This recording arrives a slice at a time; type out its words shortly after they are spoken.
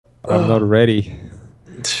I'm not ready.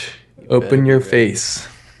 Open your Better be ready. face.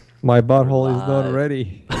 My We're butthole is not live.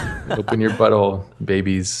 ready. Open your butthole.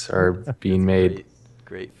 Babies are being made.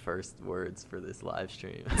 Great first words for this live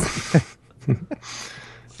stream.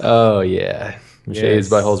 Oh, yeah. Michelle's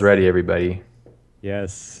butthole's ready, everybody.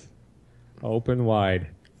 Yes. Open wide.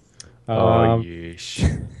 Oh, Um,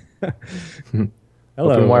 yeesh. Open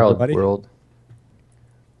hello, wild, everybody. world.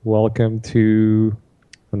 Welcome to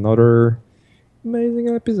another amazing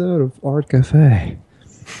episode of Art Cafe.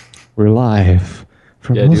 We're live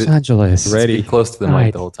from Yeah, Los dude. Angeles. Speak close to the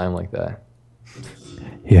mic the whole time like that.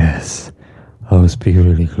 Yes. I'll speak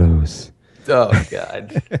really close. Oh,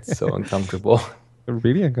 God. It's so uncomfortable.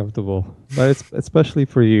 Really uncomfortable. But it's especially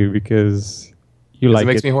for you because you like It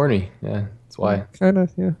makes it. me horny. Yeah, that's why. Kind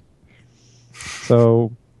of, yeah.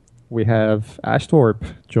 So we have Ash Thorpe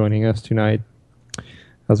joining us tonight,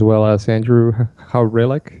 as well as Andrew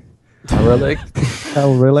Howrelick.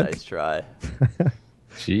 Nice try.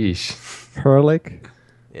 Sheesh. Herlick.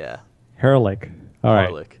 Yeah. Herlick. All right.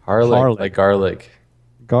 Harlick. Harlick, like garlic.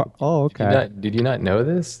 Oh, okay. Did you not know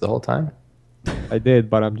this the whole time? I did,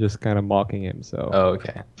 but I'm just kind of mocking him. So. Oh,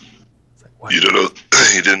 okay. It's like, you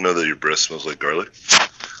didn't know that your breath smells like garlic?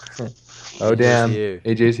 Oh, damn. here.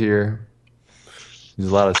 AJ's here. He's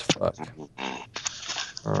loud as fuck.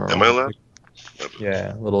 Am I loud?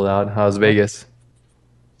 Yeah, a little loud. How's Vegas?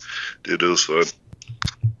 Dude, it was fun.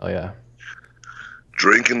 Oh, yeah.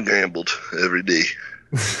 Drink and gambled every day.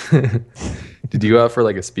 Did you go out for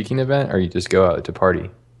like a speaking event, or you just go out to party?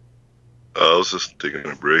 I was just taking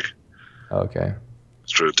a break. Oh, okay.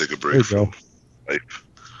 Just trying to take a break from life.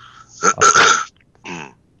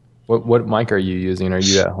 What mic are you using? Are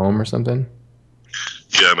you at home or something?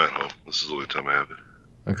 Yeah, I'm at home. This is the only time I have it.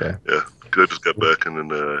 Okay. Yeah, 'cause I just got back and then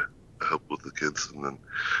I helped with the kids and then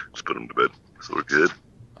just put them to bed. So we're good.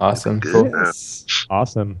 Awesome. Good. Cool. Yes.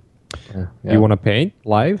 Awesome. Yeah. Do you want to paint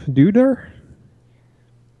live, dude?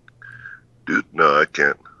 Dude, no, I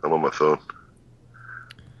can't. I'm on my phone.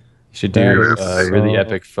 You should do That is really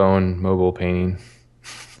epic phone mobile painting.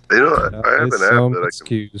 You know, I have an app that I can...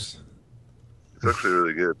 excuse. It's actually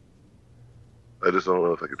really good. I just don't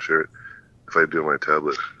know if I can share it. If I do it on my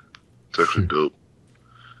tablet. It's actually dope.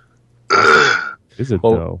 Is it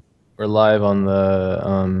Well, though? We're live on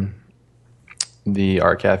the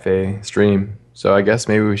Art Cafe stream, so I guess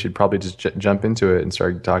maybe we should probably just jump into it and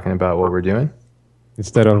start talking about what we're doing.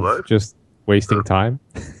 Instead of live? just wasting time.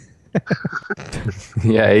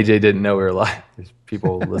 Yeah, AJ didn't know we were live. There's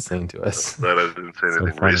people listening to us. Glad I didn't say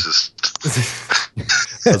anything funny.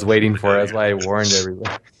 racist. I was waiting for it. That's why I warned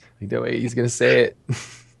everybody. Like, no way, he's gonna say it.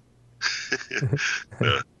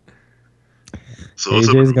 Yeah. So what's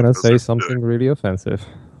up, AJ's gonna everyone? say How's something everybody really offensive.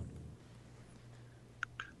 doing?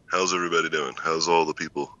 How's everybody doing? How's all the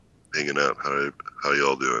people hanging out? How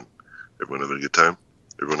y'all doing? Everyone having a good time?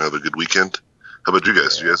 Everyone have a good weekend? How about you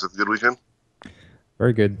guys? You guys have a good weekend?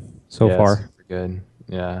 Very good so Yeah, far. super good.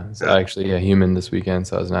 Yeah, it's actually a human this weekend,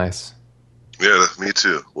 so it was nice. Yeah, me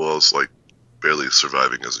too. Well, I was like barely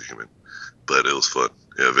surviving as a human, but it was fun.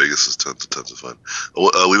 Yeah, Vegas is tons of fun.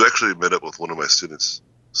 We've actually met up with one of my students.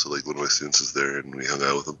 So like one of my students is there and we hung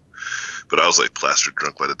out with him. But I was like plastered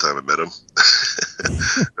drunk by the time I met him.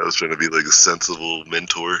 I was trying to be like a sensible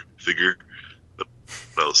mentor figure. But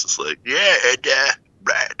I was just like, yeah, and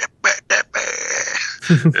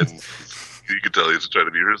you could tell he was trying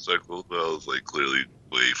to be respectful, but I was like clearly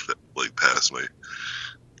way like past my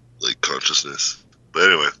like consciousness. But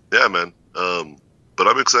anyway, yeah, man. But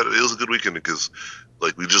I'm excited. It was a good weekend because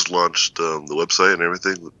like we just launched the website and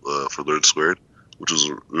everything for Learn Squared, which was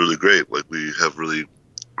really great. Like we have really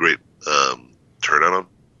great turnout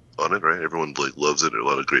on it, right? Everyone like loves it. A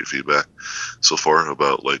lot of great feedback so far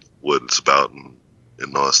about like what it's about and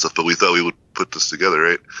all that stuff. But we thought we would put this together,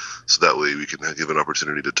 right? So that way we can give an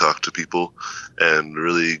opportunity to talk to people and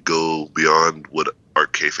really go beyond what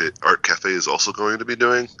Art Cafe is also going to be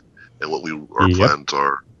doing and what our plans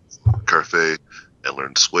are. Cafe and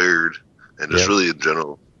Learn Squared and just really in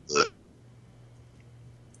general.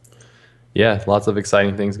 Yeah, lots of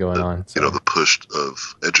exciting things going on. So. You know, the push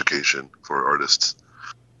of education for artists.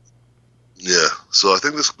 Yeah, so I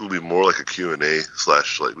think this will be more like a Q&A / like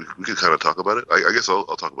we could kind of talk about it. I guess I'll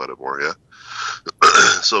talk about it more. Yeah.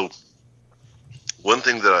 So one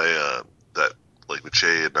thing that that like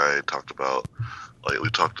Miche and I talked about, like we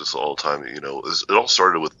talked this all the time. You know, it all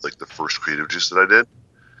started with like the first creative juice that I did.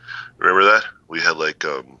 Remember that we had like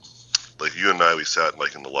you and I, we sat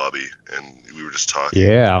like in the lobby and we were just talking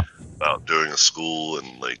about doing a school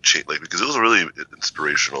and like because it was a really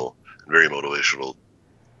inspirational and very motivational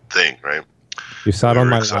thing, right? You sat on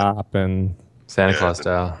my lap and Santa Claus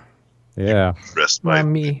style. Yeah. Rest my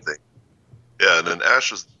Not me. thing. Yeah, and then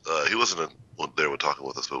Ash was he wasn't there with talking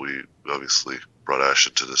with us, but we obviously brought Ash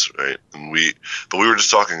into this, right? But we were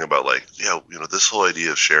just talking about like, yeah, this whole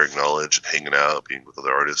idea of sharing knowledge and hanging out, being with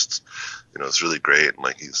other artists, it's really great. And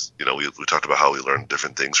like we talked about how we learn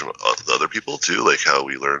different things from other people too, like how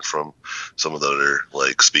we learned from some of the other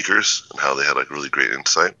like speakers and how they had like really great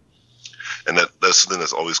insight. And that's something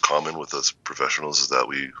that's always common with us professionals is that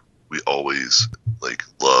we always like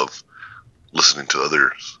love listening to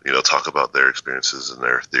others, talk about their experiences and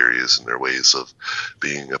their theories and their ways of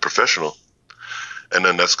being a professional. And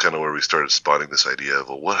then that's kind of where we started spotting this idea of,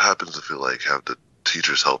 well, what happens if we like have the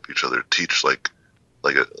teachers help each other teach like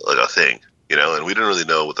a thing, And we didn't really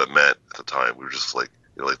know what that meant at the time. We were just like,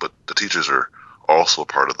 but the teachers are also a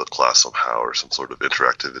part of the class somehow, or some sort of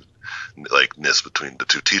interactive likeness between the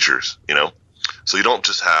two teachers, So you don't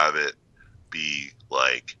just have it be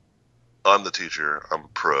like, I'm the teacher, I'm a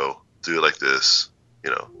pro, do it like this,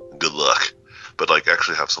 good luck. But like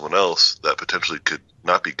actually have someone else that potentially could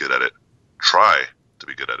not be good at it try to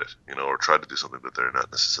be good at it, or try to do something that they're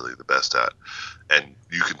not necessarily the best at. And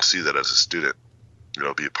you can see that as a student,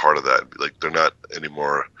 be a part of that. Like they're not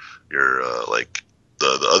anymore your like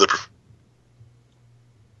the other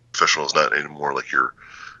professional is not anymore like your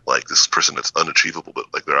like this person that's unachievable,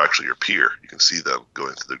 but like they're actually your peer. You can see them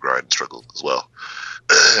going through the grind and struggle as well.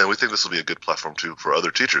 And we think this will be a good platform too for other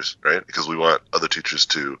teachers, right? Because we want other teachers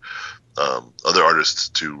to, other artists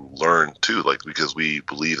to learn too, like because we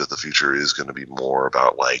believe that the future is going to be more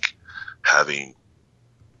about like having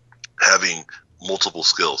multiple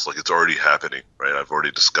skills. Like it's already happening, right? I've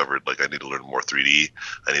already discovered like I need to learn more 3D.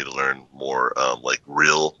 I need to learn more like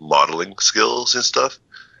real modeling skills and stuff.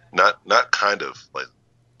 Not kind of like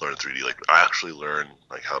learn 3D. Like I actually learn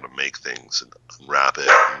like how to make things and unwrap it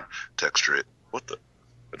and texture it. What the?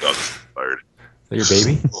 My dog is fired. Is that your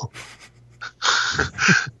baby?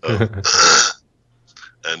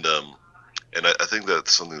 And I think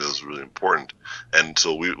that's something that was really important. And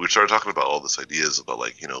so we started talking about all these ideas about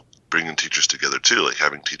like, bringing teachers together too, like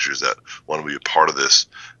having teachers that want to be a part of this,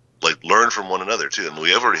 like learn from one another too. And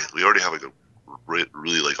we already have like a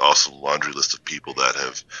really like awesome laundry list of people that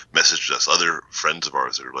have messaged us, other friends of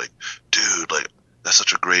ours that are like, dude, like that's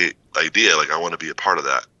such a great idea. Like I want to be a part of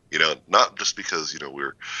that. Not just because,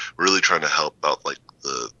 we're really trying to help out like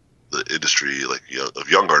the industry, like, of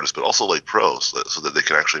young artists, but also like pros so that they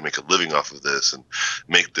can actually make a living off of this and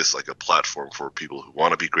make this like a platform for people who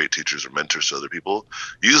want to be great teachers or mentors to other people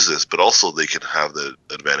use this, but also they can have the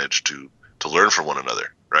advantage to learn from one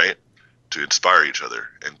another, right? To inspire each other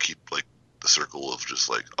and keep like the circle of just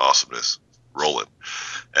like awesomeness rolling.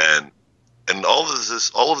 And all of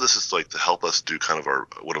this is like to help us do kind of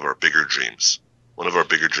one of our bigger dreams. One of our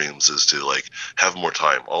bigger dreams is to like have more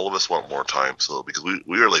time. All of us want more time. So because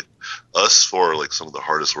we are like us for like some of the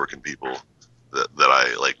hardest working people that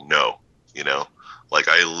I like know, like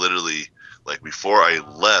I literally like before I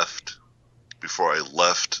left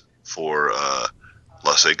for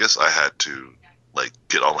Las Vegas, I had to like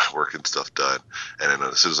get all my work and stuff done. And then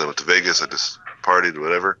as soon as I went to Vegas, I just partied or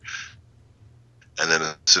whatever. And then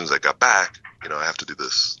as soon as I got back, I have to do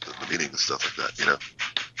the meeting and stuff like that,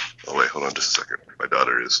 Oh wait, hold on just a second. My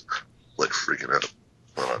daughter is like freaking out.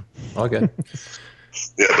 Hold on. Okay.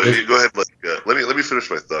 Yeah, but you go ahead. Like, let me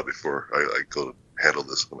finish my thought before I go to handle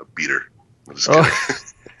this. I'm gonna beat her. I'm just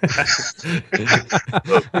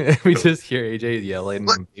kidding. We just hear AJ yelling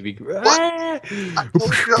and maybe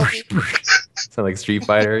sound like Street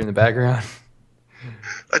Fighter in the background.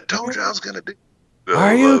 I told you I was gonna do.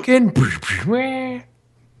 Are you kidding?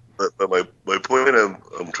 But my point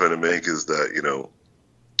I'm trying to make is that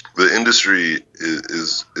the industry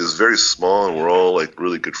is very small and we're all like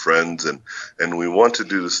really good friends and we want to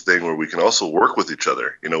do this thing where we can also work with each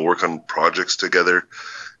other, work on projects together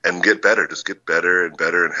and get better and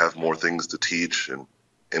better and have more things to teach and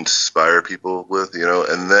inspire people with,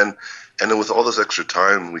 and then with all this extra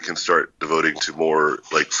time we can start devoting to more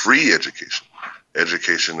like free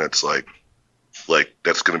education that's like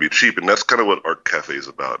that's going to be cheap. And that's kind of what Art Cafe is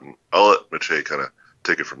about. And I'll let Mache kind of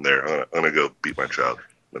take it from there. I'm going to go beat my child.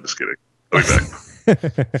 I'm just kidding. I'll be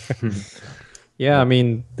back. Yeah, I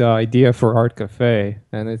mean the idea for Art Cafe,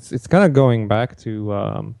 and it's kind of going back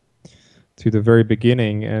to the very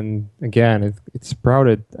beginning. And again, it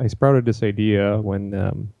sprouted. I sprouted this idea when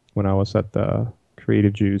I was at the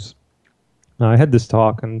Creative Juice. I had this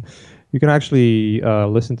talk, and you can actually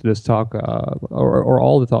listen to this talk or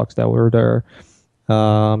all the talks that were there.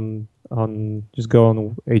 Just go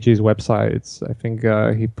on AJ's website. I think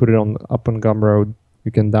he put it up on Gumroad.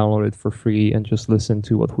 You can download it for free and just listen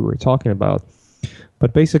to what we were talking about.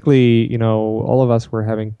 But basically, all of us were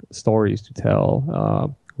having stories to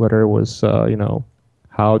tell, whether it was,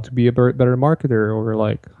 how to be a better marketer or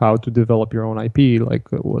like how to develop your own IP, like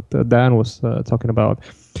what Dan was talking about.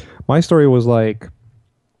 My story was like,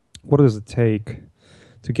 what does it take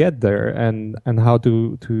to get there, and how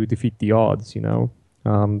to defeat the odds.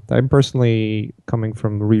 I'm personally coming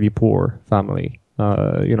from a really poor family,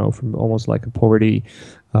 from almost like a poverty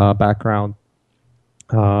background.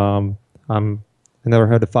 I never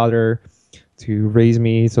had a father to raise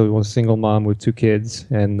me, so it was a single mom with two kids,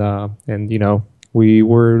 and we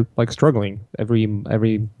were like struggling every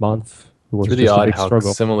month. It was It's really just a odd big how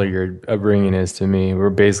struggle. similar your upbringing is to me.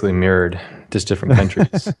 We're basically mirrored, just different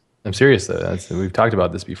countries. I'm serious though. We've talked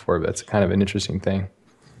about this before, but it's kind of an interesting thing.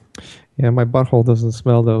 Yeah, my butthole doesn't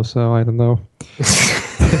smell though, so I don't know.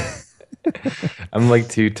 I'm like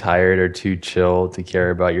too tired or too chill to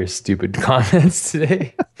care about your stupid comments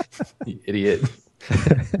today. You idiot.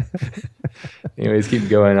 Anyways, keep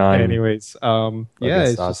going on. Anyways, yeah, Fucking it's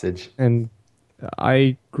just, sausage. and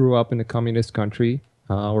I grew up in a communist country,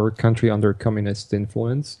 or a country under communist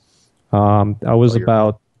influence. I was Oh, you're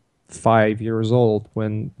about 5 years old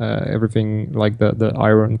when everything, like the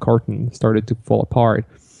Iron Curtain, started to fall apart,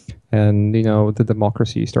 and the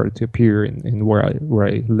democracy started to appear in where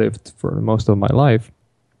I lived for most of my life.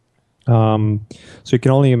 So you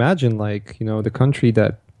can only imagine, like, the country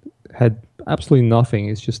that had absolutely nothing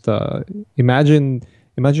is just imagine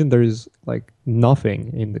there's like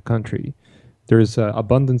nothing in the country. There's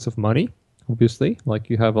abundance of money, obviously, like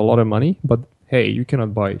you have a lot of money, but hey, you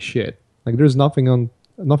cannot buy shit. Like there's nothing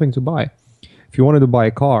to buy. If you wanted to buy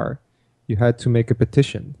a car, you had to make a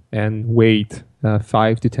petition and wait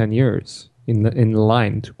 5 to 10 years in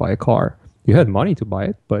line to buy a car. You had money to buy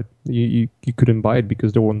it, but you couldn't buy it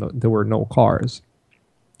because there were no cars.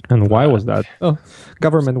 And why was that? Oh,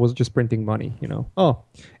 government was just printing money. Oh,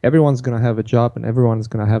 everyone's gonna have a job and everyone's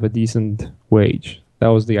gonna have a decent wage. That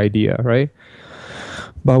was the idea, right?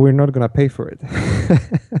 But we're not gonna pay for it.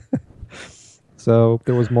 So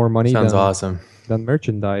there was more money Sounds than awesome.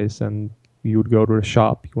 merchandise, and you would go to the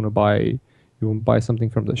shop. You want to buy something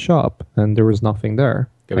from the shop, and there was nothing there.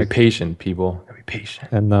 Gotta Like, be patient, people. Gotta be patient.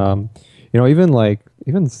 and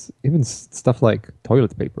even stuff like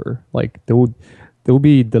toilet paper, like there would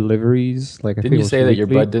be deliveries. Like I Didn't think you it was say that your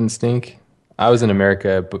weekly. butt didn't stink? I was in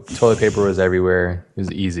America, but toilet paper was everywhere. It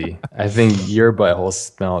was easy. I think your butthole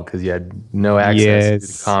smelled because you had no access to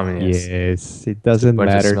the Yes, communists. yes. It Just a doesn't bunch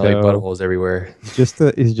of matter smelly though. buttholes everywhere.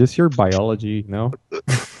 It's just your biology. Here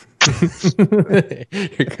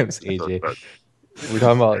comes AJ. We're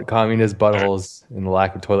talking about communist buttholes and the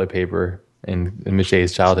lack of toilet paper in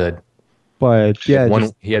Michelle's childhood. But yeah,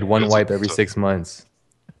 just He had one wipe every 6 months.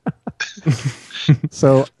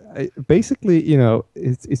 so basically,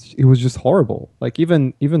 it was just horrible. Like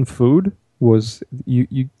even food was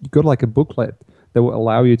you got like a booklet that will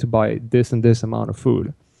allow you to buy this and this amount of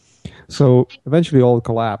food. So eventually all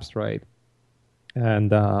collapsed, right? And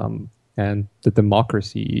the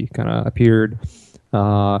democracy kind of appeared,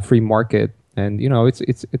 free market, and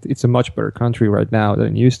it's a much better country right now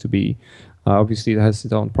than it used to be. Obviously, it has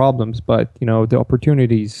its own problems, but the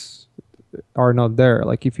opportunities are not there.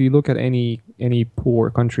 Like if you look at any poor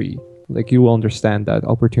country, like you will understand that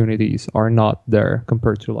opportunities are not there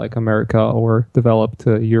compared to like America or developed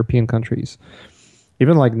European countries.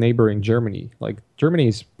 Even like neighboring Germany, like Germany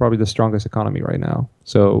is probably the strongest economy right now.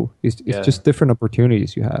 So it's Yeah. just different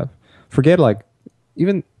opportunities you have. Forget like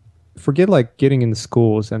even forget like getting in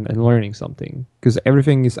schools and learning something because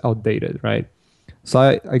everything is outdated, right? So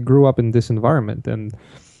I grew up in this environment,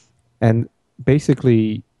 and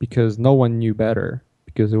basically because no one knew better,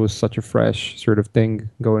 because it was such a fresh sort of thing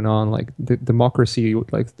going on, like the democracy,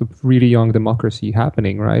 like the really young democracy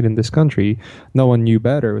happening right in this country. No one knew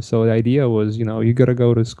better, so the idea was, you got to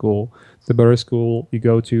go to school. The better school you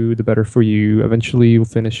go to, the better for you. Eventually you'll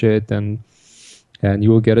finish it, and you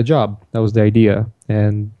will get a job. That was the idea.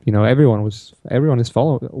 And everyone was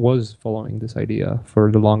following this idea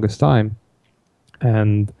for the longest time.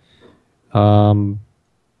 And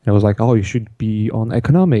it was like, oh, you should be on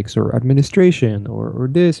economics or administration or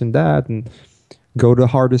this and that, and go to the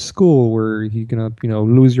hardest school where you're gonna,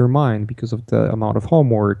 lose your mind because of the amount of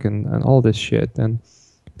homework and all this shit. And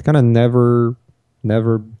it kind of never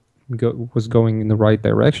was going in the right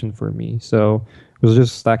direction for me. So it was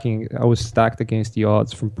just stacking. I was stacked against the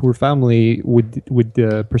odds from poor family with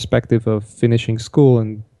the perspective of finishing school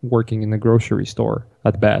and working in a grocery store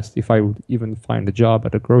at best, if I would even find a job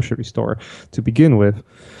at a grocery store to begin with.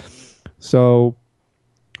 So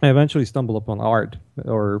I eventually stumbled upon art,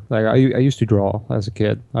 or like I used to draw as a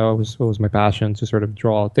kid. It was my passion to sort of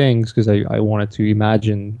draw things because I wanted to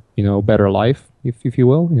imagine, better life, if you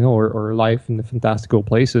will, or life in the fantastical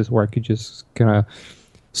places where I could just kind of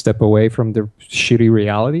step away from the shitty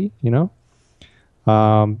reality, and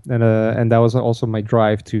that was also my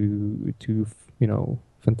drive to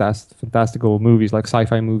fantastical movies like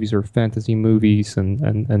sci-fi movies or fantasy movies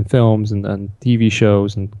and films and TV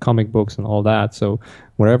shows and comic books and all that. So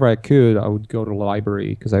whenever I could, I would go to the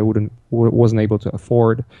library because I wasn't able to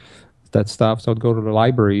afford that stuff. So I'd go to the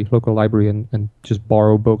library, local library, and just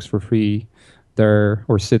borrow books for free there,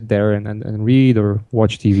 or sit there and read or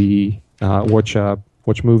watch TV,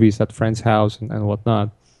 watch movies at friends' house and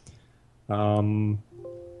whatnot.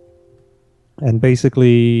 And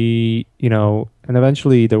basically, and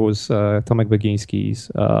eventually there was Tomek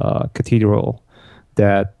Baginski's Cathedral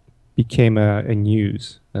that became a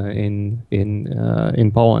news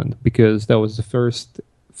in Poland because that was the first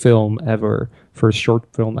film ever, first short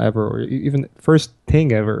film ever, or even first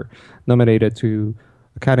thing ever nominated to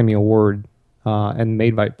Academy Award and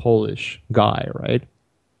made by a Polish guy, right?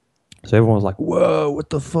 So everyone was like, "Whoa, what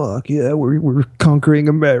the fuck? Yeah, we're conquering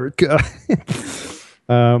America."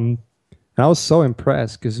 And I was so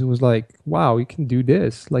impressed because it was like, wow, you can do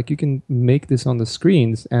this. Like, you can make this on the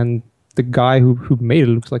screens. And the guy who made it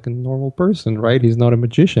looks like a normal person, right? He's not a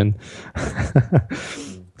magician.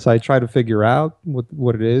 So I tried to figure out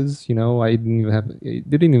what it is. I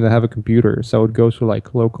didn't even have a computer. So I would go to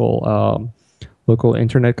like local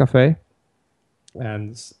internet cafe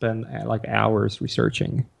and spend like hours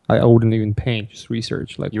researching. I wouldn't even paint, just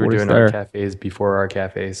research. Like, You were what is doing there? art cafes before art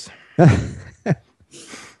cafes.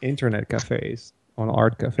 Internet cafes on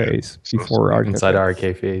art cafes before art Inside cafe. art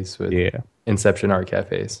cafes with Yeah, Inception art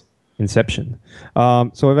cafes. Inception.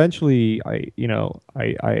 So eventually,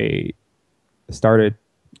 I started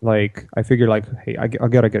like I figured like, hey, I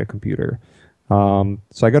gotta get a computer. So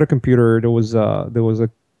I got a computer. There was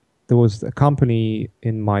a company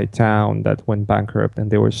in my town that went bankrupt, and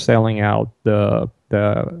they were selling out the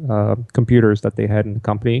computers that they had in the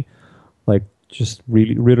company, like just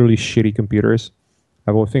really shitty computers.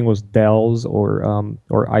 I think it was Dell's or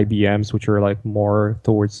IBM's, which are like more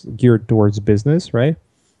geared towards business, right?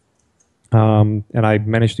 And I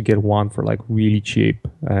managed to get one for like really cheap.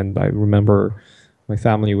 And I remember my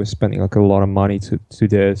family was spending like a lot of money to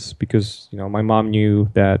this because my mom knew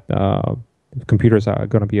that computers are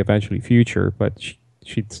going to be eventually future, but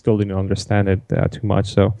she still didn't understand it too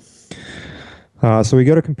much. So we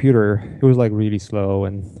got a computer. It was like really slow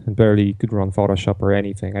and barely could run Photoshop or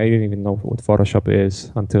anything. I didn't even know what Photoshop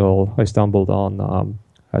is until I stumbled on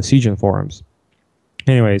Siegen forums.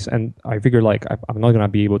 Anyways, and I figured like I'm not gonna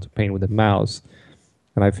be able to paint with a mouse,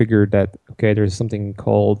 and I figured that okay, there's something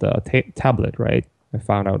called a tablet, right? I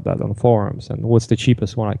found out that on forums, and what's the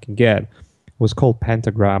cheapest one I can get? It was called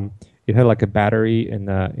Pentagram. It had like a battery in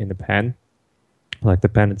the pen. Like the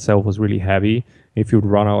pen itself was really heavy. If you would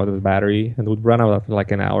run out of the battery, and it would run out after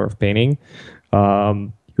like an hour of painting,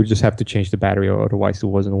 you would just have to change the battery, or otherwise it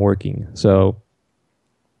wasn't working. So,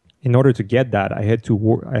 in order to get that, I had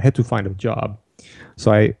to find a job.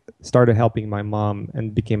 So I started helping my mom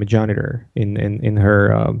and became a janitor in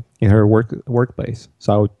her workplace.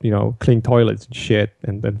 So I would clean toilets and shit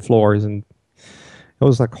and floors, and it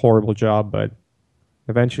was like a horrible job. But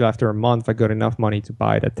eventually, after a month, I got enough money to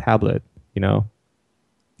buy that tablet.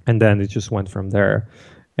 And then it just went from there.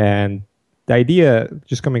 And the idea,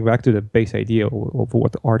 just coming back to the base idea of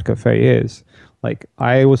what the art cafe is, like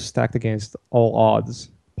I was stacked against all odds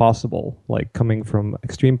possible, like coming from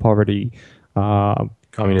extreme poverty, Communism.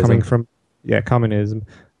 coming from communism,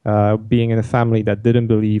 being in a family that didn't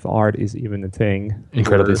believe art is even a thing.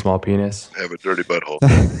 Incredibly small penis. Have a dirty butthole.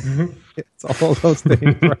 It's all those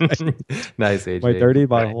things, right? Nice, AJ. My dirty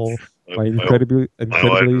butthole, my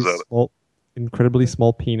incredibly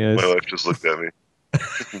small penis. My wife just looked at me.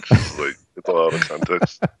 Just like, it's all out of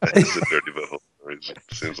context. It's a dirty butthole. It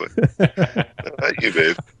seems like. Not you,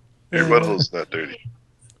 babe. Your butthole's not dirty.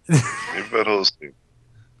 Your butthole's clean.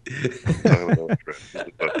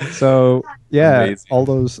 So yeah, Amazing. all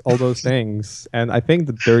those things, and I think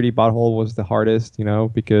the dirty butthole was the hardest,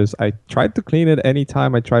 because I tried to clean it.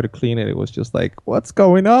 Anytime I tried to clean it, it was just like, what's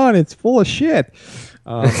going on? It's full of shit.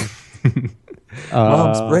 Mom,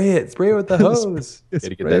 spray it with the hose. You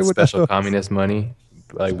gotta get Spray it that with the special hose. communist money,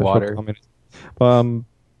 like Special water. communist.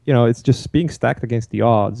 It's just being stacked against the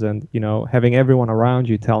odds, and having everyone around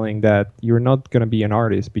you telling that you're not gonna be an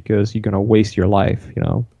artist because you're gonna waste your life.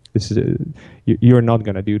 This is you're not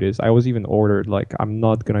gonna do this. I was even ordered like, I'm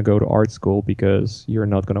not gonna go to art school because you're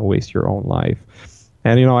not gonna waste your own life.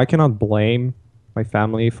 And I cannot blame my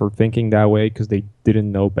family for thinking that way because they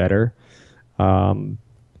didn't know better. Um,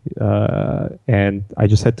 and I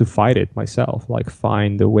just had to fight it myself, like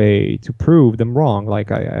find a way to prove them wrong. Like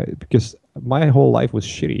because my whole life was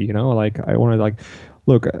shitty, you know. Like I wanted, like,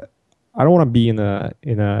 look, I don't want to be in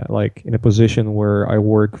a position where I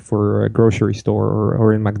work for a grocery store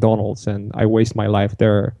or in McDonald's and I waste my life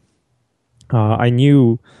there. I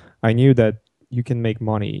knew that you can make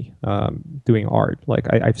money doing art. Like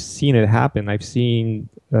I've seen it happen. I've seen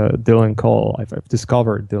Dylan Cole. I've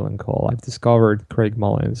discovered Dylan Cole. I've discovered Craig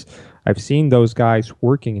Mullins. I've seen those guys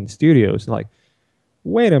working in studios. And like,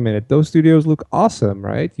 wait a minute, those studios look awesome,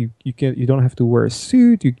 right? You don't have to wear a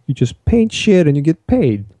suit. You just paint shit and you get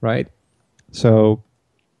paid, right? So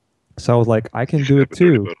I was like, I can do it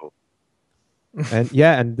too. And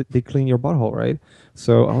yeah, and they clean your butthole, right?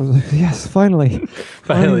 So I was like, yes, finally,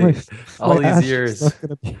 Finally, my all these ass is years, not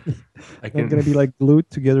gonna be I not gonna be like glued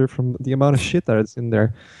together from the amount of shit that is in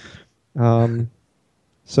there. Um,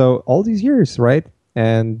 so all these years, right?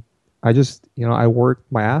 And I just, I worked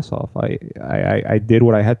my ass off. I did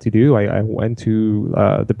what I had to do. I went to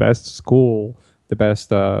the best school,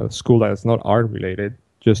 school that is not art related,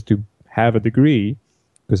 just to have a degree,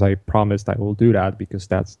 because I promised I will do that because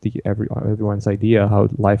that's everyone's idea how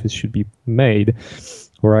should be made,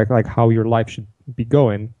 or like how your life should be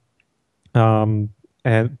going.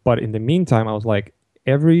 But in the meantime, I was like,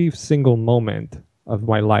 every single moment of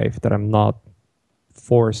my life that I'm not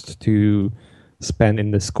forced to spend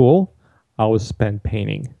in the school, I would spend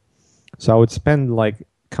painting. So I would spend like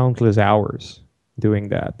countless hours doing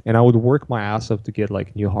that, and I would work my ass off to get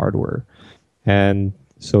like new hardware, and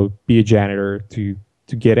so be a janitor to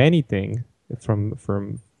get anything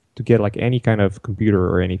from to get like any kind of computer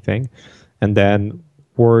or anything, and then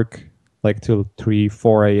work like till 3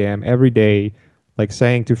 4 a.m. every day, like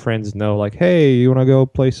saying to friends no, like, hey, you want to go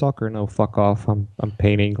play soccer? No, fuck off, I'm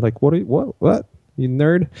painting. Like, what you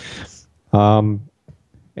nerd. um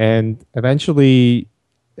and eventually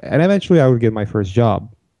I would get my first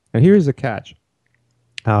job. And here's the catch.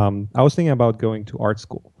 I was thinking about going to art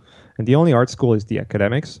school, and the only art school is the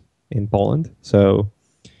academics in Poland. So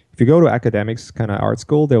if you go to academics kind of art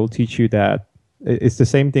school, they will teach you that it's the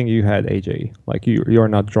same thing you had, AJ. Like you're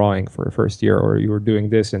not drawing for a first year, or you're doing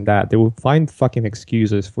this and that. They will find fucking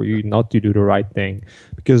excuses for you not to do the right thing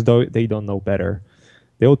because they don't know better.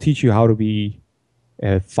 They will teach you how to be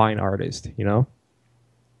a fine artist,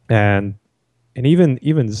 and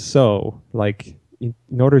even so, like in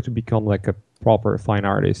order to become like a proper fine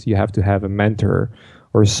artist, you have to have a mentor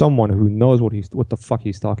or someone who knows what the fuck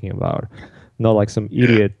he's talking about. Not like some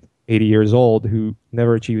idiot 80 years old who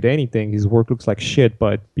never achieved anything. His work looks like shit,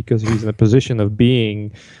 but because he's in a position of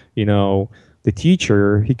being, the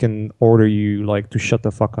teacher, he can order you like to shut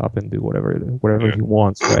the fuck up and do whatever he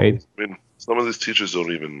wants, right? I mean, some of these teachers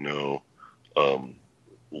don't even know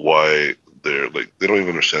why they're like, they don't even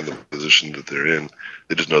understand the position that they're in.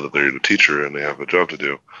 They just know that they're the teacher and they have a job to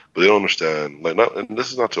do, but they don't understand, like, not, and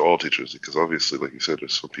this is not to all teachers, because obviously, like you said,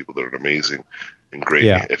 there's some people that are amazing and great.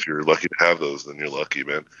 Yeah. If you're lucky to have those, then you're lucky,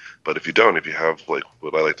 man. But if you don't, if you have like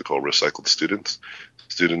what I like to call recycled students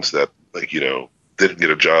that, like, didn't get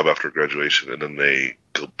a job after graduation and then they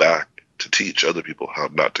go back to teach other people how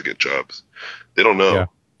not to get jobs, they don't know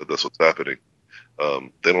that that's what's happening.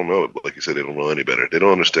 They don't know it, but like you said, they don't know any better. They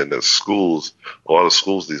don't understand that a lot of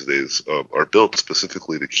schools these days are built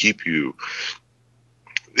specifically to keep you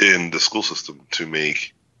in the school system to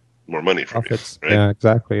make more money from Profits. you. Right? Yeah,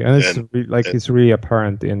 exactly. And it's really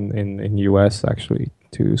apparent in US actually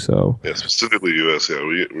too. So yeah, specifically US. Yeah,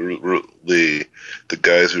 we're the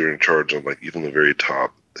guys who are in charge on like even the very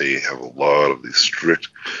top. They have a lot of these strict,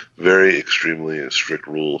 very extremely strict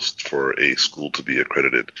rules for a school to be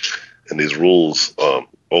accredited. And these rules,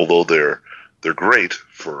 although they're great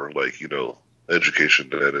for like, education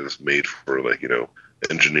that is made for like,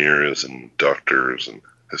 engineers and doctors and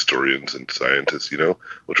historians and scientists,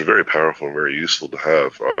 which are very powerful and very useful to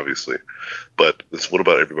have, obviously. But what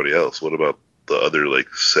about everybody else? What about the other like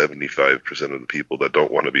 75% of the people that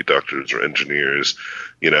don't want to be doctors or engineers,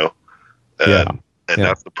 And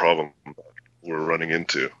that's the problem we're running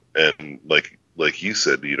into. And like you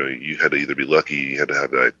said, you had to either be lucky, you had to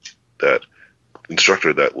have that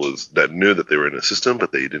instructor that knew that they were in a system,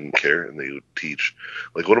 but they didn't care and they would teach.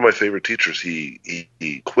 Like one of my favorite teachers, he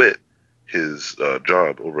quit his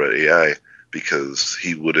job over at AI because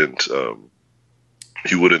he wouldn't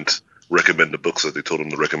recommend the books that they told him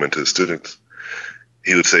to recommend to his students.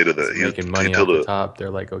 He would say to the making money off the top. They're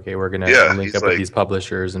like, okay, we're gonna link up with these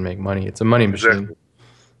publishers and make money. It's a money machine.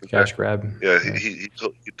 cash grab. Yeah, he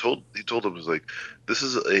told them, was like, this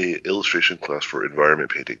is a illustration class for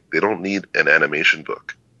environment painting. They don't need an animation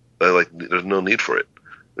book. There's no need for it.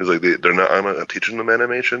 It's like they're not. I'm not teaching them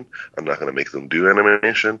animation. I'm not going to make them do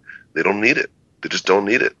animation. They don't need it. They just don't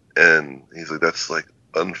need it. And he's like, that's like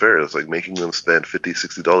unfair. It's like making them spend $50,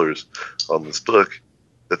 $60 on this book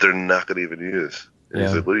that they're not going to even use. And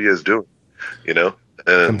he's like, what are you guys doing? You know?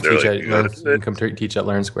 And they're like, you can come teach at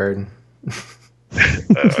Learn Squared.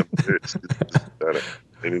 I'm serious.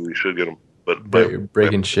 Maybe we should get them. But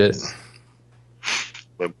breaking shit.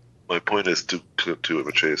 My point is to what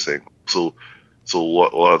Mache is saying. So a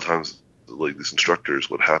lot of times, like these instructors,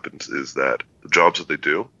 what happens is that the jobs that they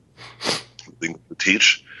do, the things to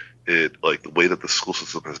teach, it like the way that the school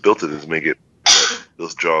system has built it is make it that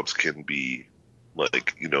those jobs can be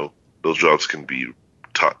those jobs can be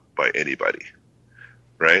taught by anybody,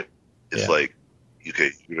 right? It's like,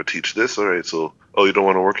 okay, you're gonna teach this, all right? So, you don't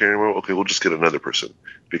want to work here anymore? Okay, we'll just get another person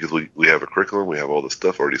because we have a curriculum, we have all this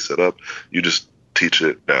stuff already set up. You just teach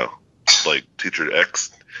it now. Like teacher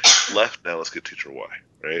X left, now let's get teacher Y,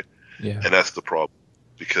 right? Yeah. And that's the problem,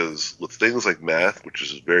 because with things like math, which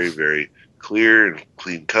is very, very clear and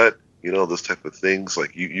clean cut, those type of things,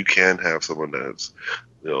 like you can have someone that's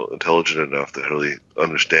intelligent enough to really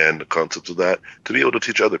understand the concepts of that to be able to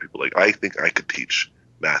teach other people. Like I think I could teach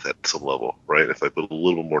math at some level, right? If I put a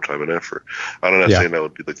little more time and effort. I'm not saying I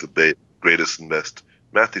would be like the greatest and best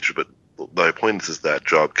math teacher, but my point is that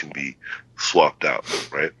job can be swapped out,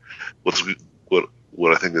 right?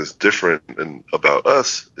 What I think is different about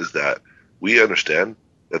us is that we understand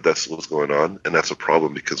that that's what's going on, and that's a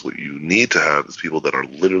problem, because what you need to have is people that are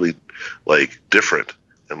literally like different,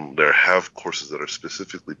 and they have courses that are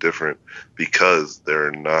specifically different because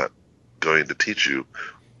they're not going to teach you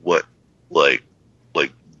what like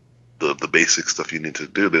the basic stuff you need to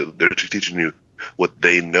do. They're teaching you what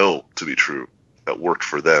they know to be true, that worked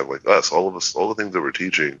for them. Like us, all the things that we're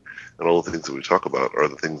teaching and all the things that we talk about are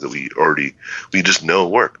the things that we just know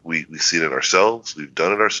work. We see it in ourselves. We've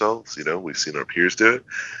done it ourselves. We've seen our peers do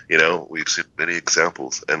it. We've seen many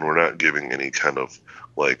examples, and we're not giving any kind of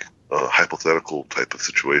like hypothetical type of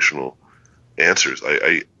situational answers.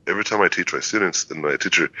 I every time I teach my students, and my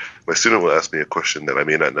student will ask me a question that I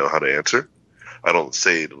may not know how to answer. I don't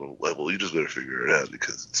say to them, well, you just better figure it out,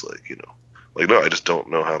 because it's like, no, I just don't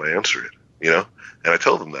know how to answer it, And I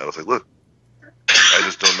tell them that. I was like, look, I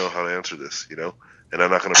just don't know how to answer this, and I'm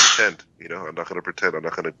not going to pretend, I'm not going to pretend. I'm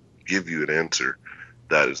not going to give you an answer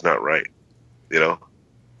that is not right,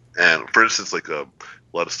 And for instance, like a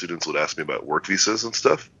lot of students would ask me about work visas and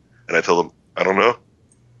stuff, and I tell them, I don't know.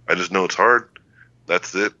 I just know it's hard.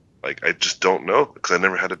 That's it. Like, I just don't know, because I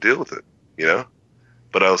never had to deal with it,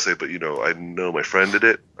 But I'll say, I know my friend did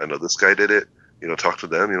it. I know this guy did it. Talk to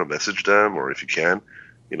them, message them, or if you can,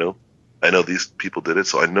 I know these people did it,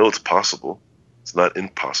 so I know it's possible. It's not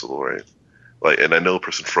impossible, right? Like, and I know a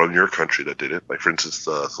person from your country that did it. Like, for instance,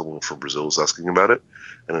 someone from Brazil was asking about it,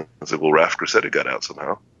 and I was like, well, Raf Grossetti got out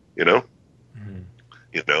somehow, Mm-hmm.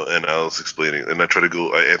 And I was explaining, and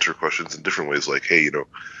I answer questions in different ways, like, hey,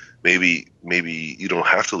 maybe you don't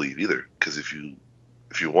have to leave either, because if you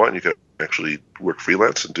want, you can actually work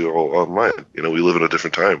freelance and do it all online. We live in a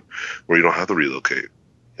different time where you don't have to relocate.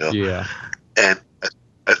 Yeah. And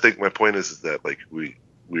I think my point is that like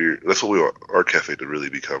we're that's what we want Art Cafe to really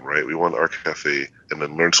become, right? We want Art Cafe and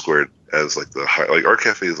then Learn Squared as like the high, like Art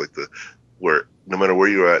Cafe is like the where no matter where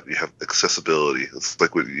you're at, you have accessibility. It's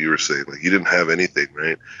like what you were saying, like you didn't have anything,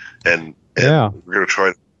 right? And we're gonna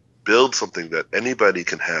try to build something that anybody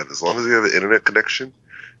can have as long as you have an internet connection.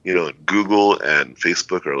 Google and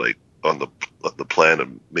Facebook are like on the plan to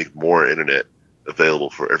make more internet available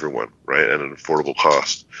for everyone, right, at an affordable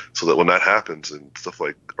cost, so that when that happens and stuff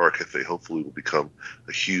like Art Cafe hopefully will become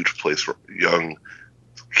a huge place for young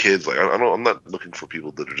kids. Like I'm not looking for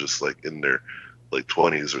people that are just like in their like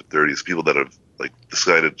 20s or 30s, people that have like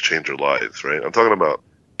decided to change their lives, right? I'm talking about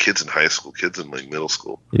kids in high school, kids in like middle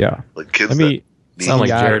school, like kids that sound like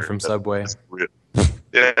Jared from Subway.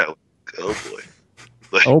 Yeah, oh boy.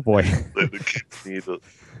 Like, oh boy. Like the kids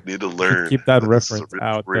need to learn. Keep that reference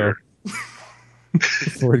out though,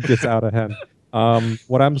 before it gets out of hand.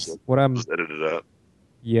 What I'm just edit it out.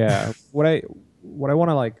 Yeah. What I want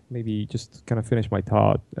to like maybe just kind of finish my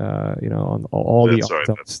thought, on all the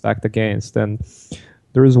odds stacked against. And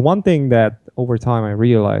there is one thing that over time I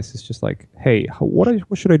realized is just like, hey, what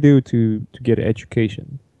should I do to get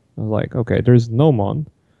education? I was like, okay, there's Nomon,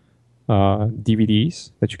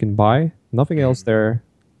 DVDs that you can buy. Nothing else there.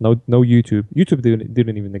 No YouTube. YouTube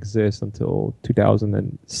didn't even exist until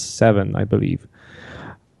 2007, I believe.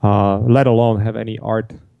 Let alone have any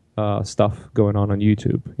art stuff going on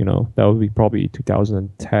YouTube. You know, that would be probably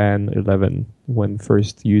 2010, 11 when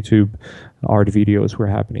first YouTube art videos were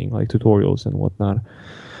happening, like tutorials and whatnot.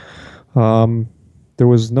 Um, there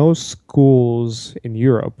was no schools in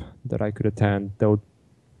Europe that I could attend that would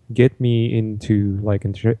get me into like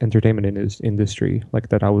entertainment industry, like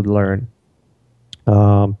that I would learn.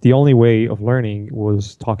 The only way of learning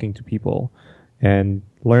was talking to people and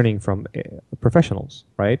learning from professionals,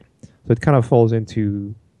 right? So it kind of falls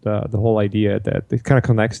into the whole idea that it kind of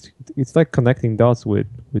connects. It's like connecting dots with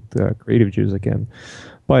creative Jews again.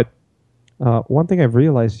 But one thing I've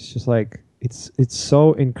realized is just like it's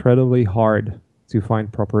so incredibly hard to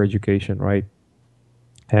find proper education, right?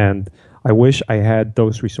 And I wish I had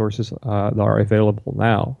those resources that are available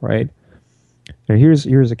now, right? And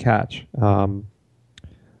here's a catch.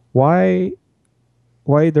 Why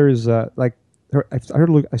there's like I started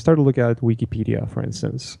to look at Wikipedia, for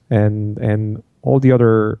instance, and all the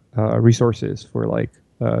other resources for like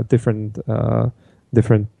different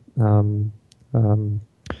um, um,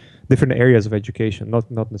 different areas of education,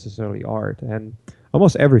 not necessarily art, and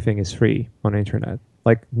almost everything is free on the internet.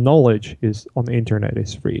 Like knowledge is on the internet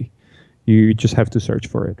is free. You just have to search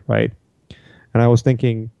for it, right? And I was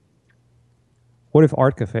thinking, what if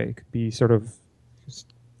Art Cafe could be sort of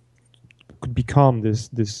could become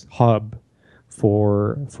this hub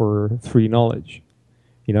for free knowledge,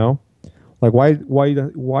 you know? Like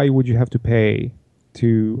why would you have to pay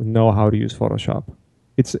to know how to use Photoshop?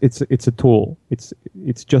 It's a tool. It's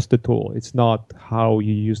just a tool. It's not how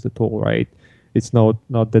you use the tool, right? It's not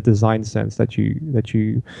the design sense that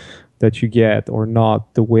you get, or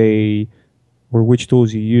not the way or which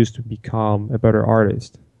tools you use to become a better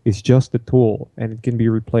artist. It's just a tool, and it can be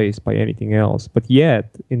replaced by anything else. But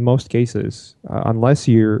yet, in most cases, unless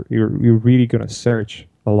you're really gonna search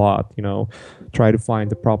a lot, you know, try to find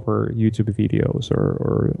the proper YouTube videos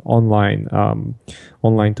or online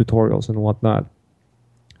tutorials and whatnot.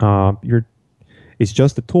 You're It's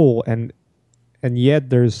just a tool, and yet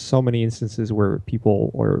there's so many instances where people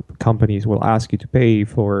or companies will ask you to pay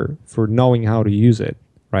for knowing how to use it,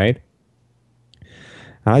 right?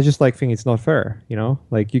 And I just like think it's not fair, you know?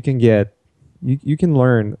 Like you can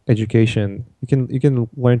learn education. You can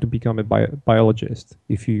learn to become a biologist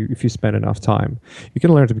if you spend enough time. You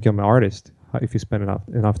can learn to become an artist if you spend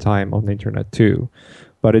enough time on the internet too.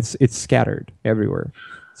 But it's scattered everywhere,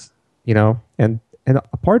 you know? And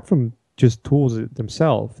apart from just tools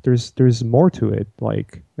themselves, there's more to it,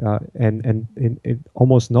 like and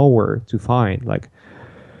almost nowhere to find. Like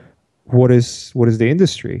what is the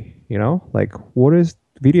industry, you know, like what is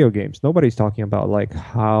video games? Nobody's talking about like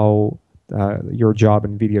how your job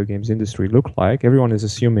in video games industry look like. Everyone is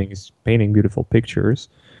assuming it's painting beautiful pictures.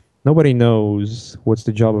 Nobody knows what's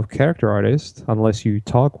the job of character artist unless you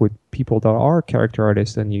talk with people that are character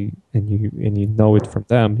artists, and you know it from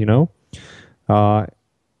them, you know. uh,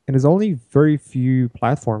 and there's only very few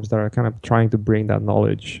platforms that are kind of trying to bring that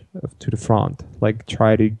knowledge to the front, like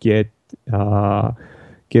try to uh,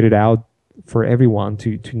 get it out for everyone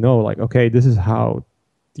to know, like, okay, this is how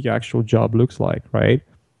the actual job looks like, right?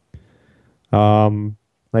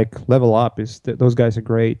 Like Level Up those guys are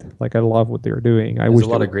great. Like I love what they're doing. I There's wish a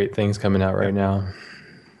lot of great things coming out right now.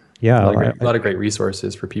 yeah, A lot of great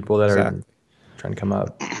resources for people that are trying to come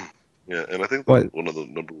up. Yeah, and I think But one of the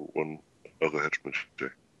number one. Oh, go ahead, Jay.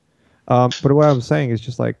 but what I'm saying is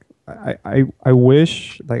just like I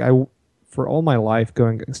wish, like for all my life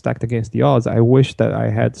going stacked against the odds, I wish that I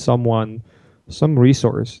had some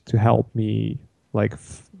resource to help me like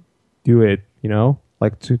do it, you know,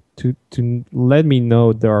 like to let me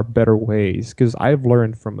know there are better ways, because I've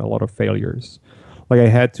learned from a lot of failures. Like I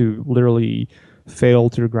had to literally fail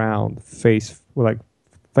to the ground, face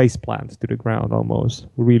plant to the ground, almost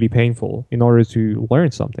really painful, in order to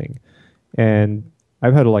learn something. And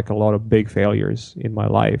I've had like a lot of big failures in my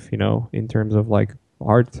life, you know, in terms of like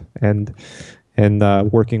art and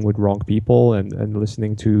working with wrong people and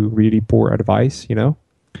listening to really poor advice, you know,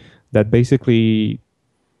 that basically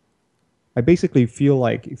I basically feel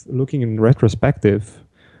like, if looking in retrospective,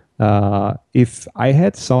 if I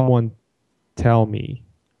had someone tell me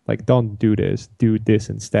like, don't do this, do this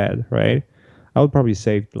instead, right? I would probably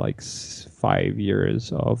save like 5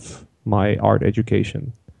 years of my art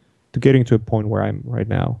education to getting to a point where I'm right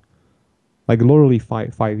now. Like literally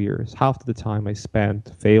 5 years. Half of the time I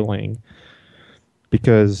spent failing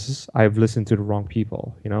because I've listened to the wrong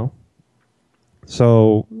people, you know.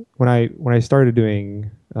 So when I started doing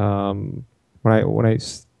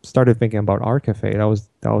started thinking about Art Cafe, that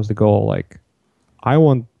was the goal. Like I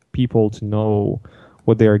want people to know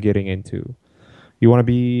what they are getting into. You want to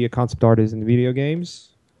be a concept artist in video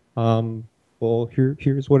games? well,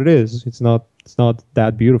 here's what it is. It's not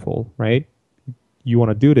that beautiful, right? You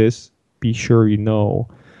want to do this, be sure you know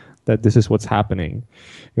that this is what's happening.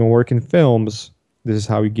 You want to work in films, this is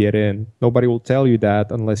how you get in. Nobody will tell you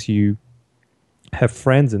that unless you have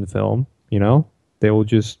friends in film, you know? They will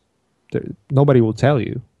just nobody will tell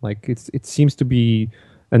you. Like it seems to be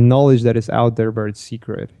a knowledge that is out there but it's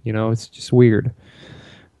secret, you know? It's just weird.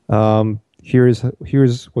 Here's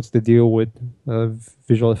what's the deal with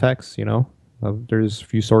visual effects, you know? There's a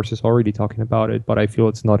few sources already talking about it, but I feel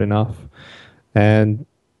it's not enough. And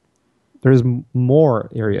there's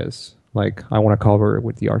more areas like I want to cover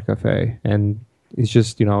with the art cafe, and it's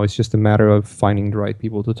just a matter of finding the right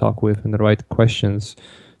people to talk with and the right questions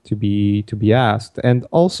to be asked. And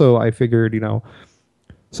also, I figured,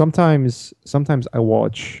 sometimes I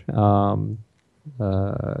watch different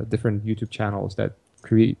YouTube channels that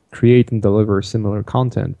create and deliver similar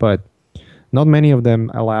content, but not many of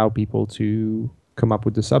them allow people to come up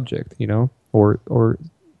with the subject, or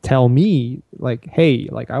tell me like, hey,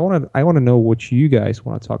 like I want to know what you guys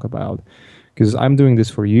want to talk about, because I'm doing this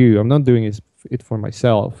for you. I'm not doing it for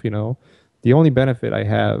myself. The only benefit I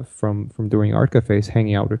have from doing art cafes,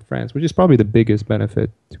 hanging out with friends, which is probably the biggest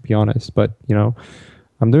benefit, to be honest. But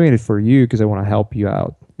I'm doing it for you because I want to help you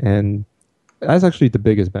out, and that's actually the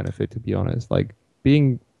biggest benefit, to be honest. Like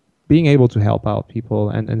being able to help out people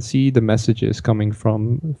and see the messages coming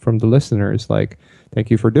from the listeners, like, thank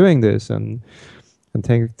you for doing this, and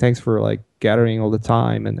thanks for like gathering all the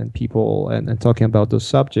time and people and talking about those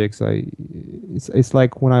subjects. It's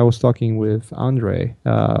like when I was talking with Andre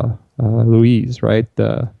Louise, right?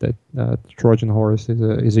 That Trojan horse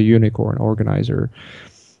is a unicorn organizer.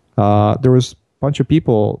 There was a bunch of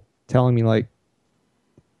people telling me like,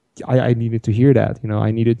 I needed to hear that.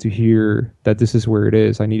 I needed to hear that this is where it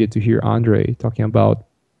is. I needed to hear Andre talking about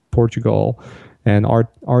Portugal and art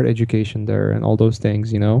education there and all those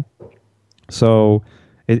things. So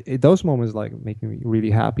those moments like make me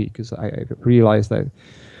really happy, because I realized that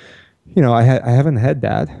I haven't had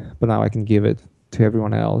that, but now I can give it to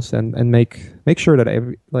everyone else and make sure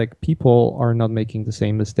that people are not making the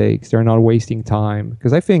same mistakes. They're not wasting time,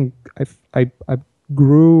 because I think I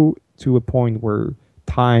grew to a point where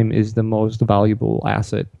time is the most valuable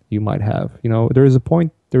asset you might have. There is a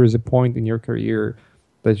point in your career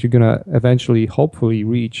that you're gonna eventually hopefully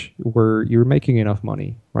reach where you're making enough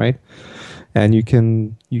money, right? And you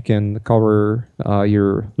can cover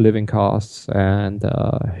your living costs and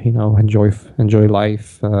enjoy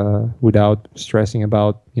life without stressing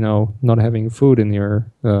about not having food in your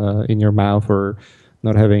mouth, or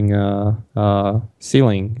not having a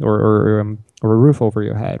ceiling or a roof over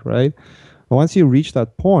your head, right? But once you reach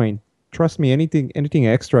that point, trust me, anything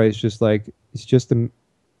extra is just like it's just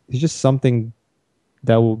something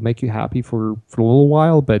that will make you happy for a little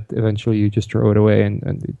while, but eventually you just throw it away,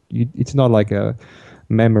 and it's not like a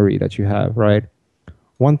memory that you have, right?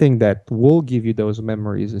 One thing that will give you those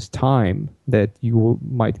memories is time that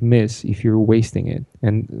might miss if you're wasting it.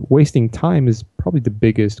 And wasting time is probably the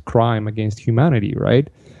biggest crime against humanity, right?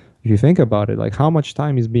 If you think about it, like how much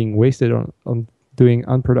time is being wasted on doing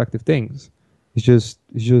unproductive things. It's just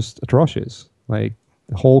atrocious. Like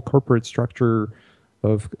the whole corporate structure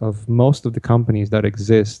of most of the companies that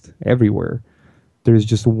exist everywhere, there's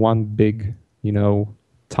just one big,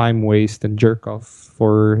 time waste and jerk off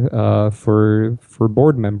for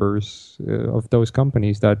board members of those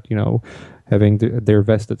companies that having their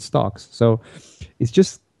vested stocks. So it's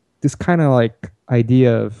just this kind of like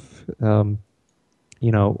idea of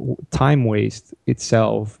time waste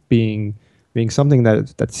itself being something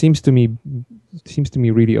that seems to me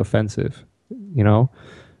really offensive.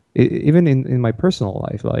 Even in my personal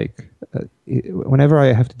life, like whenever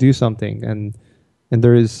I have to do something and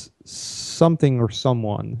there is something or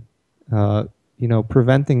someone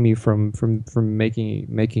preventing me from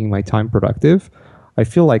making my time productive, I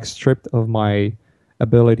feel like stripped of my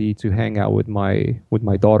ability to hang out with my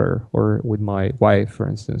daughter or with my wife, for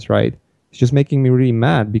instance, right? It's just making me really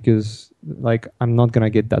mad, because like I'm not gonna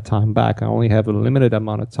get that time back. I only have a limited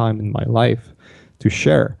amount of time in my life to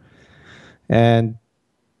share. And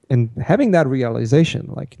having that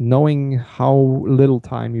realization, like knowing how little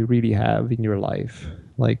time you really have in your life,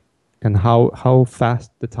 like, and how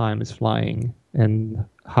fast the time is flying, and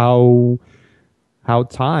how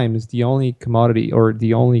time is the only commodity or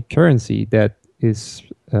the only currency that is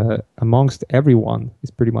amongst everyone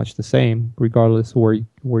is pretty much the same, regardless where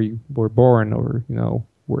you were born, or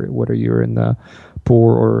whether you're in a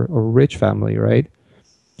poor or rich family, right?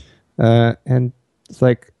 And it's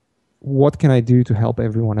like, what can I do to help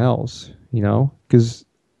everyone else? Because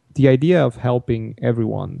the idea of helping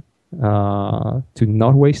everyone to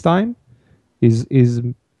not waste time is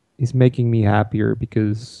is making me happier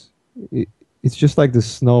because it, it's just like the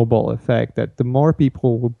snowball effect that the more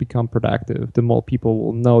people will become productive, the more people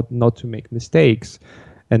will know not to make mistakes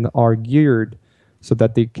and are geared so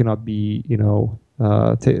that they cannot be,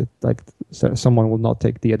 like someone will not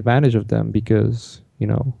take the advantage of them because,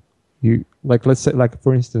 you like, let's say, like,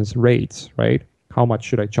 for instance, rates, right? How much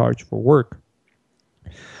should I charge for work?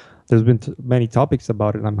 There's been many topics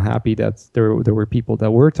about it, and I'm happy that there were people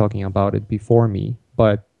that were talking about it before me.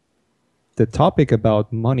 But the topic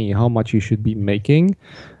about money, how much you should be making,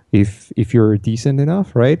 if you're decent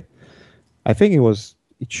enough, right? I think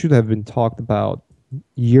it should have been talked about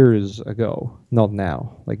years ago, not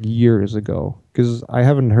now, like years ago, because I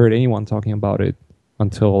haven't heard anyone talking about it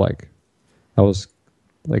until like I was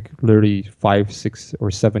like literally 5, 6,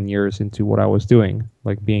 or 7 years into what I was doing,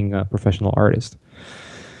 like being a professional artist.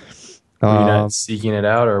 Were you not seeking it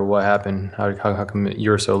out, or what happened? How come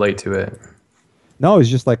you were so late to it? No, it's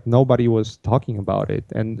just like nobody was talking about it,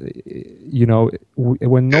 and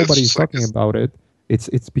when nobody's talking about it,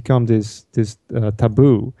 it's become this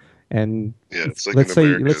taboo. And Yeah, it's like let's an say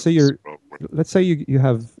American problem. let's say you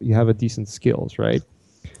have a decent skills, right?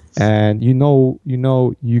 And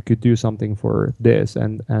you could do something for this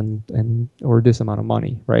and or this amount of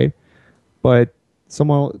money, right? But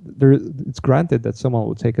it's granted that someone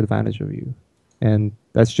will take advantage of you, and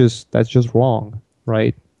that's just wrong,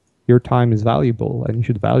 right? Your time is valuable, and you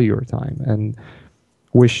should value your time. And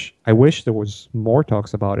I wish there was more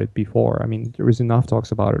talks about it before. I mean, there is enough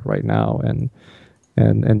talks about it right now, and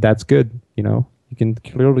that's good. You can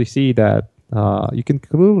clearly see that. You can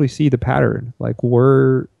clearly see the pattern, like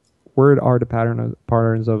where are the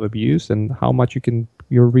patterns of abuse, and how much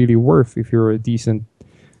you're really worth if you're a decent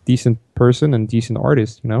person and decent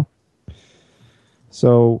artist.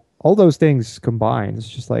 So all those things combined, it's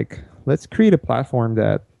just like, let's create a platform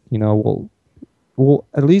that will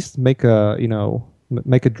at least make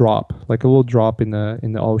make a drop, like a little drop in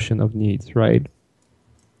the ocean of needs, right?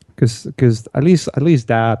 Because at least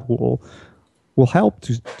that will help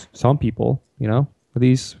to some people. At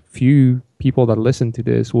least few people that listen to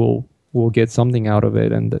this will get something out of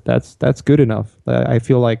it, and that's good enough. I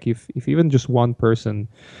feel like if even just one person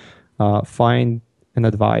find an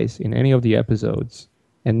advice in any of the episodes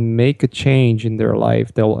and make a change in their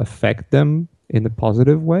life that will affect them in a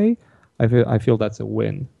positive way, I feel that's a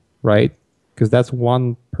win, right? Because that's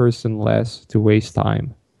one person less to waste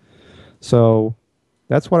time. So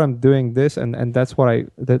that's what I'm doing this, and that's what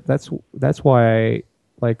that's why I,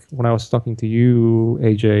 like, when I was talking to you,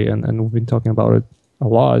 AJ, and we've been talking about it a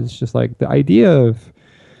lot. It's just like the idea of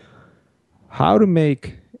how to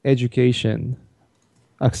make education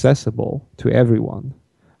accessible to everyone,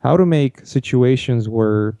 how to make situations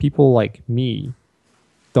where people like me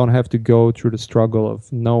don't have to go through the struggle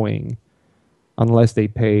of knowing unless they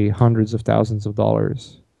pay hundreds of thousands of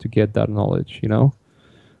dollars to get that knowledge,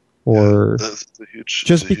 or That's a huge,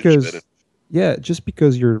 just that's a huge because benefit. just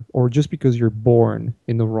because you're born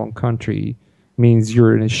in the wrong country means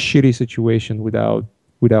you're in a shitty situation without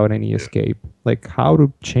any escape. Like, how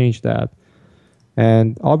to change that?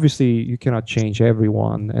 And obviously you cannot change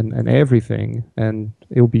everyone and everything, and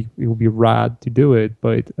it will be rad to do it,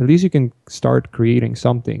 but at least you can start creating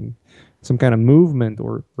something, some kind of movement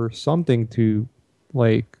or something to,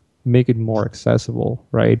 like, make it more accessible,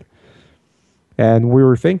 right? And we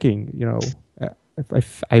were thinking,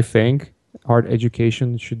 I think art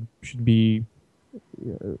education should be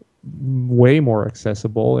way more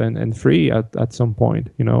accessible and free at some point.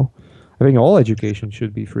 I think all education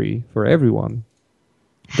should be free for everyone.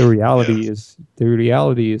 The reality is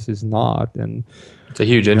not, and It's a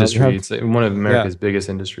huge industry. It's like one of yeah, America's biggest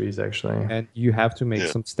industries, actually. and you have to make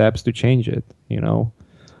Yeah. some steps to change it.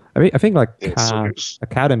 I think like Yeah, so Khan here's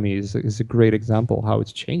Academy is a great example how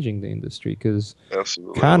it's changing the industry, because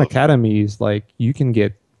absolutely. I Khan love Academy is like, you can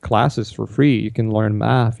get classes for free. You can learn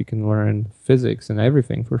math, you can learn physics and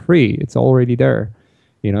everything for free. It's already there.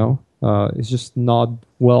 It's just not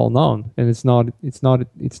well known, and it's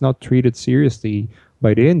not treated seriously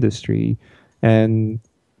by the industry. And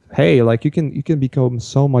hey, like, you can become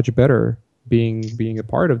so much better being a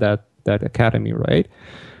part of that academy, right?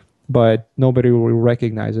 But nobody will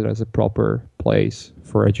recognize it as a proper place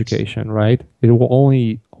for education, right? It will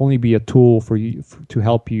only be a tool for you to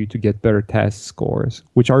help you to get better test scores,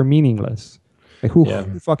 which are meaningless. Like, Yeah.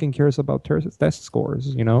 who fucking cares about test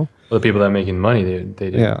scores? Well, the people that are making money, they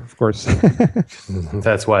do. Yeah, of course.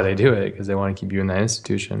 That's why they do it, because they want to keep you in that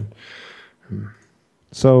institution.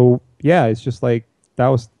 So yeah, it's just like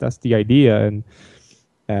that's the idea,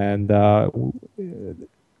 and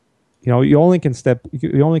you only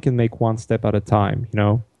can make one step at a time.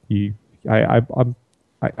 You I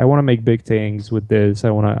want to make big things with this. I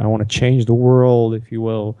want to change the world, if you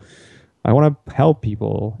will. I want to help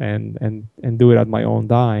people and do it at my own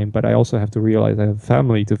dime, but I also have to realize I have a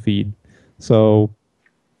family to feed. So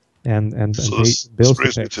and So pay this bills to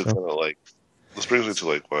brings pay. me to So kind of like this brings me to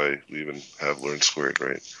like why we even have Learn Squared,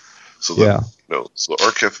 right? So the yeah, so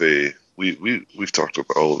our cafe, we've talked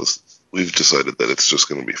about all of this. We've decided that it's just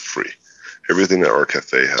going to be free. Everything that our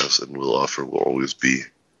cafe has and will offer will always be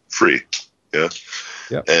free. Yeah,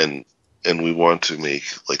 yeah, and we want to make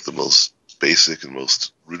like the most basic and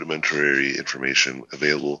most rudimentary information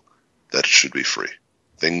available that should be free.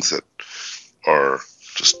 Things that are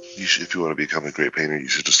just if you want to become a great painter, you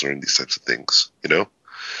should just learn these types of things, you know.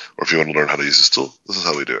 Or if you want to learn how to use this tool, this is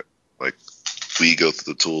how we do it. Like we go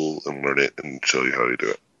through the tool and learn it and show you how to do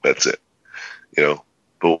it. That's it, you know.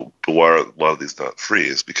 But why are a lot of these not free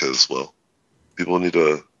is because, well, people need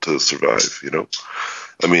to survive, you know.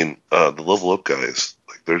 I mean, the level up guys,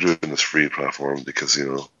 like they're doing this free platform because you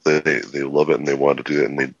know they love it and they want to do it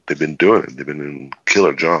and they've been doing it. They've been doing a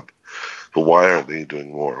killer job. But why aren't they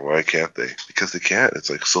doing more? Why can't they? Because they can't. It's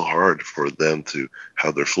like so hard for them to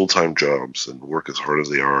have their full time jobs and work as hard as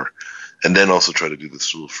they are, and then also try to do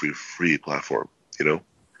this little free platform, you know.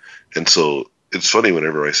 And so it's funny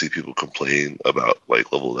whenever I see people complain about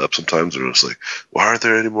like level up. Sometimes they're just like, "Why aren't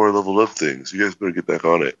there any more level up things? You guys better get back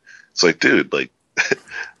on it." It's like, dude, like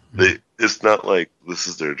it's not like this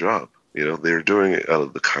is their job. You know, they're doing it out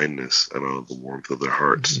of the kindness and out of the warmth of their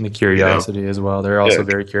hearts. And the You know, curiosity as well. They're also yeah,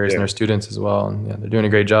 very curious in yeah, their students as well, and yeah, they're doing a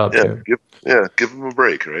great job yeah. too. Give them a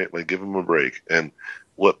break, right? Like, give them a break. And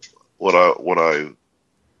what I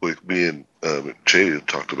like me and Jay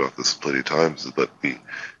talked about this plenty of times, but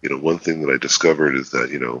you know, one thing that I discovered is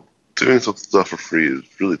that you know, doing some stuff for free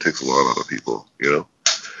really takes a lot out of people. You know,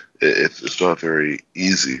 it's not very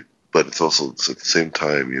easy, but it's also at the same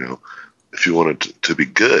time, you know, if you want it to be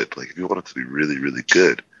good, like if you want it to be really, really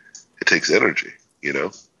good, it takes energy, you know?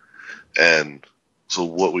 And so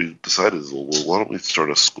what we decided is, well, why don't we start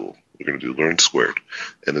a school? We're going to do Learn Squared.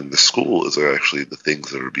 And then the school is actually the things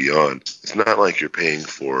that are beyond. It's not like you're paying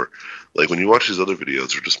for, like when you watch these other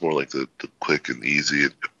videos, they're just more like the quick and easy.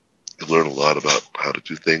 And you learn a lot about how to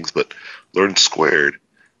do things. But Learn Squared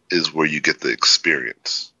is where you get the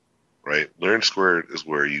experience, right? Learn Squared is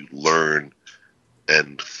where you learn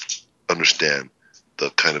and understand the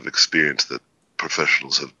kind of experience that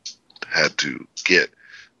professionals have had to get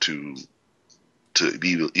to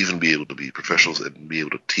even be able to be professionals and be able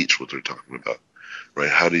to teach what they're talking about, right?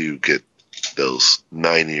 How do you get those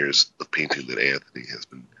 9 years of painting that Anthony has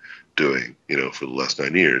been doing, you know, for the last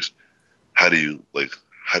 9 years? How do you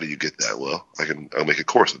get that? Well, I'll make a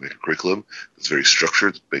course, I'll make a curriculum that's very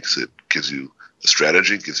structured, gives you a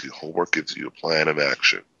strategy, gives you homework, gives you a plan of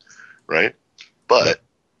action, right? But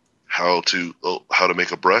how to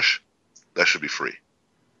make a brush, that should be free.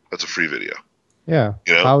 That's a free video. yeah.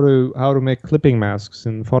 You know? How to make clipping masks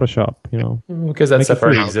in Photoshop? You know, Because that make it stuff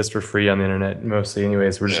already free. exists for free on the internet mostly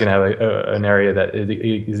anyways. We're just Yeah. going to have an area that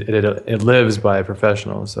it lives by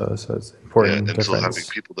professionals, so it's an Yeah, important and so having difference.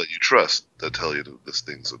 people that you trust that tell you this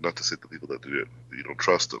thing. So not to say the people that do it, you don't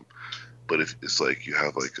trust them, but if it's like you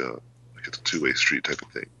have like it's a two-way street type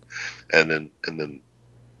of thing, and then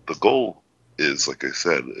the goal is, like I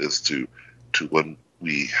said, is to when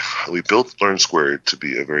we built Learn Squared to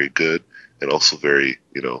be a very good and also very,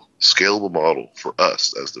 you know, scalable model for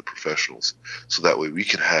us as the professionals, so that way we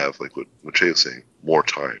can have, like what Jay was saying, more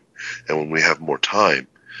time, and when we have more time,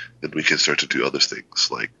 then we can start to do other things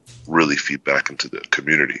like really feed back into the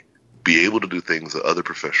community, be able to do things that other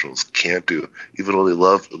professionals can't do, even though they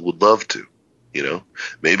would love to. You know,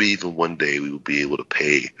 maybe even one day we will be able to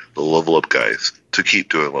pay the level up guys to keep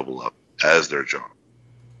doing level up as their job.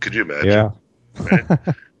 Could you imagine? Yeah. Right?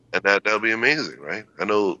 And that would be amazing, right? I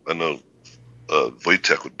know.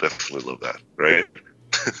 Wojtek would definitely love that, right?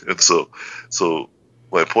 And so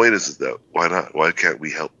my point is that why not? Why can't we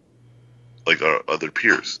help like our other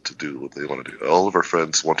peers to do what they want to do? All of our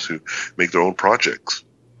friends want to make their own projects,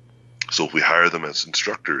 so if we hire them as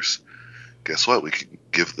instructors, guess what? We can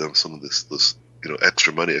give them some of this you know,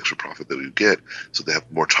 extra money, extra profit that we get, so they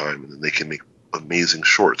have more time, and then they can make amazing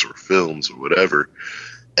shorts or films or whatever.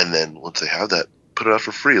 And then once they have that, put it out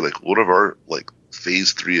for free. Like one of our like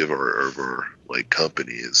phase 3 of our like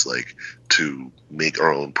company is like to make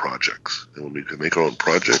our own projects. And when we can make our own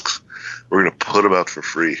projects, we're gonna put them out for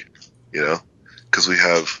free. You know, because we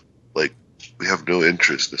have no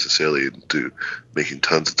interest necessarily into making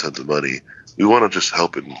tons and tons of money. We want to just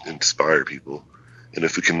help and inspire people. And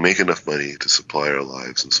if we can make enough money to supply our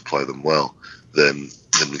lives and supply them well, then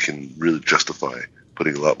we can really justify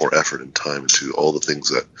putting a lot more effort and time into all the things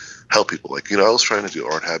that help people. Like, I was trying to do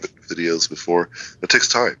art habit videos before. It takes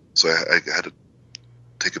time, so I had to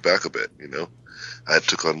take it back a bit. I had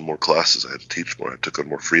took on more classes. I had to teach more. I took on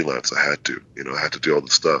more freelance. I had to, I had to do all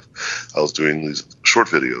this stuff. I was doing these short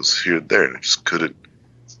videos here and there, and I just couldn't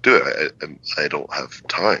do it. I don't have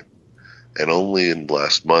time. And only in the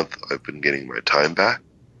last month, I've been getting my time back.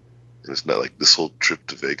 And it's not like this whole trip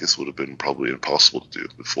to Vegas would have been probably impossible to do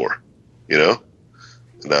before, And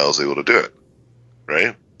now I was able to do it,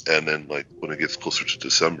 right? And then, like, when it gets closer to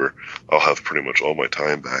December, I'll have pretty much all my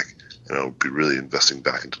time back, and I'll be really investing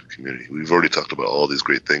back into the community. We've already talked about all these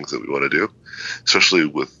great things that we want to do, especially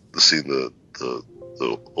with seeing the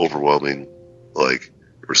overwhelming, like,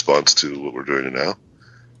 response to what we're doing now.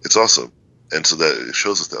 It's awesome. And so that it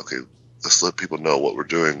shows us that, okay, let's let people know what we're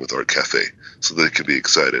doing with Art Cafe so they can be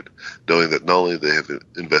excited, knowing that not only they have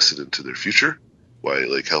invested into their future by,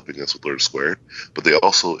 like, helping us with Learn Squared, but they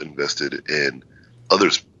also invested in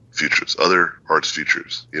others' futures, other arts'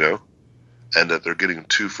 futures, and that they're getting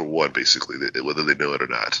 2 for 1, basically, whether they know it or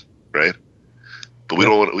not, right? But we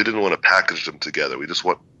didn't want to package them together.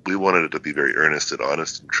 We wanted it to be very earnest and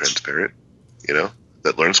honest and transparent,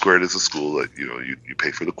 that Learn Squared is a school that, you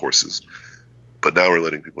pay for the courses. But now we're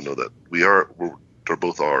letting people know that they're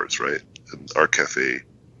both ours, right? And Art Cafe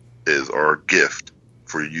is our gift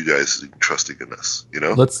for you guys trusting in us,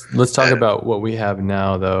 Let's talk about what we have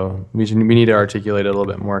now, though. We need to articulate it a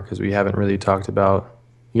little bit more because we haven't really talked about.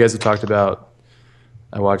 You guys have talked about.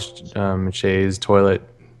 I watched Shay's toilet,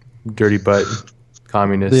 dirty butt,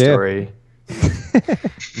 communist story.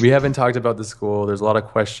 We haven't talked about the school. There's a lot of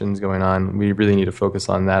questions going on. We really need to focus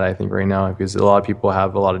on that, I think, right now, because a lot of people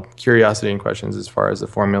have a lot of curiosity and questions as far as the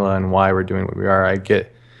formula and why we're doing what we are. I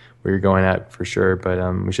get where you're going at for sure, but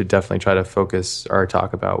we should definitely try to focus our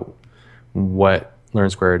talk about what Learn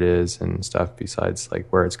Squared is and stuff besides, like,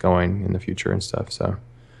 where it's going in the future and stuff. So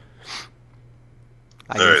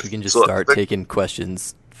I guess we can just start taking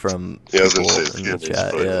questions from people in the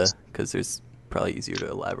chat, because there's probably easier to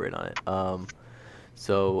elaborate on it.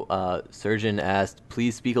 So Surgeon asked,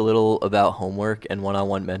 please speak a little about homework and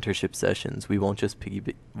one-on-one mentorship sessions. We won't just be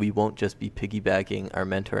piggybacking our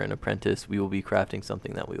mentor and apprentice. We will be crafting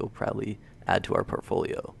something that we will proudly add to our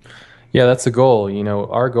portfolio. Yeah, that's the goal.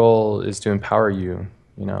 Our goal is to empower you.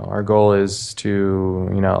 Our goal is to,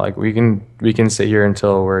 like, we can sit here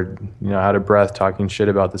until we're, out of breath talking shit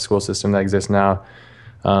about the school system that exists now.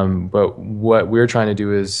 But what we're trying to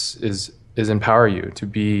do is empower you to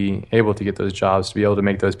be able to get those jobs, to be able to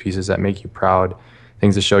make those pieces that make you proud,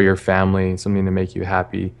 things to show your family, something to make you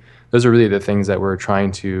happy. Those are really the things that we're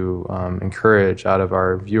trying to encourage out of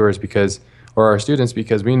our viewers or our students,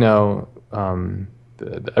 because we know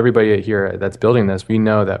everybody here that's building this, we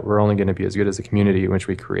know that we're only going to be as good as the community in which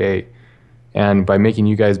we create. And by making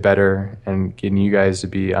you guys better and getting you guys to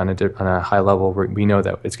be on a high level, we know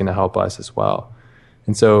that it's going to help us as well.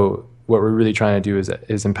 And so what we're really trying to do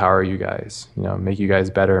is empower you guys, make you guys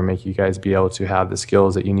better, make you guys be able to have the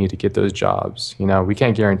skills that you need to get those jobs. We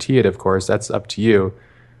can't guarantee it, of course, that's up to you.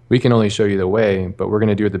 We can only show you the way, but we're going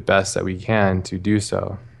to do the best that we can to do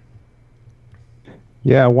so.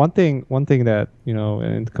 Yeah, one thing that,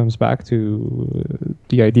 and it comes back to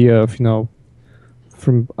the idea of,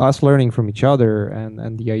 from us learning from each other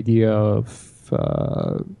and the idea of,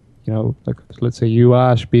 like, let's say you,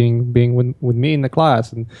 Ash, being with me in the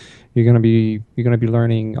class, and you're gonna be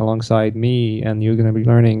learning alongside me, and you're gonna be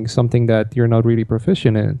learning something that you're not really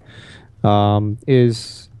proficient in,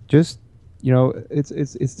 is just,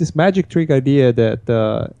 it's this magic trick idea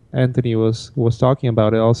that Anthony was talking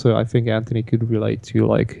about. It also, I think Anthony could relate to,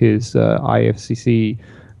 like, his IFCC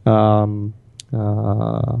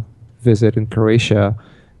visit in Croatia,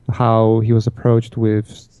 how he was approached with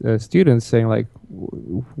students saying, like,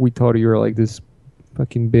 we thought you were like this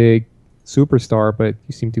fucking big superstar, but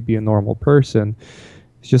you seem to be a normal person.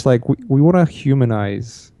 It's just like we want to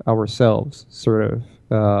humanize ourselves, sort of,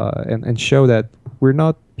 and show that we're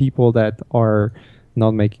not people that are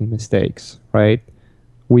not making mistakes, right?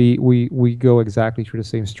 We go exactly through the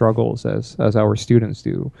same struggles as our students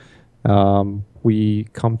do. We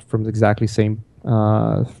come from the exactly same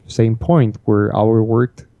point where our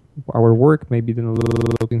work maybe didn't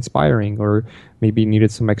look inspiring, or maybe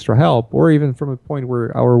needed some extra help, or even from a point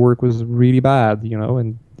where our work was really bad,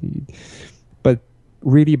 but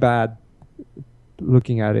really bad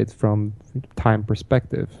looking at it from time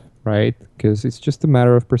perspective, right? Because it's just a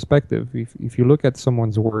matter of perspective. If you look at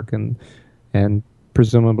someone's work and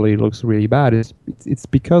presumably it looks really bad, it's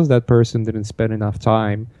because that person didn't spend enough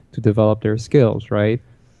time to develop their skills, right?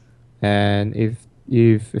 And if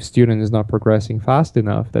if a student is not progressing fast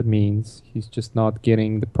enough, that means he's just not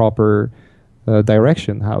getting the proper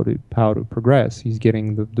direction how to progress. He's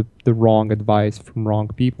getting the wrong advice from wrong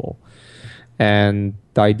people. And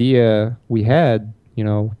the idea we had,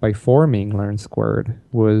 by forming Learn Squared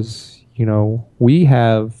was, we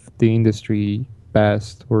have the industry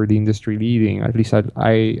best or the industry leading. At least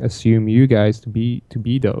I assume you guys to be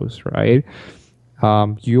those, right?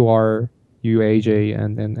 You AJ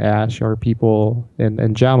and Ash are people,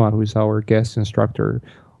 and Jama, who's our guest instructor,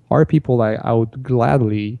 are people I would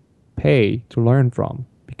gladly pay to learn from,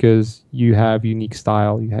 because you have unique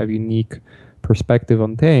style, you have unique perspective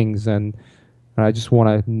on things, and I just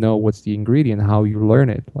want to know what's the ingredient, how you learn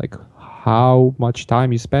it, like how much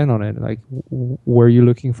time you spend on it, like where you're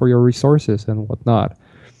looking for your resources and whatnot.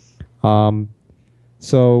 Um,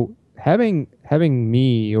 so having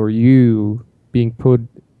me or you being put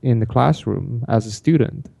in the classroom as a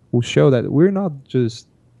student will show that we're not just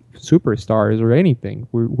superstars or anything.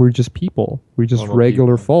 We're just people. We're just Normal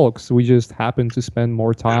regular people. folks. We just happen to spend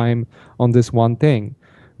more time on this one thing.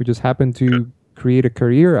 We just happen to create a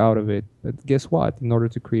career out of it. But guess what? In order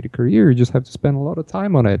to create a career, you just have to spend a lot of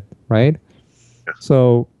time on it, right? Yeah.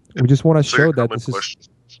 So we just want to It's like show a that common this question. is.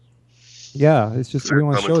 Yeah, it's just It's like we a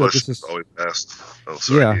want to common show that question this that's is. always asked. Oh,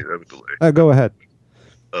 sorry, Yeah. you have a delay. Go ahead.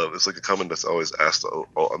 It's like a comment that's always asked.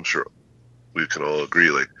 I'm sure we can all agree.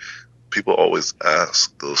 Like, people always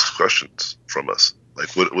ask those questions from us.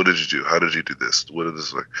 Like, what did you do? How did you do this? What did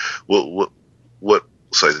this like? What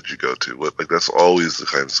site did you go to? What, like, that's always the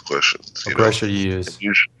kinds of questions. What brush should you use?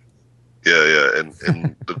 Yeah, and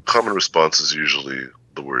the common response is usually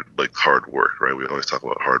the word like hard work, right? We always talk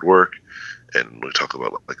about hard work, and we talk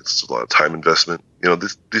about like it's a lot of time investment.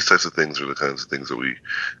 These types of things are the kinds of things that we,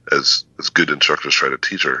 as good instructors, try to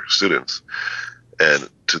teach our students. And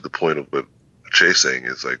to the point of what Jay's saying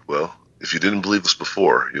is like, well, if you didn't believe us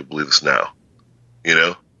before, you'll believe us now.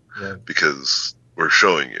 Yeah. Because we're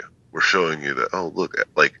showing you that, oh, look,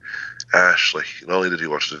 like Ash, like not only did he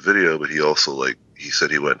watch the video, but he also, like, he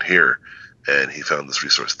said he went here and he found this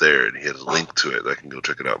resource there and he has a link to it. I can go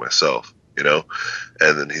check it out myself, and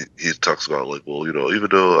then he talks about like, well, even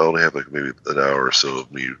though I only have like maybe an hour or so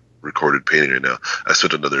of me recorded painting right now, I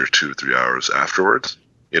spent another 2 or 3 hours afterwards,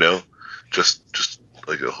 just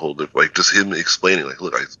like a whole different, like just him explaining like,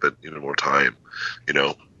 look, I spent even more time, and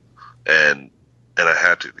I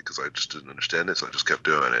had to, because I just didn't understand it, so I just kept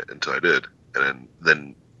doing it until I did. And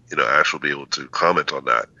then Ash will be able to comment on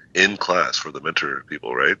that in class for the mentor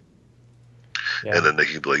people, right? Yeah. And then they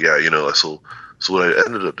can be like, yeah, so what I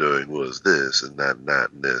ended up doing was this and that and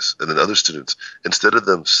that and this. And then other students, instead of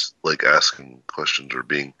them like asking questions or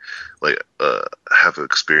being like have an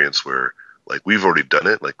experience where like we've already done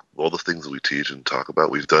it, like all the things that we teach and talk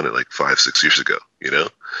about, we've done it like 5-6 years ago,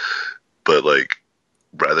 but like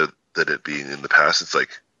rather than it being in the past, it's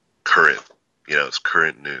like current, it's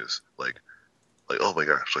current news. Like, oh my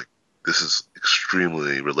gosh, like this is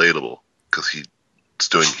extremely relatable because he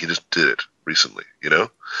just did it recently,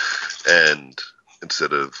 and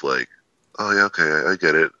instead of like, oh yeah, okay, I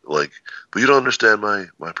get it, like, but you don't understand my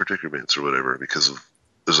predicaments or whatever because of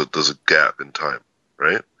there's a gap in time,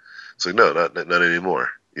 right? It's like, no, not anymore.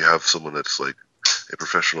 You have someone that's like a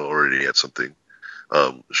professional already at something,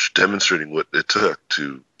 demonstrating what it took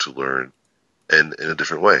to learn and in a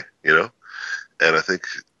different way, and I think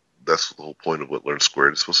that's the whole point of what Learn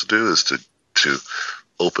Squared is supposed to do, is to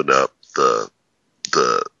open up the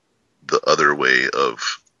other way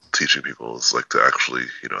of teaching people, is like to actually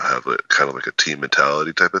have a kind of like a team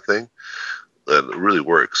mentality type of thing, and it really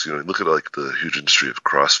works. Look at like the huge industry of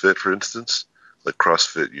CrossFit, for instance. Like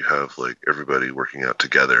CrossFit, you have like everybody working out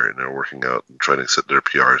together, and they're working out and trying to set their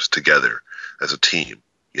PRs together as a team.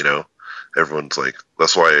 Everyone's like,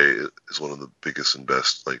 that's why it's one of the biggest and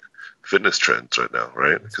best like fitness trends right now,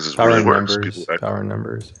 right? Because it really works. Power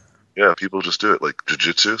numbers. Yeah, people just do it. Like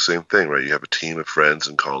jiu-jitsu, same thing, right? You have a team of friends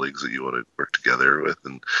and colleagues that you want to work together with,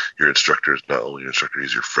 and your instructor is not only your instructor,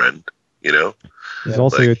 he's your friend, He's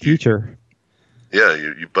also like your teacher.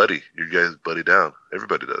 You buddy. You guys buddy down.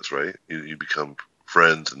 Everybody does, right? You become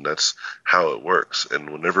friends, and that's how it works. And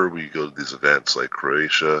whenever we go to these events like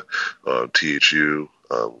Croatia, THU,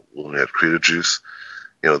 when we had Creative Juice,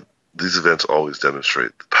 these events always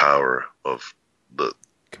demonstrate the power of the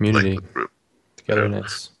community, like, the group,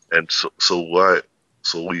 togetherness. And so we're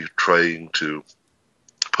trying to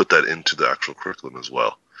put that into the actual curriculum as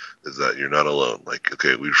well, is that you're not alone. Like,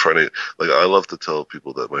 okay, we're trying to, like, I love to tell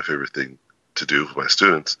people that my favorite thing to do with my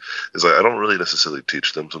students is like, I don't really necessarily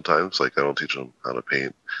teach them sometimes. Like, I don't teach them how to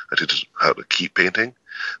paint. I teach them how to keep painting.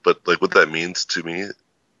 But like what that means to me,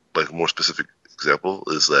 like more specific example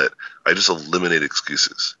is that I just eliminate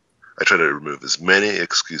excuses. I try to remove as many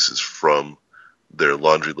excuses from their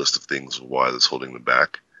laundry list of things why that's holding them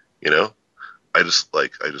back. I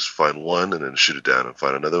just find one and then shoot it down, and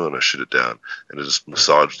find another one and I shoot it down, and I just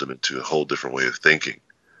massage them into a whole different way of thinking,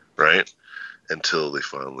 right? Until they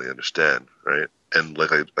finally understand, right? And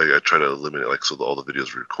like I try to eliminate, like, so all the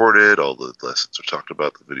videos are recorded, all the lessons are talked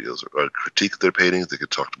about, the videos are critique their paintings. They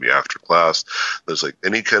could talk to me after class. There's like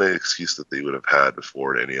any kind of excuse that they would have had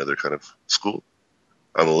before in any other kind of school,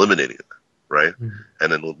 I'm eliminating it, right? Mm-hmm.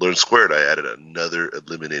 And then with Learn Squared, I added another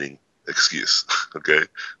eliminating excuse, okay,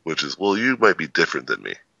 which is, well, you might be different than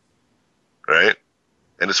me, right?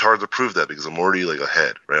 And it's hard to prove that because I'm already like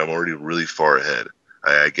ahead, right? I'm already really far ahead.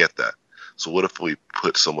 I get that. So what if we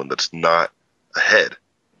put someone that's not ahead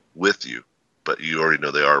with you, but you already know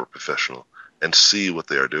they are a professional, and see what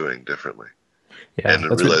they are doing differently, and then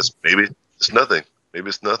realize maybe it's nothing,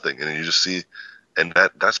 and then you just see, and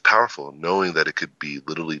that's powerful, knowing that it could be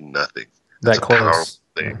literally nothing. That's that close. A powerful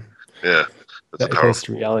thing. Yeah, that's that close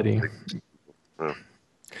to reality.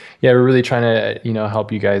 Yeah, we're really trying to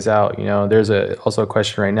help you guys out. There's also a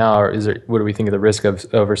question right now. What do we think of the risk of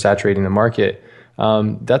oversaturating the market?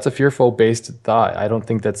 That's a fearful based thought. I don't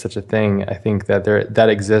think that's such a thing. I think that that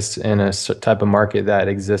exists in a type of market that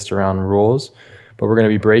exists around rules, but we're going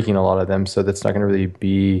to be breaking a lot of them. So that's not going to really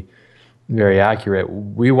be very accurate.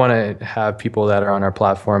 We want to have people that are on our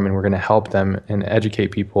platform, and we're going to help them and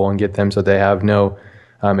educate people and get them so they have no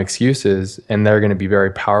excuses, and they're going to be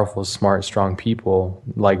very powerful, smart, strong people,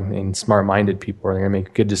 and smart-minded people. They're going to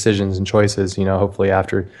make good decisions and choices, hopefully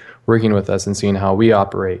after working with us and seeing how we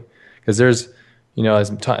operate. Because there's,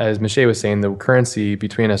 as Michelle was saying, the currency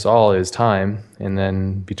between us all is time, and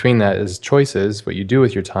then between that is choices, what you do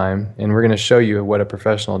with your time, and we're going to show you what a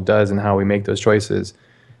professional does and how we make those choices.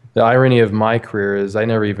 The irony of my career is I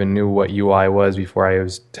never even knew what UI was before I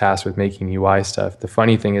was tasked with making UI stuff. The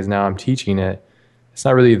funny thing is now I'm teaching it. It's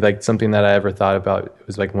not really like something that I ever thought about. It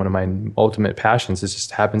was like one of my ultimate passions. It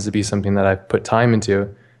just happens to be something that I've put time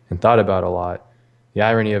into and thought about a lot. The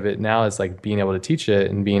irony of it now is like being able to teach it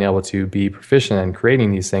and being able to be proficient in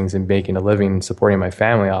creating these things and making a living and supporting my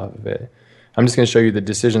family off of it. I'm just going to show you the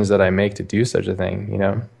decisions that I make to do such a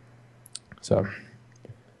thing, So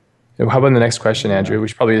how about the next question, Andrew? We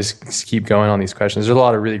should probably just keep going on these questions. There's a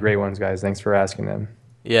lot of really great ones, guys. Thanks for asking them.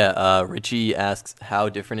 Yeah, Richie asks, how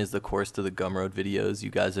different is the course to the Gumroad videos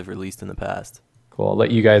you guys have released in the past? Cool. I'll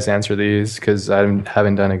let you guys answer these because I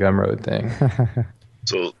haven't done a Gumroad thing.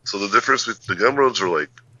 So the difference with the Gumroads are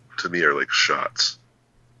to me, are like shots,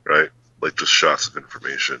 right? Like just shots of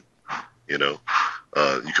information, you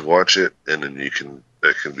can watch it and then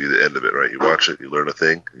that can be the end of it, right? You watch it, you learn a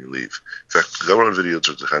thing, and you leave. In fact, Gumroad videos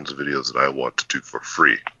are the kinds of videos that I want to do for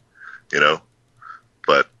free,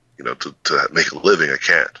 but to make a living, I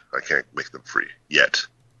can't make them free yet,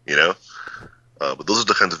 but those are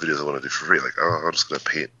the kinds of videos I want to do for free. Like, I'm just going to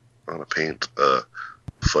paint a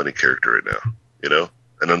funny character right now,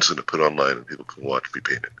 and I'm just going to put it online and people can watch me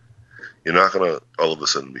paint it. You're not going to all of a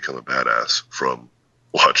sudden become a badass from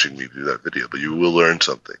watching me do that video, but you will learn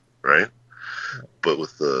something, right? But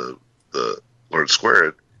with the Learn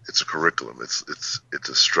Squared, it's a curriculum. It's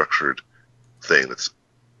a structured thing that's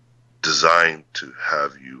designed to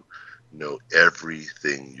have you know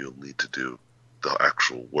everything you'll need to do the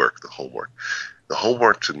actual work, the homework. The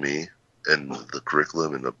homework to me, and the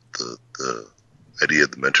curriculum and the idea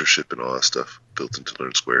of the mentorship and all that stuff built into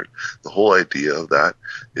Learn Squared, the whole idea of that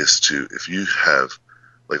is to, if you have,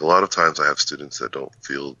 like, a lot of times I have students that don't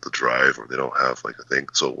feel the drive or they don't have like a thing.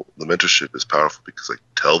 So the mentorship is powerful because I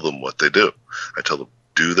tell them what they do. I tell them,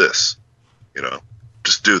 do this,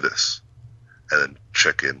 just do this, and then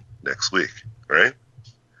check in next week, right?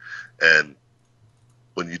 And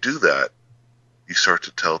when you do that, you start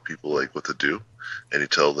to tell people like what to do, and you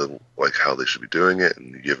tell them like how they should be doing it,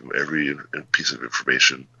 and you give them every piece of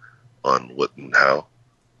information on what and how,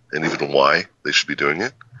 and even why they should be doing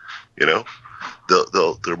it.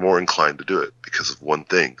 They're more inclined to do it because of one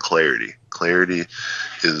thing: clarity. Clarity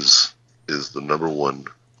is the number one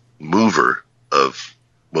mover of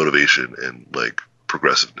motivation and like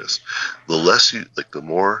progressiveness. The less you like, the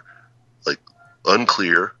more like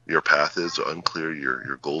unclear your path is, or unclear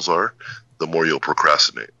your goals are, the more you'll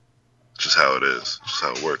procrastinate. It's just how it is. It's just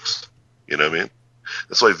how it works. You know what I mean?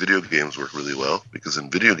 That's why video games work really well, because in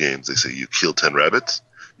video games they say you kill 10 rabbits,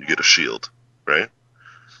 you get a shield, right?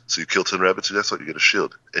 So you kill 10 rabbits, and that's what you get a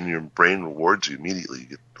shield, and your brain rewards you immediately. You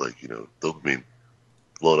get dopamine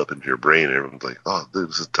blown up into your brain, and everyone's like, "Oh, dude,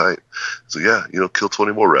 this is tight." So yeah, kill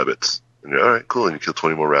 20 more rabbits, and you're all right, cool, and you kill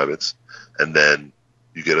 20 more rabbits, and then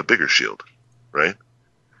you get a bigger shield, right?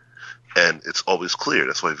 And it's always clear.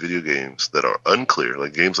 That's why video games that are unclear,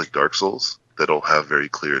 like games like Dark Souls, that don't have very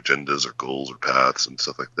clear agendas or goals or paths and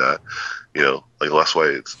stuff like that, like that's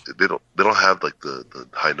why they don't have like the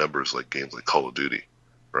high numbers like games like Call of Duty,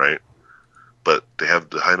 right? But they have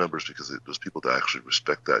the high numbers because there's people that actually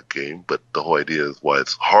respect that game. But the whole idea is why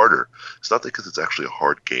it's harder. It's not because it's actually a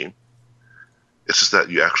hard game. It's just that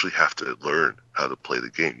you actually have to learn how to play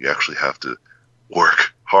the game. You actually have to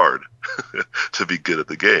work hard to be good at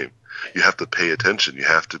the game. You have to pay attention. You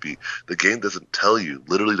have to be. The game doesn't tell you,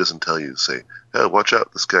 literally doesn't tell you, say, hey, watch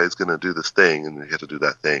out, this guy's going to do this thing, and you have to do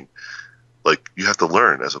that thing. Like, you have to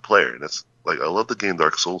learn as a player. And that's, like, I love the game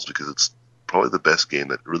Dark Souls because it's probably the best game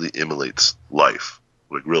that really emulates life,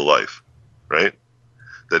 like real life, right?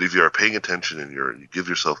 That if you are paying attention and you give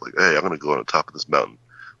yourself, like, hey, I'm going to go on the top of this mountain.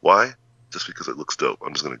 Why? Just because it looks dope.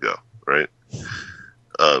 I'm just going to go, right?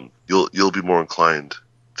 You'll be more inclined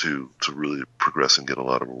to really progress and get a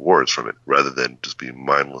lot of rewards from it, rather than just be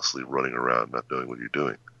mindlessly running around not knowing what you're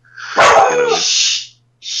doing.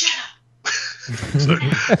 Shut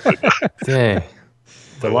up. Dang.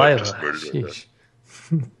 Delilah. Sheesh.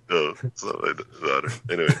 No, it's not my daughter.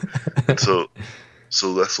 Anyway, so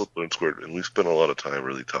that's what Learn Squared, and we've spent a lot of time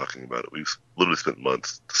really talking about it. We've literally spent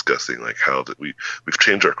months discussing like how that we've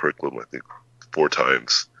changed our curriculum, I think, 4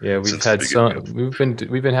 times. Yeah,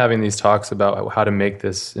 we've been having these talks about how to make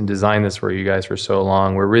this and design this for you guys for so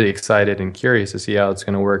long. We're really excited and curious to see how it's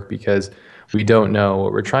going to work because we don't know.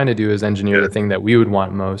 What we're trying to do is engineer the thing that we would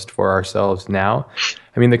want most for ourselves now.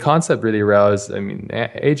 I mean, the concept really aroused. I mean,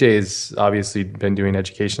 AJ has obviously been doing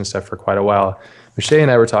education stuff for quite a while. Michelle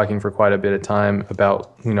and I were talking for quite a bit of time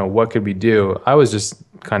about, what could we do? I was just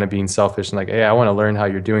kind of being selfish and like, hey, I want to learn how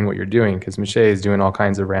you're doing what you're doing because Michelle is doing all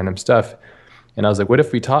kinds of random stuff. And I was like, what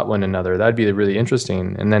if we taught one another? That'd be really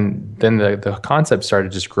interesting. And then the concept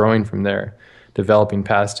started just growing from there, developing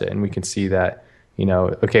past it. And we could see that,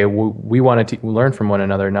 okay, we wanted to learn from one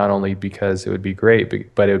another, not only because it would be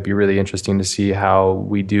great, but it would be really interesting to see how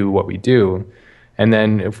we do what we do. And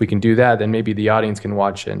then if we can do that, then maybe the audience can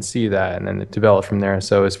watch it and see that and then develop from there.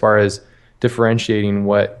 So as far as differentiating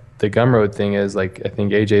what the Gumroad thing is, like I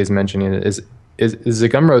think AJ is mentioning it, is the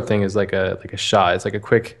Gumroad thing is like a shot. It's like a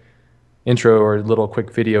quick intro or little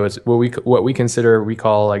quick video. Is what we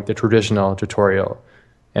call like the traditional tutorial.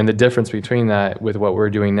 And the difference between that with what we're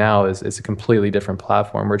doing now is it's a completely different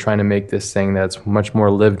platform. We're trying to make this thing that's much more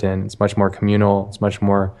lived in. It's much more communal. It's much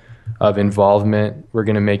more of involvement. We're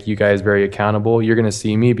going to make you guys very accountable. You're going to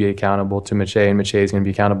see me be accountable to Mache, and Mache is going to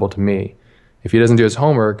be accountable to me. If he doesn't do his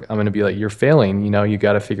homework, I'm going to be like, you're failing. You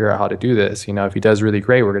got to figure out how to do this. If he does really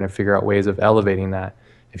great, we're going to figure out ways of elevating that.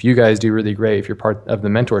 If you guys do really great, if you're part of the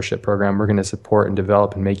mentorship program, we're going to support and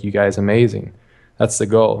develop and make you guys amazing. That's the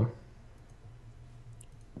goal.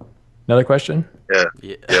 Another question? Yeah.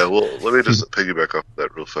 Well, let me just piggyback off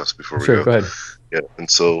that real fast before we go ahead. Yeah, and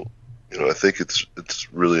so I think it's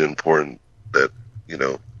really important that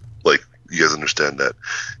like you guys understand that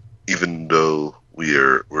even though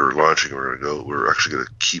we're launching, we're actually going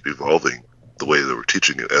to keep evolving the way that we're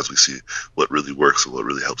teaching it as we see what really works and what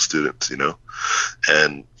really helps students.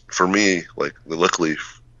 And for me, like luckily,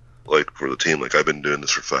 like for the team, like I've been doing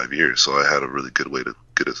this for 5 years, so I had a really good way to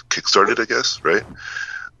get us kickstarted, I guess, right?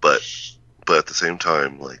 But at the same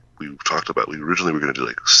time, like we talked about, we originally were going to do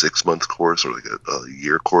like a 6-month course or like a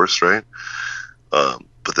year course, right?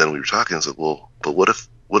 But then we were talking and said, well, but what if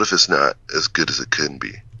it's not as good as it can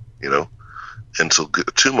be, And so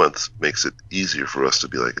 2 months makes it easier for us to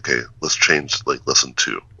be like, okay, let's change like lesson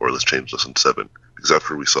 2 or let's change lesson 7 because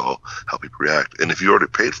after we saw how people react, and if you already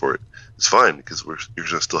paid for it, it's fine because you're going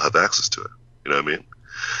to still have access to it. You know what I mean?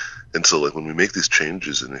 And so like when we make these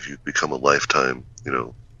changes, and if you become a lifetime,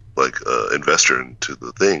 investor into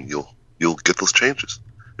the thing, you'll get those changes.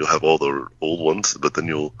 You'll have all the old ones, but then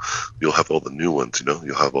you'll have all the new ones.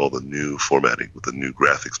 You'll have all the new formatting with the new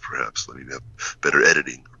graphics, perhaps. Then you have better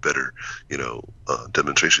editing, better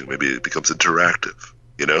demonstration. Maybe it becomes interactive.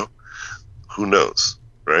 Who knows,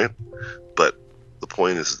 right? But the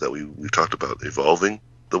point is that we talked about evolving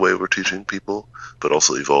the way we're teaching people, but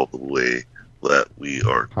also evolve the way that we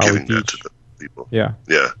are giving that to the people. Yeah.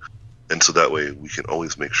 And so that way we can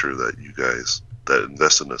always make sure that you guys that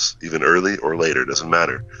invest in us, even early or later, doesn't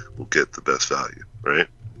matter, will get the best value, right?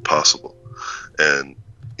 Possible. And,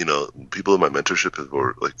 people in my mentorship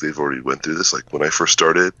they've already went through this. Like when I first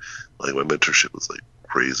started, like my mentorship was like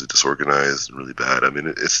crazy disorganized and really bad. I mean,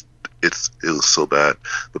 it was so bad,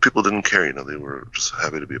 but people didn't care, they were just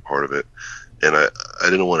happy to be a part of it. And I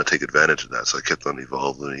didn't want to take advantage of that, so I kept on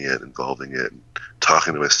involving it, and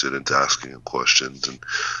talking to my students, asking them questions, and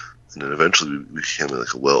then eventually we became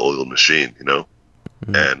like a well-oiled machine,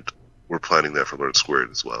 Mm-hmm. And we're planning that for Learn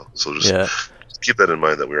Squared as well. So just keep that in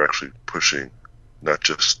mind, that we're actually pushing not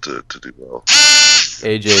just to do well.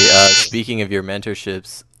 AJ, speaking of your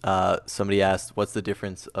mentorships, somebody asked, what's the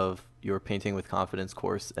difference of your Painting with Confidence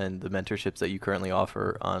course and the mentorships that you currently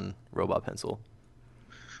offer on Robot Pencil?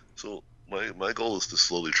 So my goal is to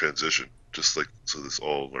slowly transition, just like so this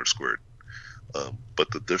all Learn Squared.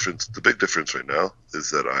 But the big difference right now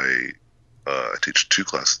is that I teach 2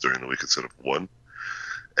 classes during the week instead of 1,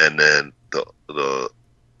 and then the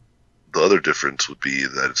other difference would be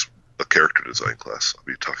that it's a character design class. I'll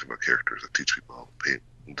be talking about characters. I teach people how to paint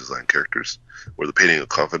and design characters. Where the Painting of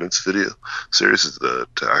Confidence video series is to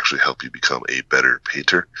actually help you become a better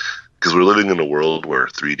painter. Because we're living in a world where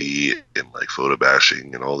 3D and like photo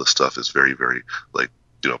bashing and all this stuff is very, very like,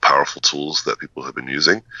 powerful tools that people have been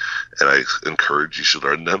using, and I encourage you should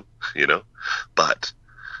learn them, but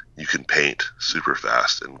you can paint super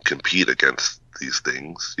fast and compete against these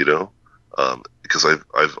things, because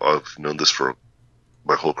I've known this for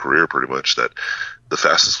my whole career pretty much, that the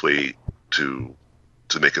fastest way to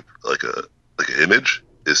make it like an image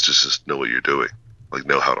is just know what you're doing, like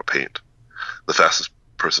know how to paint. The fastest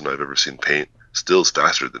person I've ever seen paint still is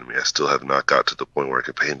faster than me. I still have not got to the point where I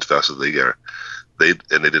can paint as fast as they are. They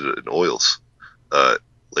did it in oils.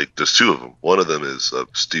 Like there's 2 of them. One of them is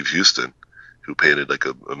Steve Houston, who painted like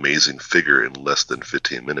an amazing figure in less than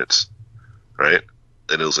 15 minutes, right?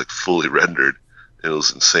 And it was like fully rendered. And it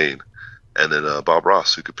was insane. And then Bob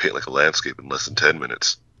Ross, who could paint like a landscape in less than 10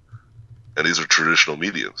 minutes. And these are traditional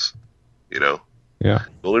mediums, Yeah.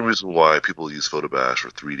 The only reason why people use Photobash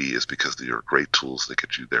or 3D is because they are great tools that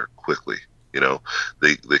get you there quickly.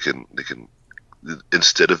 They can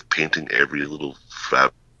instead of painting every little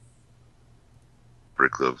fabric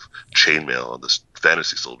of chainmail on this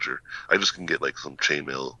fantasy soldier, I just can get like some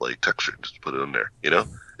chainmail like texture and just put it in there.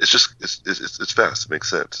 It's fast. It makes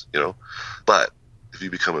sense. But if you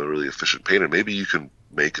become a really efficient painter, maybe you can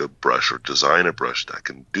make a brush or design a brush that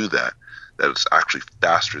can do that. That it's actually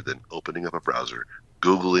faster than opening up a browser,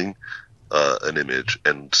 Googling an image,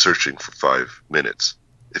 and searching for 5 minutes.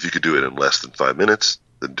 If you could do it in less than 5 minutes,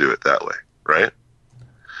 then do it that way, right?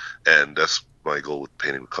 And that's my goal with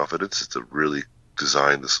Painting with Confidence, is to really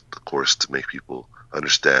design the course to make people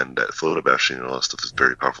understand that photo bashing and all that stuff is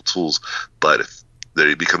very powerful tools, but if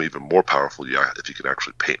they become even more powerful, if you can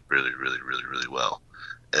actually paint really, really, really, really well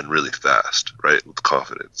and really fast, right, with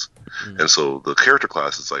confidence. And so the character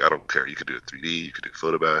class is like, I don't care. You can do it 3D, you can do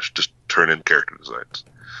photo bash, just turn in character designs.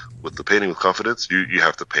 With the Painting with Confidence, you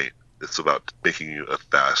have to paint. It's about making you a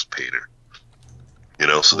fast painter,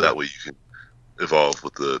 so that way you can evolve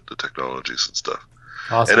with the technologies and stuff.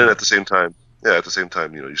 Awesome. And then at the same time,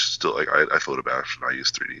 you should still, like, I photo bash and I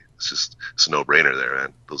use 3D. It's a no-brainer there,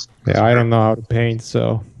 man. I don't know how to paint,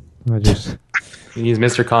 so I just... He's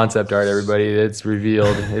Mr. Concept Art, everybody. It's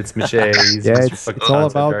revealed. It's Miche. It's all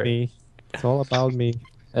about art. Me. It's all about me.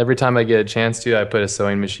 Every time I get a chance to, I put a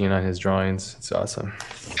sewing machine on his drawings. It's awesome.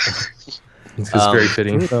 It's very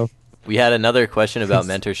fitting. We had another question about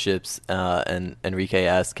mentorships, and Enrique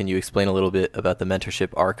asked, can you explain a little bit about the mentorship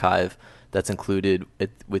archive that's included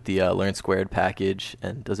with the Learn Squared package,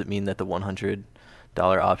 and does it mean that the $100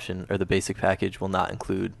 option or the basic package will not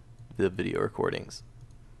include the video recordings?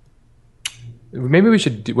 Maybe we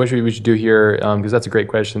should do, what we should do here, because that's a great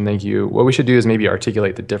question. Thank you. What we should do is maybe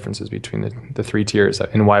articulate the differences between the 3 tiers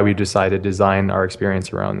and why we decided to design our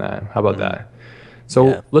experience around that. How about that?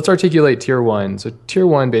 So let's articulate tier 1. So tier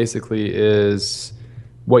 1 basically is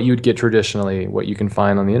what you'd get traditionally, what you can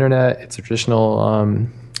find on the internet. It's a traditional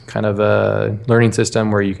kind of a learning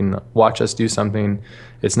system where you can watch us do something.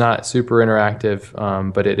 It's not super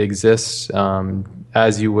interactive, but it exists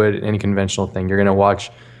as you would any conventional thing. You're going to watch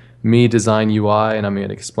me design UI and I'm going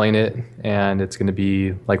to explain it, and it's going to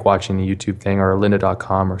be like watching a YouTube thing or a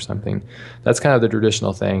lynda.com or something. That's kind of the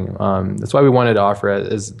traditional thing. That's why we wanted to offer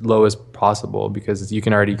it as low as possible, because you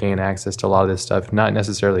can already gain access to a lot of this stuff, not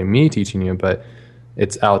necessarily me teaching you, but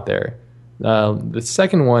it's out there. The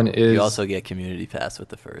second one is... You also get Community Pass with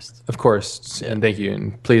the first. Of course, and thank you.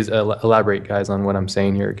 And please elaborate, guys, on what I'm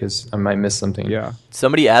saying here, because I might miss something. Yeah.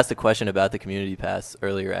 Somebody asked a question about the Community Pass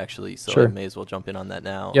earlier, actually, so Sure. I may as well jump in on that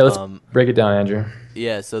now. Yeah, let's break it down, Andrew.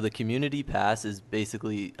 Yeah, so the Community Pass is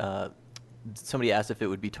basically... somebody asked if it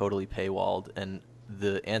would be totally paywalled, and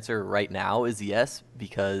the answer right now is yes,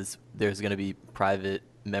 because there's going to be private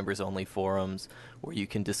members-only forums where you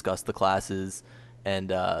can discuss the classes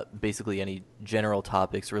and basically any general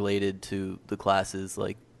topics related to the classes,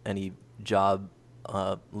 like any job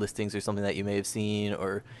listings or something that you may have seen,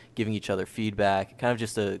 or giving each other feedback, kind of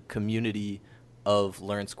just a community of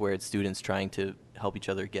Learn Squared students trying to help each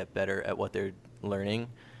other get better at what they're learning.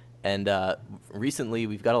 And recently,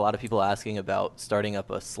 we've got a lot of people asking about starting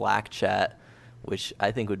up a Slack chat, which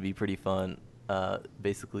I think would be pretty fun.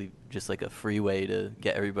 Basically, just like a free way to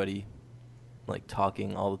get everybody like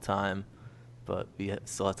talking all the time. But we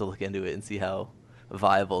still have to look into it and see how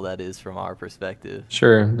viable that is from our perspective.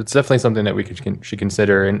 Sure, it's definitely something that we should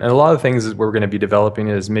consider. And a lot of things that we're going to be developing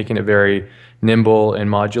is making it very nimble and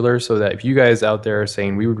modular, so that if you guys out there are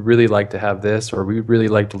saying we would really like to have this, or we would really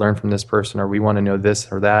like to learn from this person, or we want to know this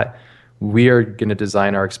or that, we are going to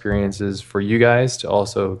design our experiences for you guys to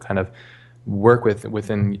also kind of work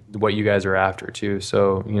within what you guys are after too.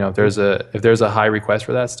 So, you know, if there's a high request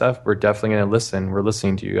for that stuff, we're definitely going to listen. We're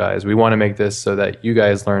listening to you guys. We want to make this so that you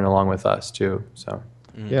guys learn along with us too. So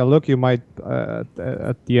yeah, look, you might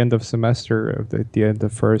at the end of semester, at the end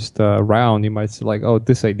of first round, you might say like, oh,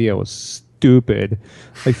 this idea was stupid.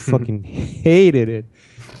 I fucking hated it.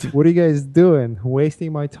 What are you guys doing?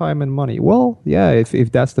 Wasting my time and money. Well, yeah,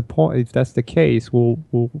 if that's the point, if that's the case,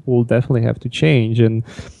 we'll definitely have to change, and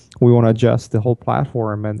we want to adjust the whole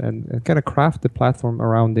platform and kind of craft the platform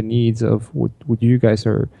around the needs of what you guys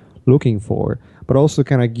are looking for, but also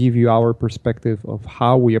kind of give you our perspective of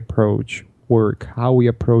how we approach work, how we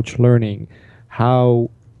approach learning, how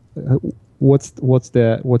what's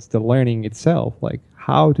the learning itself, like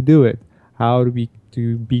how to do it, how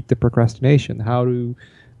to beat the procrastination, how to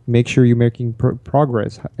make sure you're making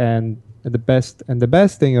progress, and the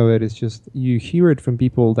best thing of it is just you hear it from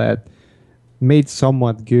people that made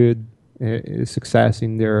somewhat good success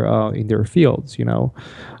in their fields, you know.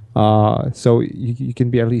 So you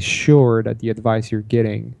can be at least sure that the advice you're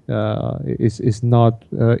getting is not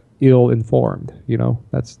ill-informed. You know,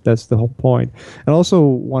 that's the whole point. And also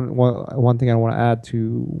one thing I want to add to,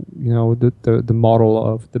 you know, the model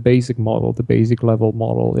of the basic level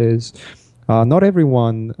model is not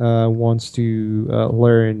everyone wants to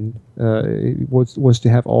learn, wants to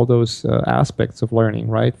have all those aspects of learning,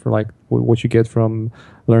 right? For like what you get from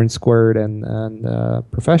Learn Squared and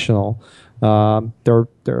Professional. There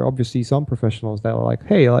are obviously some professionals that are like,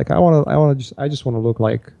 hey, like I just want to look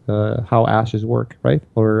like how ashes work, right?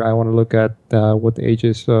 Or I want to look at what the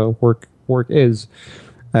ages work is,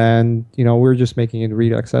 and you know, we're just making it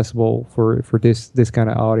really accessible for this kind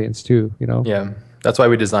of audience too, you know. yeah, that's why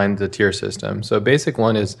we designed the tier system. So basic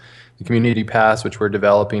one is the community pass, which we're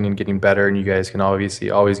developing and getting better, and you guys can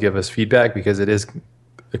obviously always give us feedback because it is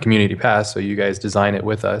a community pass, so you guys design it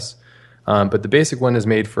with us. But the basic one is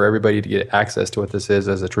made for everybody to get access to what this is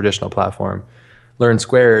as a traditional platform. Learn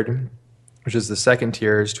Squared, which is the second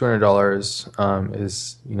tier, is $200.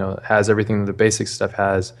 Is, you know, has everything that the basic stuff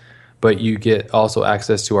has, but you get also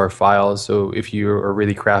access to our files. So if you are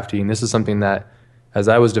really crafty, and this is something that, as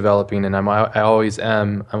I was developing, and I'm always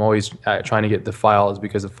trying to get the files,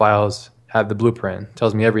 because the files have the blueprint,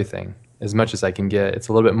 tells me everything as much as I can get. It's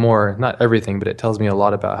a little bit more, not everything, but it tells me a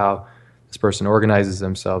lot about how this person organizes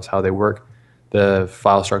themselves, how they work, the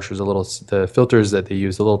file structures, the filters that they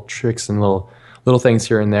use, the little tricks and little things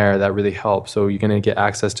here and there that really help. So you're going to get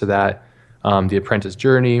access to that. The apprentice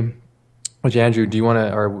journey, which Andrew, do you want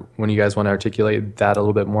to, or when you guys want to articulate that a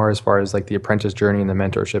little bit more as far as like the apprentice journey and the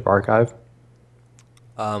mentorship archive?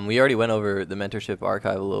 We already went over the mentorship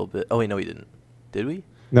archive a little bit. Oh wait, no, we didn't. Did we?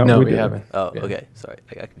 No, we haven't. Oh, yeah. Okay. Sorry,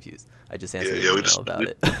 I got confused. I just answered we email just about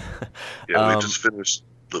it. Yeah, we just finished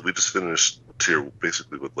tier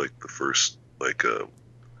basically with like the first, like the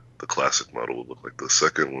classic model would look like the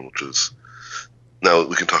second one, which is, now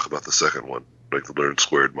we can talk about the second one, like the Learn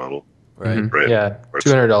Squared model. Right. Mm-hmm. Right. Yeah,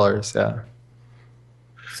 $200. Yeah.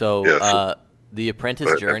 So the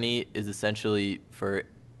apprentice journey is essentially for,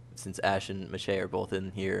 since Ash and Mache are both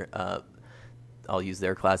in here, I'll use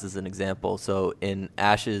their class as an example. So in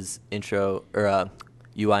Ash's intro or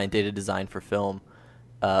UI and data design for film,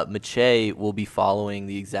 Mache will be following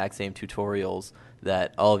the exact same tutorials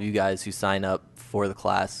that all of you guys who sign up for the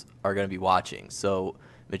class are going to be watching. So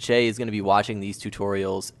Mache is going to be watching these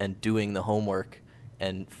tutorials and doing the homework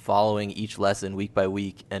and following each lesson week by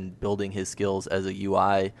week and building his skills as a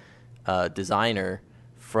UI designer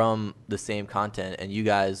from the same content. And you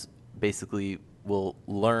guys basically will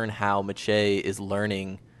learn how Mache is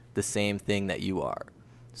learning the same thing that you are.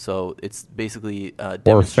 So it's basically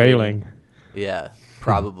or failing. Yeah,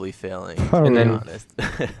 probably failing. And to be then honest.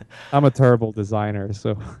 I'm a terrible designer,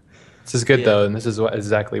 so This is good though, and this is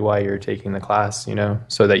exactly why you're taking the class, you know,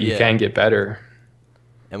 so that you can get better.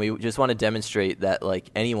 And we just want to demonstrate that like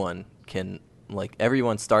anyone can, like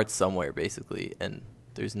everyone starts somewhere basically, and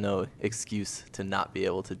there's no excuse to not be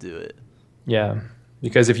able to do it. Yeah,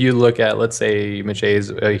 because if you look at, let's say Mache is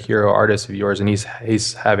a hero artist of yours, and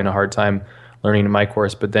he's having a hard time learning in my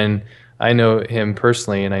course, but then I know him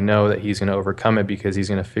personally, and I know that he's going to overcome it because he's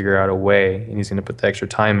going to figure out a way, and he's going to put the extra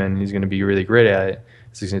time in, and he's going to be really great at it.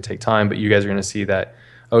 So he's going to take time, but you guys are going to see that,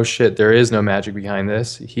 oh shit, there is no magic behind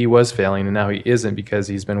this. He was failing, and now he isn't because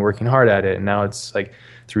he's been working hard at it, and now it's like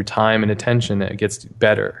through time and attention that it gets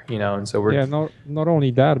better, And so we're not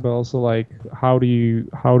only that, but also like how do you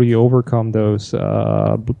overcome those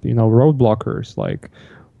road blockers? Like,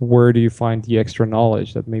 where do you find the extra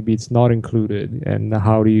knowledge that maybe it's not included, and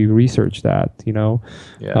how do you research that?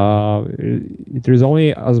 There's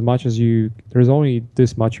only there's only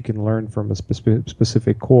this much you can learn from a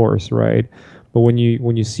specific course, right? But when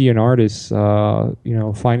you see an artist,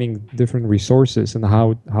 finding different resources and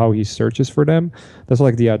how he searches for them, that's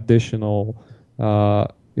like the additional.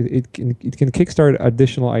 It can kickstart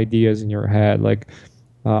additional ideas in your head. Like,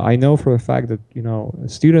 I know for a fact that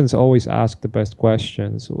students always ask the best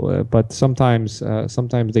questions, but sometimes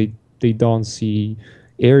they don't see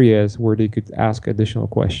areas where they could ask additional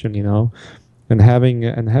question. And having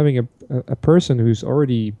a person who's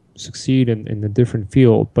already succeed in a different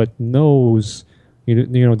field but knows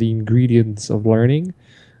the ingredients of learning,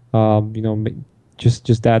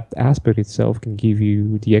 just that aspect itself can give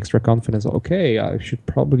you the extra confidence. Okay, I should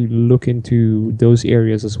probably look into those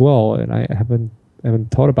areas as well, and I haven't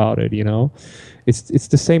thought about it. It's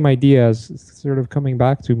the same idea as sort of coming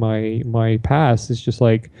back to my past. It's just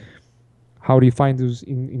like, how do you find those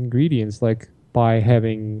ingredients? Like, by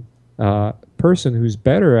having a person who's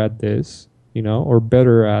better at this, or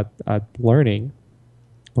better at learning,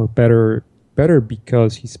 or better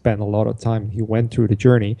because he spent a lot of time, he went through the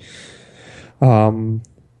journey, and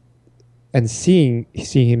seeing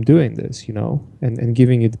him doing this, and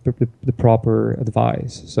giving it the proper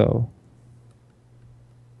advice. So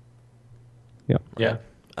yeah.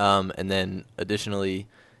 And then additionally,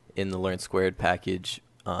 in the Learn Squared package,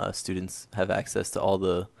 students have access to all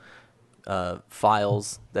the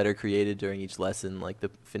files that are created during each lesson, like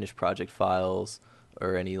the finished project files,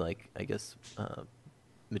 or any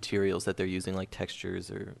materials that they're using, like textures,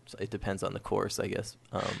 or it depends on the course, I guess.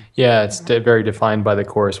 It's very defined by the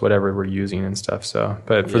course, whatever we're using and stuff. So,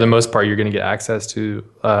 but for the most part, you're going to get access to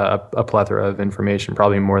a plethora of information,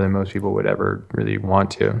 probably more than most people would ever really want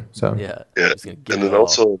to. So and then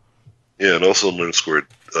also Learn Squared.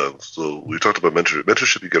 So we talked about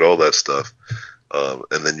mentorship. You get all that stuff,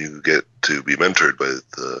 and then you get to be mentored by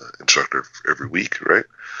the instructor every week, right?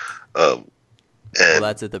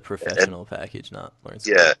 That's at the professional package, not Learn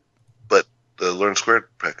Squared. Yeah, but the Learn Squared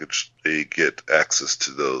package, they get access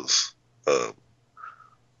to those. I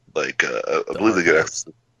believe they get access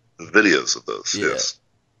to the videos of those. Yeah. Yes.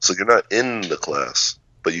 So you're not in the class,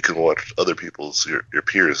 but you can watch other your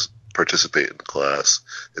peers participate in the class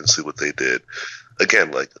and see what they did.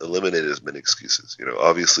 Again, like, eliminate as many excuses.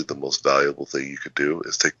 Obviously the most valuable thing you could do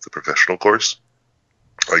is take the professional course.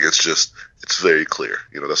 Like, it's very clear.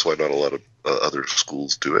 That's why not a lot of other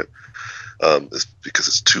schools do it. It's because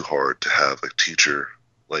it's too hard to have a teacher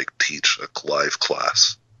teach a live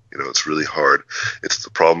class. It's really hard. It's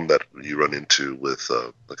the problem that you run into with,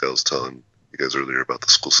 like I was telling you guys earlier about the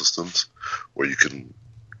school systems, where you can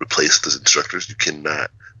replace the instructors. You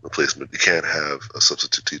cannot replace them. You can't have a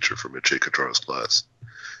substitute teacher for Miche Cadra's class.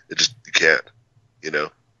 You can't.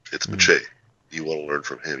 It's Miche. You want to learn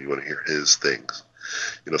from him. You want to hear his things.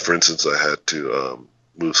 For instance, I had to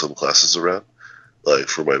move some classes around, like,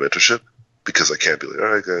 for my mentorship, because I can't be like,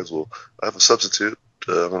 all right, guys, well, I have a substitute.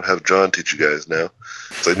 I'm going to have John teach you guys now.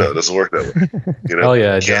 It's like, no, it doesn't work that way. Oh,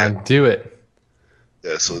 yeah, John, do it.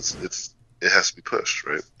 Yeah, so it has to be pushed,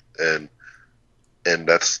 right? And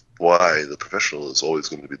that's why the professional is always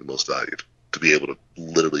going to be the most valued, to be able to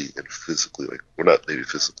literally and physically, not maybe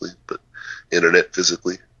physically, but internet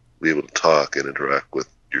physically, be able to talk and interact with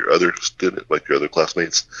your other student, like your other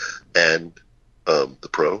classmates, and the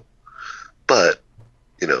pro. But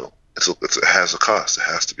it has a cost. It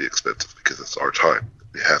has to be expensive because it's our time.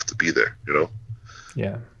 We have to be there.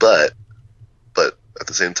 Yeah. But at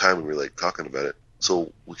the same time, we were talking about it.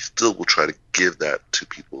 So we still will try to give that to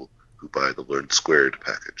people who buy the Learn Squared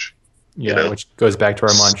package. Yeah, which goes back to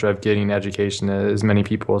our mantra of getting education to as many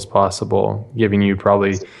people as possible, giving you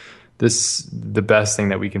probably the best thing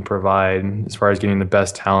that we can provide as far as getting the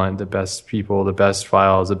best talent, the best people, the best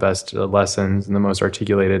files, the best lessons, and the most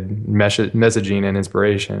articulated messaging and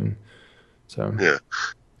inspiration. So yeah,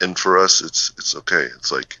 and for us, it's okay.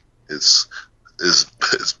 It's like it's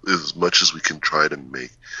as much as we can try to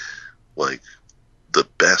make the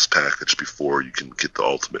best package before you can get the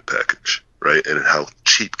ultimate package, right? And how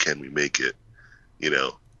cheap can we make it,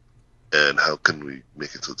 and how can we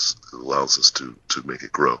make it so it allows us to make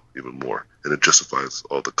it grow even more, and it justifies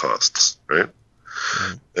all the costs, right?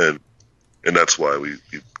 Mm-hmm. And that's why we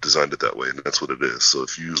designed it that way, and that's what it is. So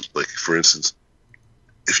if you, like, for instance,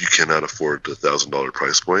 if you cannot afford the $1,000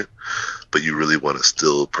 price point, but you really want to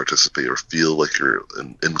still participate or feel like you're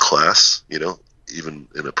in class, you know, even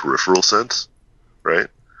in a peripheral sense, right?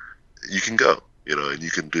 You can go, you know, and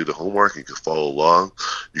you can do the homework, you can follow along,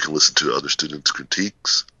 you can listen to other students'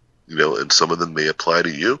 critiques, you know, and some of them may apply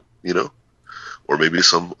to you, you know, or maybe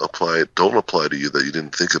some don't apply to you that you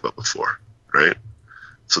didn't think about before, right?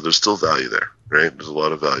 So there's still value there, right? There's a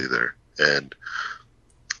lot of value there, and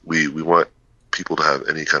we want people to have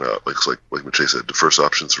any kind of, like Mache said, the first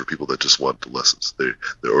options for people that just want the lessons. They're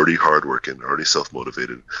already hardworking, they're already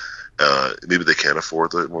self-motivated. Maybe they can't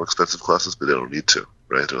afford the more expensive classes, but they don't need to,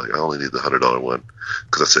 right? They're like, I only need the $100 one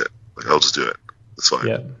because that's it. Like, I'll just do it. That's fine.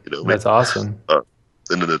 Yeah, you know, that's awesome.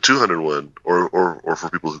 And then the 200 one, or for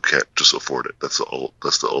people who can't just afford it, that's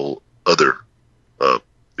the other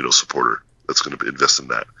you know, supporter that's going to invest in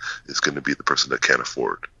that is going to be the person that can't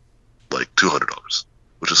afford like $200,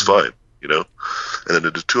 which is fine. You know, and then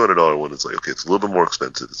the $200 one is like, okay, it's a little bit more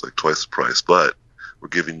expensive. It's like twice the price, but we're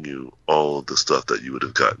giving you all of the stuff that you would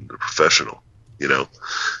have gotten the professional, you know,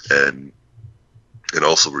 and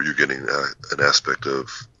also where you're getting an aspect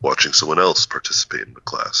of watching someone else participate in the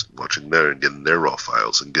class, watching and getting their raw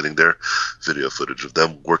files and getting their video footage of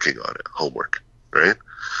them working on it, homework, right?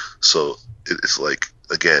 So it's like,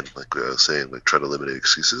 again, like I was saying, like try to eliminate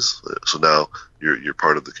excuses. So now you're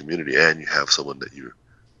part of the community and you have someone that you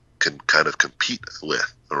can kind of compete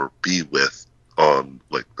with or be with on,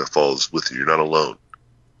 like, that falls with you. You're not alone,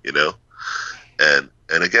 you know? And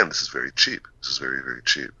again, this is very cheap. This is very, very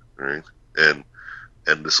cheap, right? And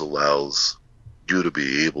this allows you to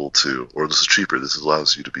be able to, or this is cheaper, this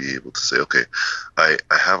allows you to be able to say, okay, I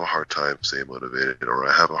have a hard time staying motivated, or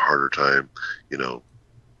I have a harder time, you know,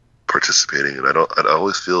 participating, and I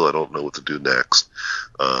always feel I don't know what to do next.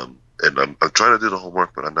 And I'm trying to do the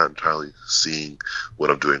homework, but I'm not entirely seeing what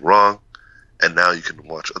I'm doing wrong. And now you can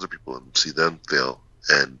watch other people and see them fail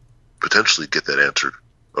and potentially get that answered,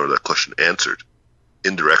 or that question answered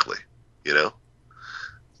indirectly, you know?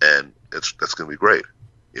 And that's going to be great,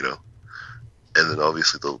 you know? And then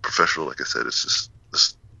obviously the professional, like I said, it's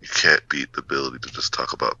just you can't beat the ability to just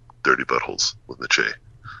talk about dirty buttholes with Mache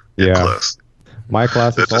in class. My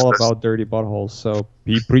class is all about dirty buttholes, so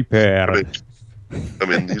be prepared. I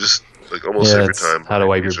mean, you just, like, almost every time how to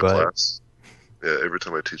wipe your butt. Class, every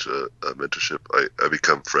time I teach a mentorship, I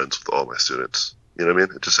become friends with all my students. You know what I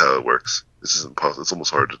mean? It's just how it works. This is impossible. It's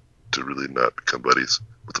almost hard to really not become buddies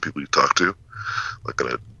with the people you talk to, like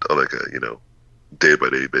on a you know, day by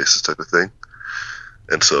day basis type of thing.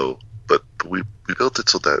 And so, but we built it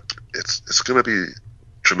so that it's going to be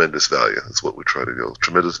tremendous value. That's what we try to do.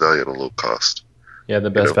 Tremendous value at a low cost. Yeah,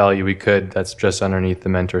 the best value we could, that's just underneath the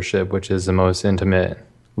mentorship, which is the most intimate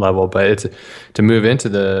level. But it's to move into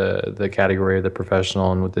the category of the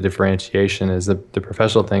professional, and with the differentiation is the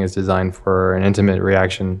professional thing is designed for an intimate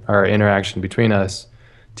reaction or interaction between us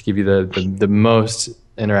to give you the most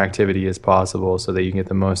interactivity as possible so that you can get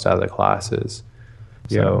the most out of the classes.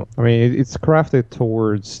 So, I mean, it's crafted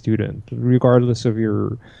towards student, regardless of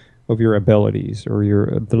your abilities or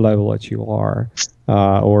the level that you are,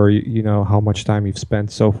 or you know how much time you've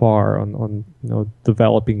spent so far on you know,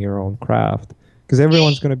 developing your own craft, because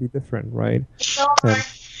everyone's going to be different, right?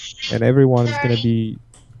 And everyone's going to be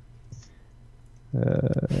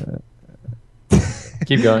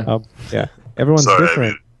keep going. Yeah, everyone's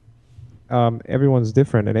different. Everyone's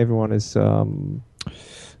different, and everyone is going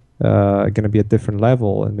to be at different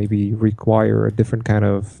level and maybe require a different kind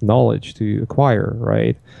of knowledge to acquire,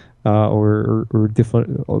 right? Or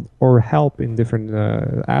different, or help in different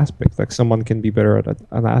aspects. Like someone can be better at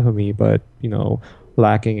anatomy, but you know,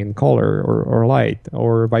 lacking in color or light,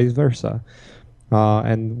 or vice versa.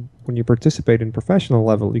 And when you participate in professional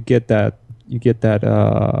level, you get that you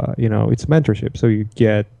know, it's mentorship. So you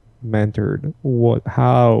get mentored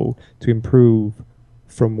how to improve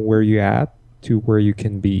from where you're at to where you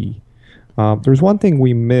can be. There's one thing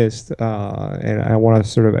we missed, and I want to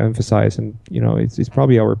sort of emphasize, and you know, it's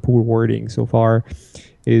probably our poor wording so far,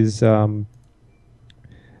 is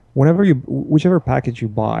whichever package you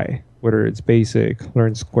buy, whether it's basic,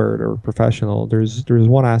 learn squared, or professional, there's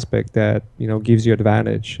one aspect that, you know, gives you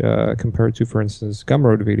advantage compared to, for instance,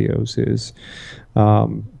 Gumroad videos is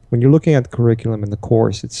when you're looking at the curriculum and the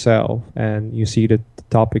course itself, and you see the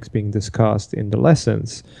topics being discussed in the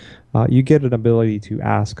lessons. You get an ability to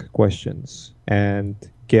ask questions and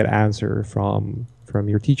get answer from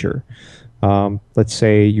your teacher. Let's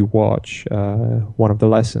say you watch one of the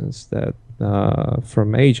lessons that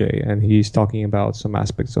from AJ, and he's talking about some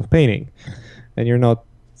aspects of painting, and you're not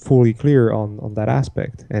fully clear on that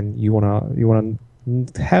aspect, and you wanna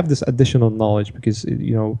have this additional knowledge because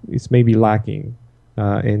it's maybe lacking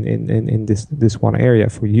in this one area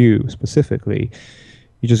for you specifically.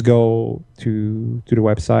 You just go to the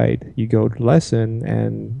website, you go to the lesson,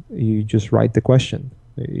 and you just write the question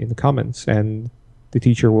in the comments, and the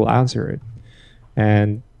teacher will answer it.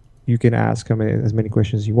 And you can ask as many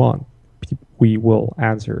questions as you want. We will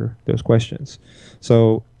answer those questions.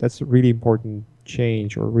 So that's a really important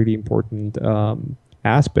change, or really important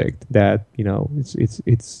aspect, that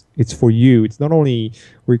it's for you. It's not only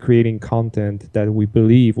we're creating content that we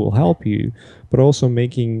believe will help you, but also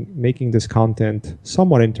making this content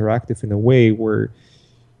somewhat interactive in a way where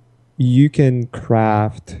you can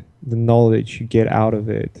craft the knowledge you get out of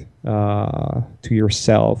it to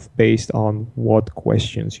yourself based on what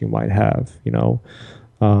questions you might have,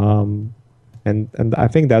 and I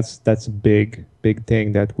think that's a big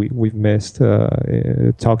thing that we've missed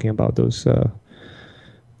talking about those.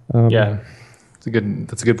 Yeah, that's a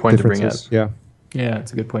good point to bring up. Yeah,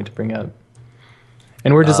 it's a good point to bring up.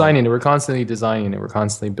 And we're designing it. We're constantly designing it. We're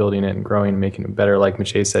constantly building it and growing and making it better. Like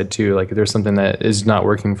Maciej said too, like if there's something that is not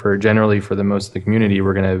working generally for the most of the community,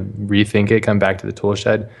 we're going to rethink it, come back to the tool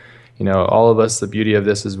shed. All of us, the beauty of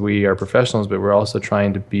this is we are professionals, but we're also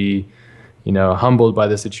trying to be, humbled by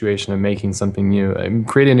the situation of making something new.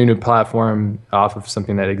 Creating a new platform off of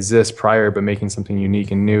something that exists prior, but making something unique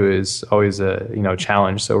and new is always a,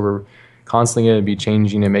 challenge. So we're constantly going to be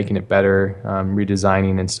changing and making it better,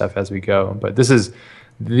 redesigning and stuff as we go. But this is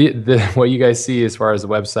what you guys see as far as the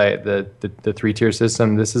website, the 3-tier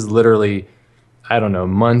system. This is literally, I don't know,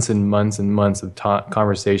 months and months and months of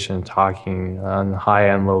conversation, talking on high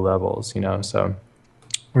and low levels, So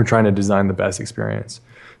we're trying to design the best experience.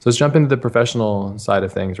 So let's jump into the professional side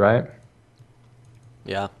of things, right?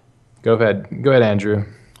 Yeah. Go ahead, Andrew.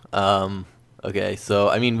 Okay, so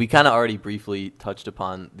I mean, we kind of already briefly touched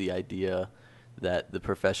upon the idea that the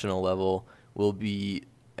professional level will be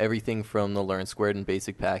everything from the Learn Squared and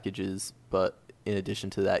basic packages, but in addition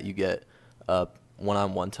to that, you get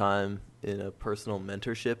one-on-one time in a personal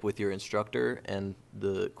mentorship with your instructor and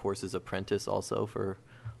the course's apprentice also for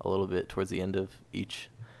a little bit towards the end of each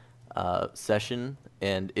session.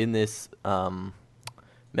 And in this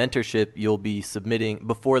mentorship, you'll be submitting,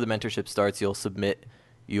 before the mentorship starts, you'll submit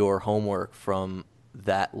your homework from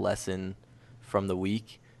that lesson from the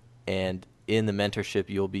week, and in the mentorship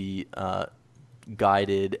you'll be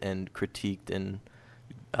guided and critiqued and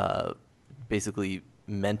basically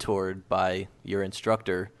mentored by your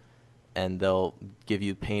instructor, and they'll give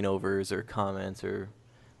you paint-overs or comments or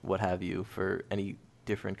what have you for any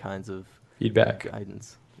different kinds of feedback,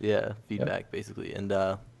 guidance. Feedback. Yep. Basically. And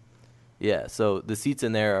so the seats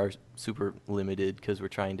in there are super limited because we're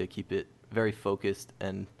trying to keep it very focused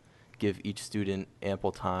and give each student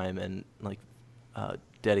ample time and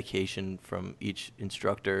dedication from each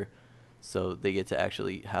instructor, so they get to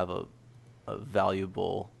actually have a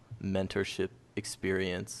valuable mentorship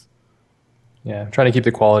experience. Yeah, trying to keep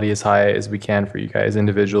the quality as high as we can for you guys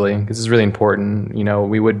individually, because it's really important.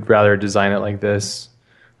 We would rather design it like this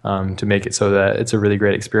to make it so that it's a really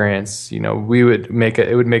great experience. It would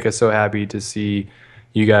make us so happy to see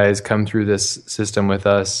you guys come through this system with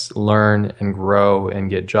us, learn and grow and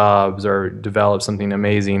get jobs or develop something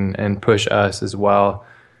amazing and push us as well.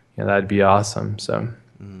 That'd be awesome. So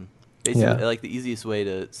basically, like the easiest way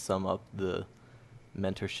to sum up the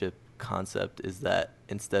mentorship concept is that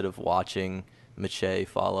instead of watching Maciej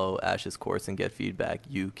follow Ash's course and get feedback,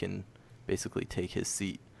 you can basically take his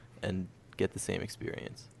seat and get the same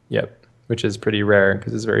experience. Yep, which is pretty rare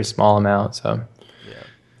because it's a very small amount. So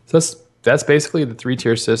that's basically the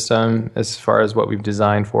 3-tier system as far as what we've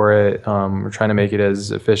designed for it. We're trying to make it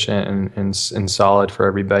as efficient and solid for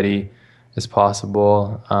everybody as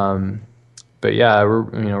possible. But yeah, we're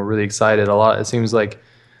really excited. It seems like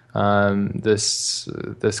this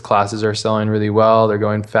classes are selling really well. They're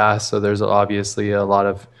going fast, so there's obviously a lot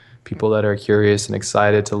of people that are curious and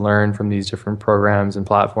excited to learn from these different programs and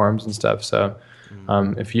platforms and stuff. So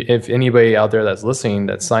if anybody out there that's listening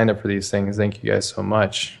that signed up for these things, thank you guys so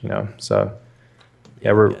much. So you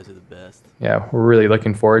guys are the best. Yeah, we're really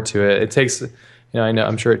looking forward to it. It takes,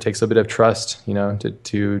 I'm sure it takes a bit of trust,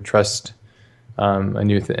 to trust a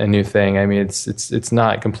new thing. I mean, it's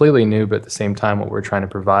not completely new, but at the same time, what we're trying to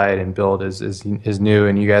provide and build is new,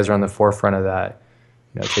 and you guys are on the forefront of that.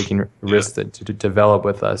 Taking risks to develop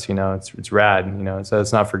with us. It's rad. So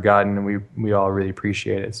it's not forgotten, and we all really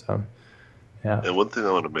appreciate it. So. Yeah. And one thing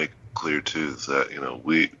I want to make clear too is that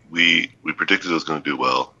we predicted it was going to do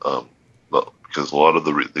well, because a lot of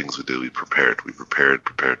the things we did, we prepared,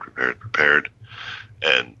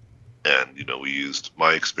 and And, we used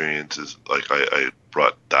my experiences. Like, I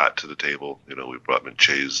brought that to the table. We brought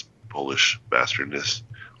Minche's Polish bastardness,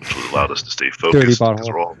 which allowed us to stay focused because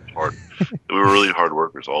we're all hard. We were really hard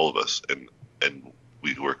workers, all of us, and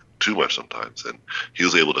we worked too much sometimes. And he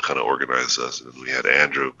was able to kind of organize us. And we had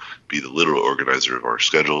Andrew be the literal organizer of our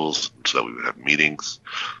schedules so that we would have meetings,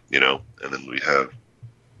 and then we have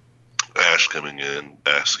Ash coming in,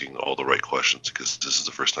 asking all the right questions, because this is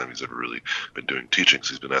the first time he's ever really been doing teaching. So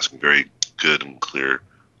he's been asking very good and clear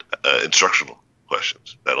instructional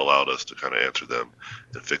questions that allowed us to kind of answer them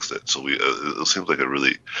and fix it. So it seemed like a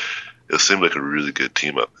really good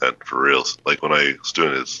team up, and for reals. Like when I was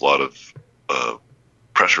doing it, it's a lot of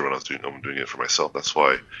pressure when I'm doing it for myself. That's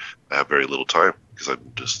why I have very little time, because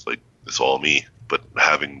I'm just like, it's all me. But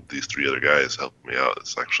having these 3 other guys helping me out,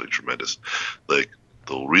 it's actually tremendous. Like,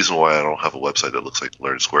 the reason why I don't have a website that looks like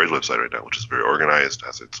Learn Square's website right now, which is very organized,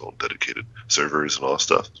 has its own dedicated servers and all that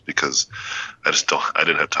stuff, is because I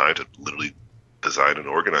didn't have time to literally design and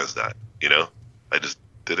organize that. I just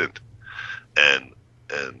didn't. And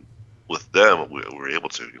with them, we were able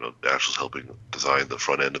to. Ash was helping design the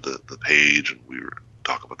front end of the page, and we were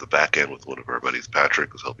talking about the back end with one of our buddies.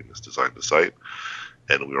 Patrick was helping us design the site,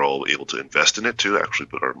 and we were all able to invest in it too. Actually,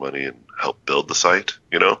 put our money and help build the site,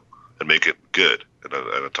 and make it good. And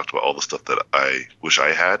I talked about all the stuff that I wish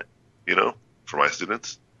I had, for my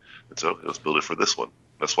students. And so it was built it for this one.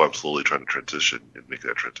 That's why I'm slowly trying to transition and make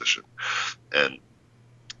that transition.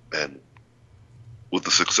 And with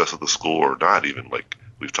the success of the school, or not even, like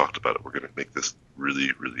we've talked about it, we're going to make this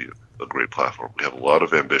really, really a great platform. We have a lot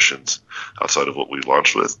of ambitions outside of what we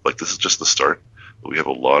launched with. Like, this is just the start, but we have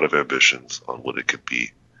a lot of ambitions on what it could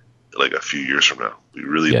be like a few years from now. We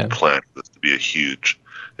really plan this to be a huge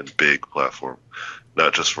and big platform,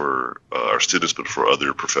 not just for our students, but for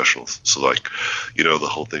other professionals. So, like, the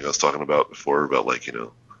whole thing I was talking about before about, like,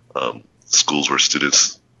 schools where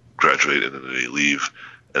students graduate and then they leave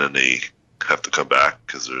and then they have to come back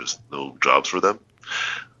because there's no jobs for them.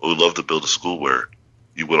 I would love to build a school where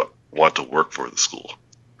you would want to work for the school.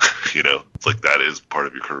 It's like that is part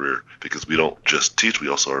of your career, because we don't just teach, we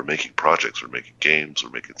also are making projects, we're making games, we're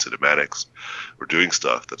making cinematics, we're doing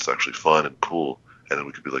stuff that's actually fun and cool. And then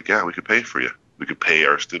we could be like, yeah, we could pay for you. We could pay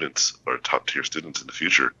our students, our top tier students in the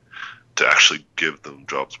future, to actually give them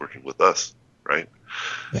jobs working with us, right?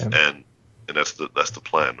 Yeah. And that's the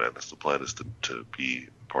plan, man. That's the plan, is to be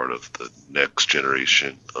part of the next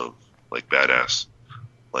generation of, like, badass,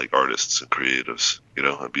 like, artists and creatives,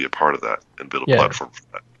 and be a part of that and build a platform for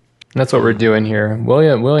that. And that's what we're doing here.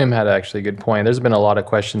 William had actually a good point. There's been a lot of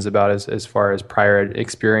questions about as far as prior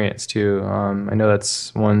experience too. I know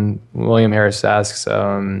that's one William Harris asks,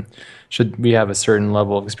 should we have a certain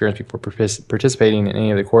level of experience before participating in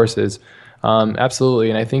any of the courses? Absolutely,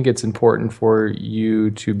 and I think it's important for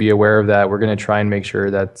you to be aware of that. We're going to try and make sure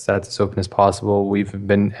that's as open as possible. We've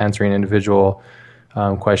been answering individual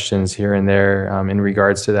questions here and there in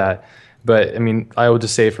regards to that. But I mean, I will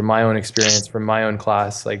just say from my own experience, from my own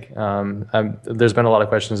class, like there's been a lot of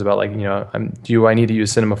questions about, like, do I need to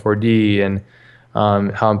use Cinema 4D, and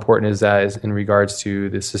how important is that in regards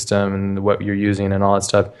to the system and what you're using and all that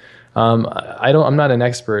stuff. I'm not an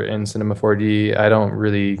expert in Cinema 4D. I don't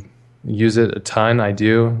really use it a ton. I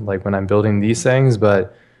do, like, when I'm building these things,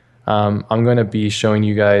 but I'm going to be showing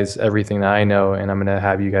you guys everything that I know, and I'm going to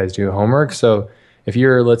have you guys do homework. So if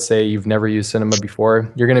you're, let's say, you've never used Cinema before,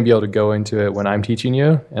 you're going to be able to go into it when I'm teaching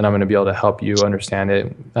you, and I'm going to be able to help you understand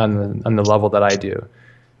it on the level that I do.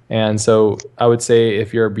 And so I would say,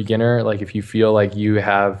 if you're a beginner, like, if you feel like you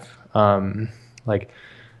have,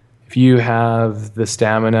 if you have the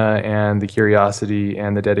stamina and the curiosity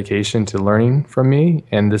and the dedication to learning from me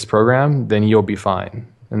and this program, then you'll be fine.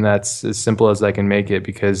 And that's as simple as I can make it,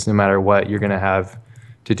 because no matter what, you're going to have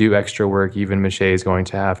to do extra work. Even Michelle is going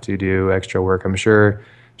to have to do extra work, I'm sure,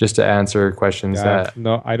 just to answer questions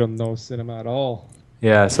No, I don't know cinema at all.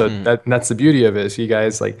 Yeah, so that's the beauty of it. So you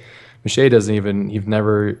guys, like, Michelle you've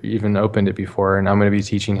never even opened it before, and I'm going to be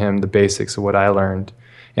teaching him the basics of what I learned.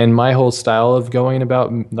 And my whole style of going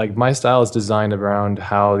about, like, my style is designed around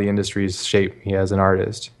how the industry's shaped me as an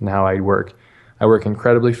artist and how I work. I work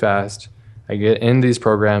incredibly fast. I get in these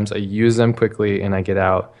programs, I use them quickly, and I get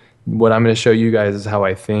out. What I'm going to show you guys is how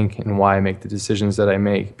I think and why I make the decisions that I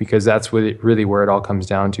make, because that's really where it all comes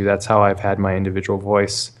down to. That's how I've had my individual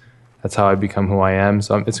voice. That's how I've become who I am.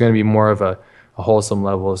 So it's going to be more of a wholesome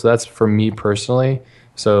level. So that's for me personally.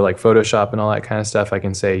 So, like, Photoshop and all that kind of stuff, I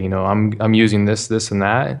can say, I'm using this, and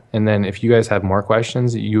that. And then if you guys have more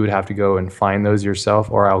questions, you would have to go and find those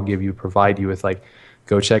yourself, or I'll provide you with, like,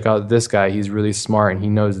 go check out this guy. He's really smart and he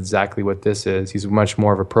knows exactly what this is. He's much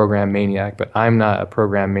more of a program maniac, but I'm not a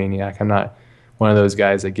program maniac. I'm not one of those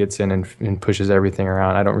guys that gets in and pushes everything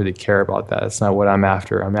around. I don't really care about that. That's not what I'm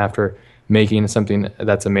after. I'm after making something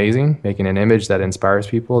that's amazing, making an image that inspires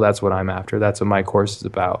people. That's what I'm after. That's what my course is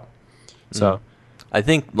about. So I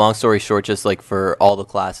think, long story short, just like for all the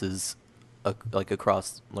classes like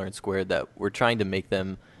across Learn Squared, that we're trying to make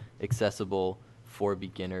them accessible for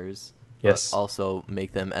beginners, yes, but also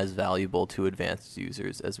make them as valuable to advanced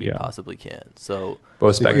users as we possibly can. So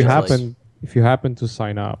both if you happen to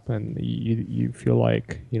sign up and you feel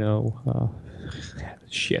like,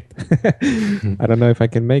 shit, I don't know if I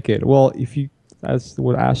can make it. Well, if you, as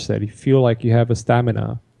what Ash said, if you feel like you have a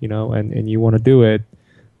stamina, and you want to do it,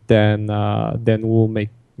 then we'll make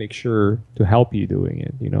sure to help you doing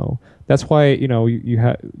it. That's why you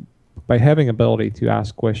have, by having ability to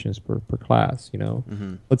ask questions per class.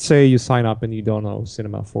 Let's say you sign up and you don't know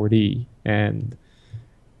Cinema 4D and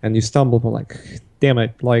you stumble upon, like, damn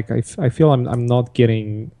it, like I feel I'm not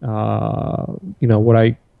getting what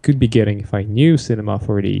I could be getting if I knew Cinema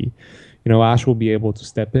 4D. Ash will be able to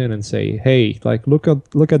step in and say, hey, like, look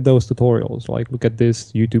at those tutorials, like, look at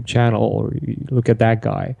this YouTube channel, or look at that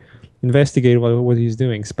guy. Investigate what he's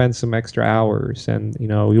doing, spend some extra hours, and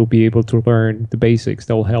you'll be able to learn the basics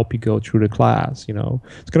that will help you go through the class.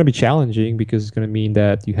 It's going to be challenging because it's going to mean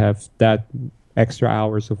that you have that extra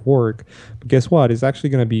hours of work, but guess what, it's actually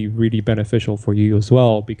going to be really beneficial for you as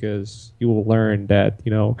well, because you will learn that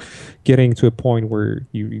getting to a point where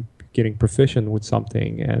you getting proficient with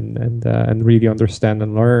something and really understand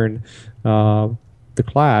and learn the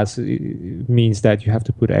class, it means that you have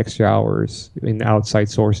to put extra hours in outside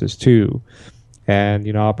sources too. And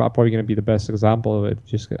I'm probably going to be the best example of it.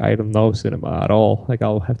 Just, I don't know cinema at all. Like,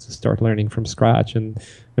 I'll have to start learning from scratch, and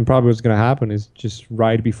probably what's going to happen is just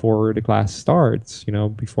right before the class starts,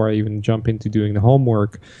 before I even jump into doing the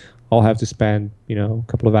homework, I'll have to spend a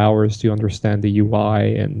couple of hours to understand the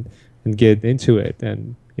UI and get into it.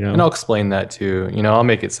 And and I'll explain that too. I'll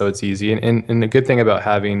make it so it's easy. And the good thing about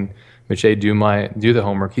having Miche do the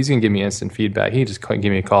homework, he's gonna give me instant feedback. He just give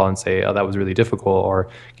me a call and say, "Oh, that was really difficult," or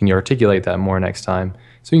 "Can you articulate that more next time?"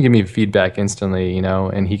 So he can give me feedback instantly,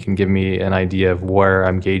 and he can give me an idea of where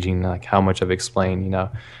I'm gauging, like how much I've explained.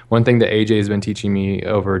 One thing that AJ has been teaching me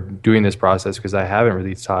over doing this process, because I haven't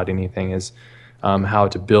really taught anything, is how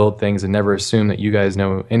to build things and never assume that you guys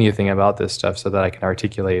know anything about this stuff, so that I can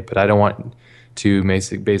articulate. But I don't want to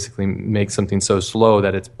basically make something so slow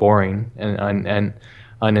that it's boring and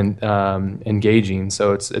engaging.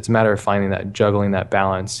 So it's a matter of finding juggling that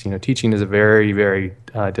balance. Teaching is a very, very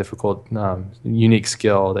difficult, unique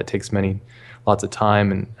skill that takes lots of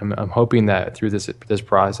time. And I'm hoping that through this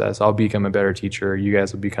process, I'll become a better teacher. You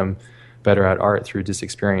guys will become better at art through just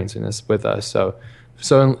experiencing this with us.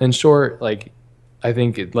 So in short, like, I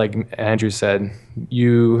think, like Andrew said,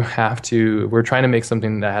 we're trying to make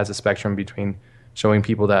something that has a spectrum between showing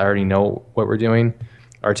people that already know what we're doing,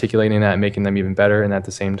 articulating that and making them even better, and at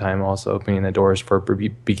the same time also opening the doors for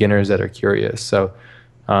beginners that are curious. So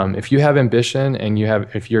if you have ambition and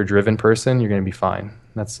if you're a driven person, you're going to be fine.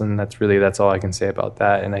 That's all I can say about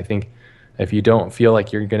that. And I think if you don't feel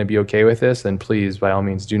like you're going to be okay with this, then please, by all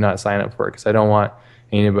means, do not sign up for it, because I don't want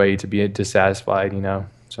anybody to be dissatisfied,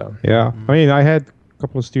 So yeah, I mean, I had a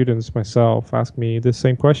couple of students myself ask me the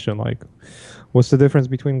same question, like, what's the difference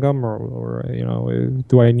between Gumroad, or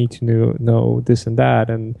do I need to know this and that?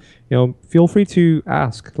 And feel free to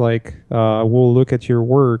ask. Like, we'll look at your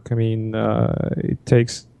work. I mean, it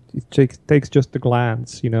takes just a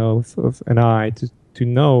glance, of an eye to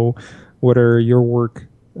know whether your work,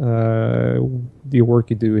 the work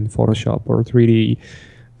you do in Photoshop or 3D,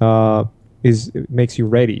 makes you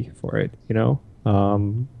ready for it.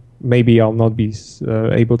 Maybe I'll not be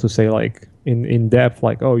able to say, like, in depth,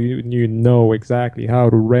 like, oh, you know exactly how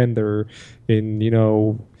to render in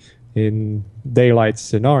in daylight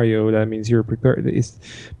scenario. That means you're prepared.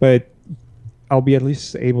 But I'll be at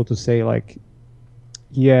least able to say, like,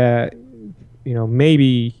 yeah,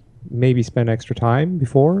 maybe spend extra time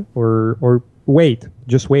before, or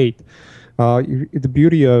just wait. The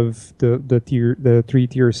beauty of the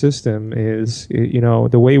 3-tier system is,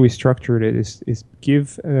 the way we structured it is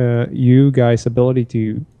give you guys ability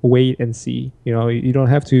to wait and see. You don't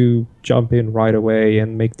have to jump in right away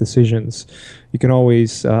and make decisions. You can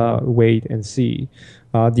always wait and see.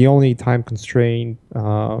 The only time constrained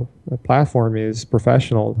platform is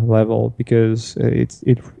professional level, because it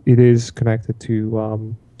is connected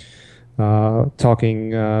to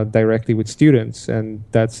talking directly with students, and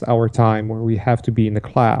that's our time where we have to be in the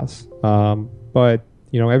class. But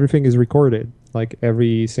everything is recorded, Like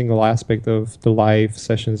every single aspect of the live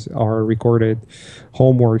sessions are recorded,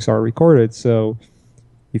 homeworks are recorded. So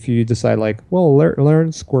if you decide like, well,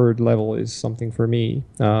 learn squirt level is something for me,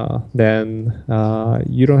 then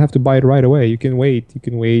you don't have to buy it right away. You can wait. You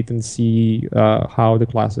can wait and see how the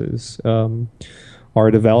classes are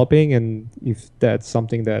developing, and if that's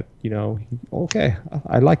something that okay,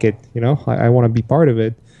 I like it. I want to be part of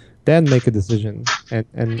it. Then make a decision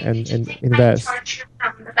and invest.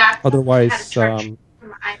 Otherwise, yes,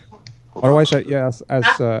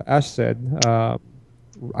 as Ash said, I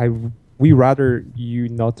we rather you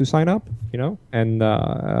not to sign up, and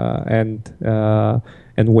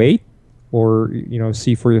wait, or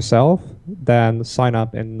see for yourself, than sign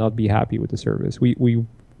up and not be happy with the service. We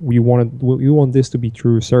want this to be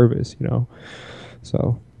true service,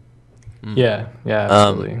 so. Yeah,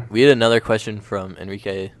 absolutely. We had another question from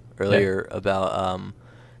Enrique earlier about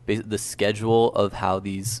the schedule of how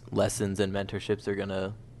these lessons and mentorships are going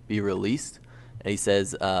to be released. And he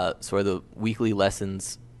says sort of the weekly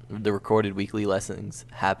lessons, the recorded weekly lessons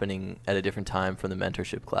happening at a different time from the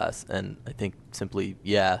mentorship class. And I think simply,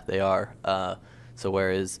 yeah, they are. So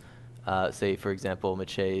whereas, say, for example,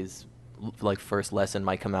 Mache's first lesson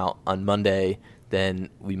might come out on Monday,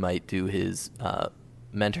 then we might do his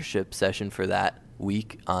mentorship session for that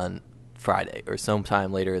week on Friday or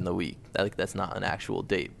sometime later in the week. That's not an actual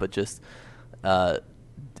date, but just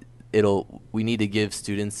we need to give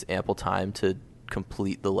students ample time to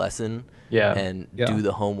complete the lesson and do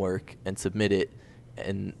the homework and submit it,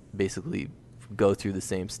 and basically go through the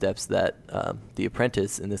same steps that the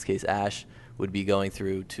apprentice, in this case Ash, would be going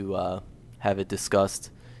through to have it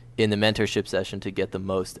discussed in the mentorship session to get the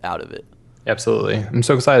most out of it. Absolutely. I'm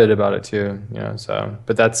so excited about it too,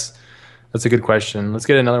 but that's a good question. Let's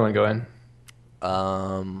get another one going.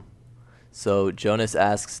 So Jonas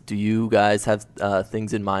asks, do you guys have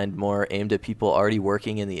things in mind more aimed at people already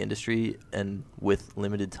working in the industry and with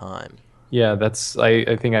limited time? Yeah,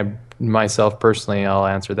 I think myself personally, I'll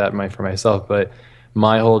answer that for myself, but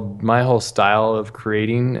my whole style of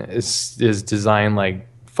creating is design like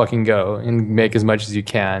fucking go and make as much as you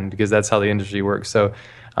can, because that's how the industry works. So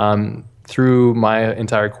through my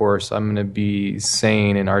entire course, I'm going to be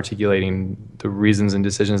saying and articulating the reasons and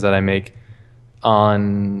decisions that I make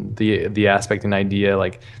on the aspect and idea.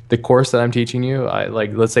 Like the course that I'm teaching you,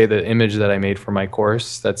 let's say the image that I made for my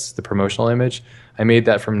course, that's the promotional image. I made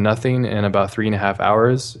that from nothing in about 3.5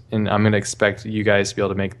 hours, and I'm going to expect you guys to be able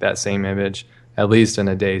to make that same image at least in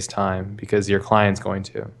a day's time, because your client's going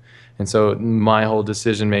to. And so my whole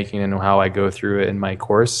decision making and how I go through it in my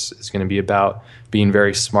course is going to be about being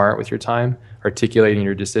very smart with your time, articulating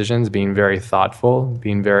your decisions, being very thoughtful,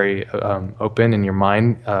 being very open in your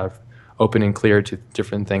mind, open and clear to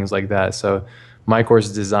different things like that. So my course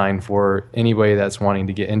is designed for anybody that's wanting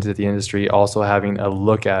to get into the industry, also having a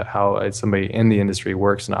look at how somebody in the industry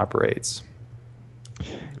works and operates.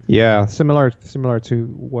 Yeah, similar to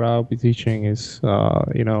what I'll be teaching is,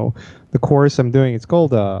 the course I'm doing. It's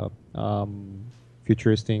called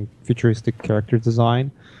futuristic character design,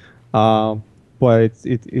 but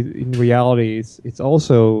it in reality it's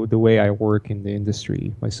also the way I work in the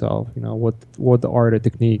industry myself. What are the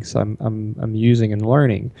techniques I'm using and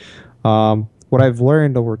learning. What I've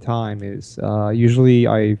learned over time is usually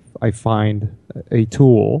I find a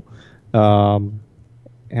tool, and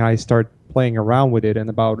I start playing around with it, and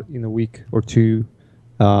about in a week or two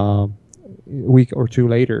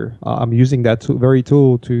later, I'm using that very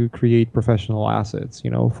tool to create professional assets,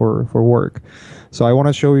 for work. So I want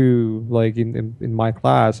to show you, like in my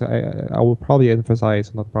class, I will probably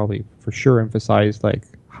emphasize, not probably, for sure emphasize, like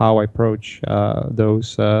how I approach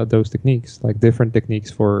those techniques, like different techniques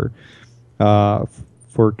for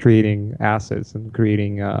creating assets and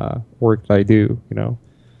creating work that I do,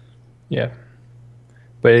 Yeah.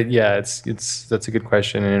 But that's a good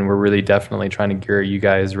question, and we're really definitely trying to gear you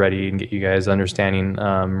guys ready and get you guys understanding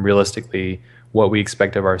realistically what we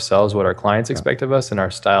expect of ourselves, what our clients expect of us, and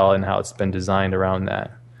our style and how it's been designed around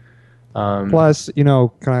that. Plus,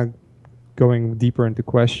 kind of going deeper into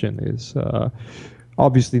question is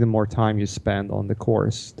obviously the more time you spend on the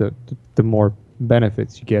course, the more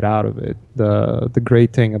benefits you get out of it. The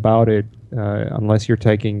great thing about it, if you're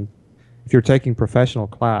taking professional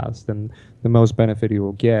class, then the most benefit you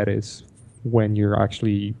will get is when you're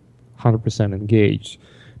actually 100% engaged,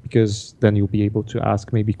 because then you'll be able to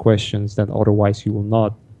ask maybe questions that otherwise you will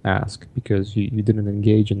not ask because you didn't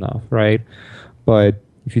engage enough, right? But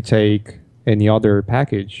if you take any other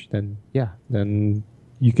package, then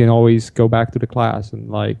you can always go back to the class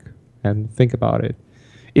and think about it.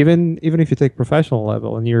 Even if you take professional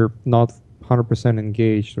level and you're not 100%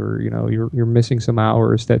 engaged, or you're missing some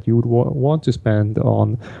hours that you would want to spend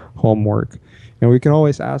on homework. And we can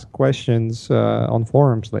always ask questions on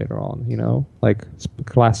forums later on, like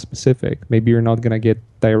class specific. Maybe you're not going to get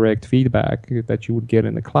direct feedback that you would get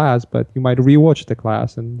in the class, but you might rewatch the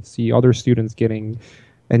class and see other students getting,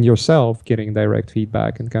 and yourself getting direct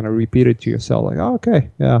feedback, and kind of repeat it to yourself like, oh, okay,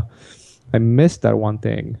 yeah, I missed that one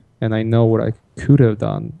thing and I know what I could have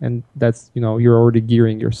done. And that's, you're already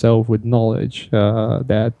gearing yourself with knowledge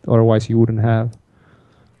that otherwise you wouldn't have.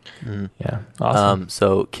 Yeah, awesome.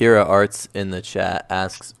 So Kira Arts in the chat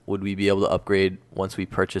asks, would we be able to upgrade once we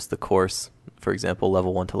purchase the course, for example,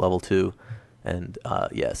 level 1 to level 2? And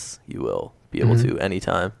yes, you will be able to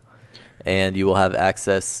anytime. And you will have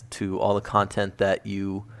access to all the content that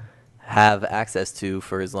you have access to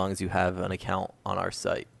for as long as you have an account on our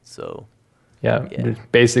site. So yeah.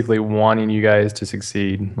 Basically wanting you guys to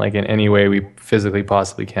succeed like in any way we physically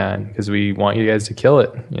possibly can, because we want you guys to kill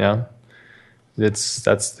it, That's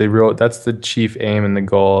the chief aim and the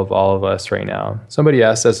goal of all of us right now. Somebody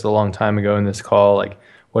asked us a long time ago in this call, like,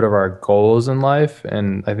 what are our goals in life?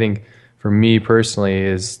 And I think for me personally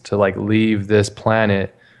is to like leave this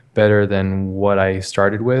planet better than what I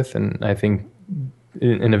started with. And I think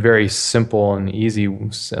in a very simple and easy,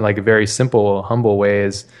 like a very simple, humble way,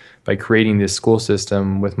 is by creating this school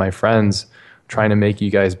system with my friends, trying to make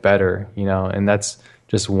you guys better, and that's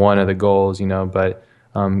just one of the goals, but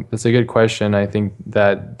that's a good question. I think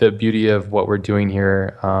that the beauty of what we're doing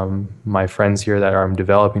here, my friends here that I'm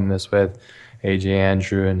developing this with, AJ,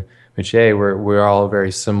 Andrew, and Miche, we're all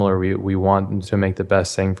very similar. We want to make the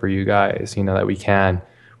best thing for you guys, that we can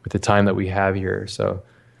with the time that we have here. So,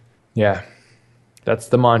 yeah, that's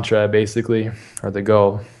the mantra basically, or the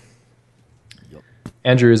goal. Yep.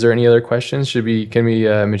 Andrew, is there any other questions? Can we,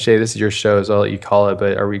 Miche, this is your show, so I'll let you call it.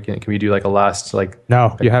 But can we do like a last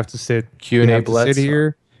No, you have to sit. Q&A blitz? Sit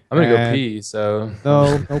here. I'm gonna go pee. So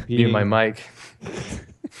no pee. Mute my mic.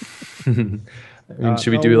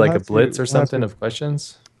 Should we do like a blitz or something of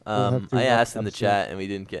questions? I asked in the chat and we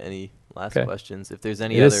didn't get any last questions. If there's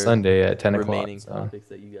any other Sunday at 10 remaining topics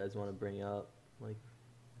that you guys want to bring up, like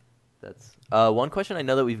that's one question I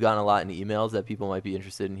know that we've gotten a lot in emails that people might be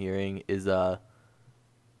interested in hearing is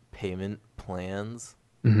payment plans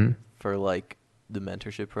for like the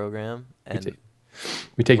mentorship program. And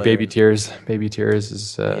we take baby tiers. Baby tiers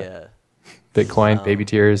is Bitcoin, baby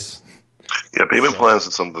tiers. Yeah, payment plans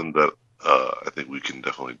is something that I think we can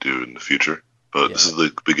definitely do in the future. But this is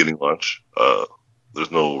the beginning launch.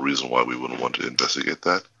 There's no reason why we wouldn't want to investigate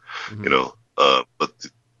that, But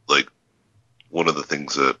one of the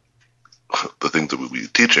things that we'll be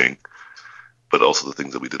teaching, but also the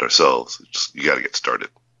things that we did ourselves, you got to get started.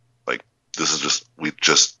 Like this is we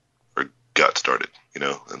just got started,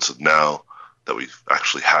 And so now that we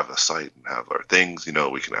actually have a site and have our things,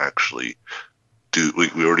 we can actually do.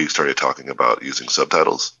 We already started talking about using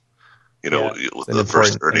subtitles. With the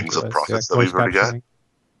first earnings of profits that we've already got.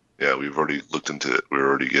 Yeah, we've already looked into it. We're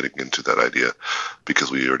already getting into that idea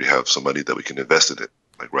because we already have some money that we can invest in it,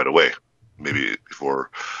 like right away. Maybe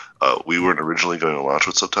before we weren't originally going to launch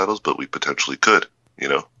with subtitles, but we potentially could,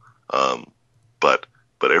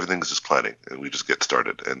 But everything's just planning, and we just get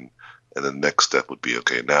started. And the next step would be,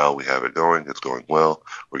 okay, now we have it going. It's going well.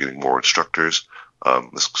 We're getting more instructors.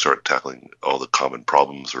 Let's start tackling all the common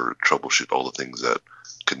problems or troubleshoot all the things that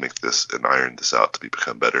could make this and iron this out to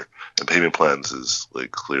become better. And payment plans is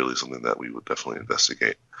like clearly something that we would definitely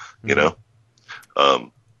investigate,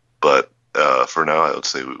 But for now, I would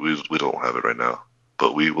say we don't have it right now,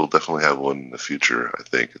 but we will definitely have one in the future. I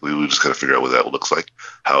think we will just kind of figure out what that looks like,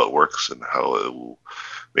 how it works, and how it will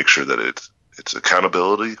make sure that it's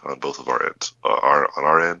accountability on both of our ends, on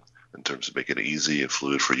our end, in terms of making it easy and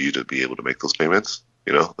fluid for you to be able to make those payments,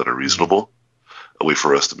 that are reasonable. A way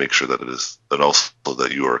for us to make sure that it is, and also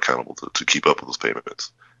that you are accountable to keep up with those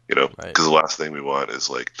payments, because the last thing we want is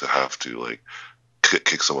like to have to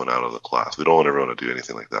kick someone out of the class. We don't ever want to do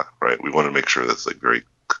anything like that, right? We want to make sure that's very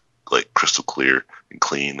crystal clear and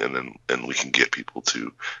clean, and we can get people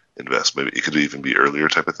to invest. Maybe it could even be earlier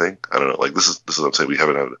type of thing. I don't know. This is what I'm saying. We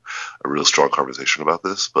haven't had a real strong conversation about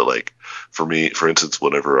this, but for me, for instance,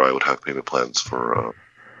 whenever I would have payment plans for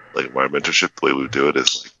my mentorship, the way we would do it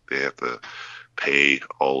is they have to pay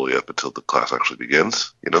all the way up until the class actually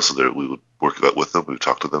begins, so that we would work that with them. We would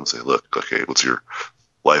talk to them, say, look, okay, what's your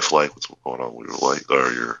life like? What's going on with your life,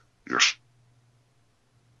 or your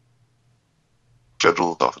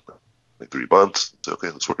schedule? Often like 3 months. So, okay,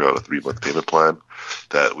 let's work out a 3-month payment plan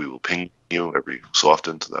that we will ping you every so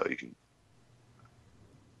often so that you can.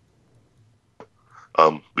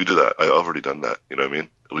 We do that. I've already done that. You know what I mean?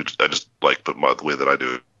 I just put the way that I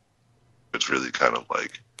do it it's really kind of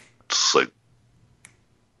like it's like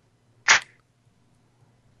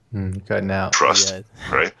You're cutting out. trust,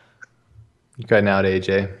 right? You're cutting out,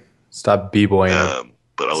 AJ. Stop b-boying.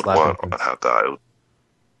 But I would want to have that.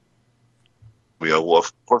 Well,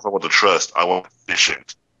 of course, I want the trust. I want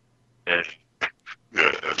efficient and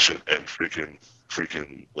efficient and freaking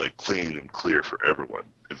like clean and clear for everyone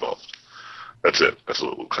involved. That's it. That's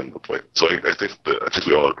kind of the point. So I think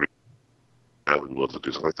we all agree. I would love to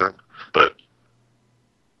do something like that, but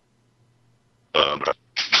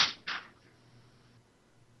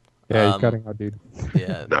yeah, you're cutting out, dude.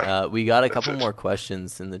 Yeah, we got a couple more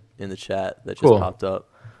questions in the chat that just popped up.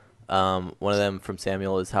 One of them from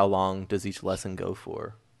Samuel is, how long does each lesson go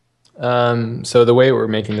for? So the way we're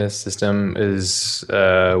making this system is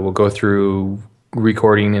we'll go through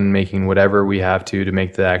recording and making whatever we have to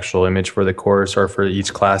make the actual image for the course or for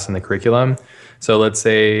each class in the curriculum. So let's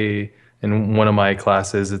say in one of my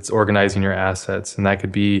classes, it's organizing your assets, and that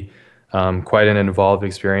could be quite an involved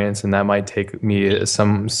experience, and that might take me a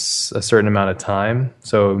certain amount of time.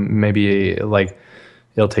 So maybe like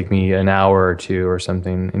it'll take me an hour or two or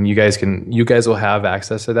something, and you guys will have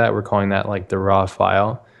access to that. We're calling that like the raw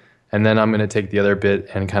file. And then I'm going to take the other bit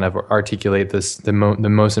and kind of articulate the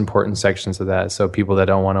most important sections of that. So people that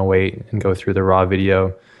don't want to wait and go through the raw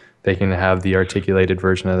video, they can have the articulated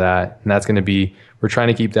version of that. And that's going to be, we're trying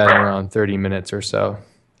to keep that in around 30 minutes or so.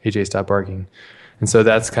 AJ, stop barking. And so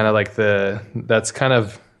that's kind of like what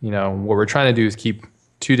we're trying to do is keep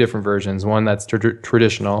two different versions. One that's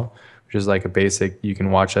traditional, which is like a basic, you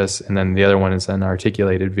can watch us. And then the other one is an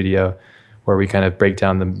articulated video, where we kind of break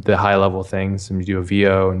down the high level things, and we do a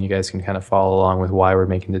VO, and you guys can kind of follow along with why we're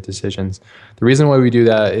making the decisions. The reason why we do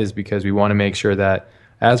that is because we want to make sure that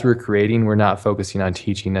as we're creating, we're not focusing on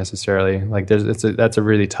teaching necessarily. Like that's a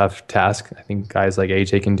really tough task. I think guys like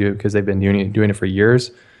AJ can do it because they've been doing it for years.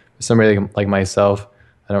 Somebody like myself,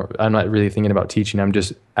 I'm not really thinking about teaching. I'm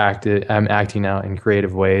acting out in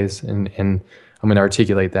creative ways, and I'm going to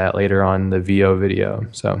articulate that later on the VO video.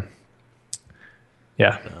 So,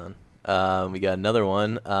 yeah. We got another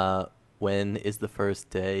one. When is the first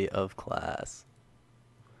day of class?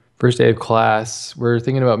 First day of class, we're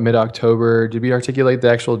thinking about mid-October. Did we articulate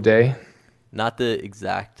the actual day? Not the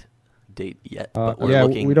exact date yet. But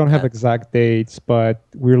we don't have exact dates, but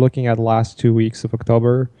we're looking at the last 2 weeks of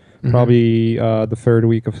October. Mm-hmm. Probably the third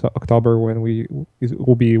week of October when we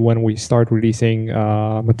start releasing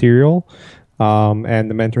material.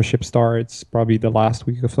 And the mentorship starts probably the last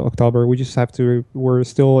week of October. We're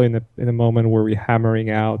still in a moment where we're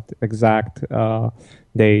hammering out exact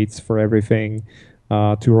dates for everything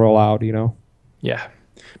to roll out, Yeah.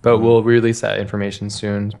 But we'll release that information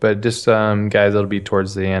soon. But just, guys, it'll be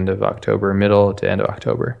towards the end of October, middle to end of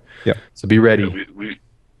October. Yeah. So be ready. Yeah,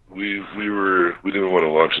 we didn't want to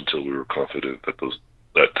launch until we were confident that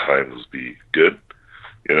that time would be good,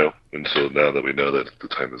 And so now that we know that the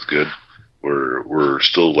time is good, we're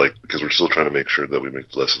still because we're still trying to make sure that we make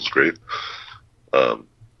the lessons great.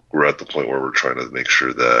 We're at the point where we're trying to make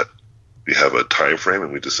sure that we have a time frame,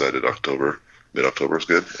 and we decided mid-October is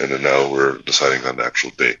good, and then now we're deciding on the actual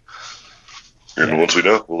date. And once we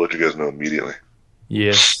know, we'll let you guys know immediately.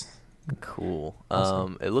 Yes. Cool.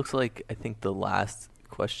 Awesome. It looks like I think the last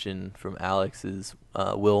question from Alex is,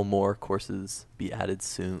 will more courses be added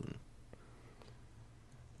soon?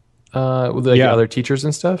 With other teachers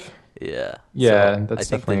and stuff? Yeah. Yeah, so I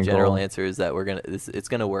think the general answer is that it's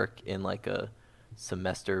gonna work in like a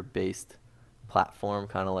semester-based platform,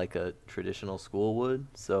 kind of like a traditional school would.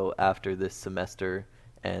 So after this semester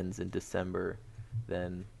ends in December,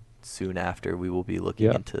 then soon after we will be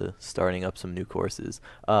looking into starting up some new courses.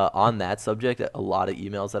 On that subject, a lot of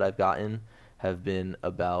emails that I've gotten have been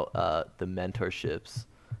about the mentorships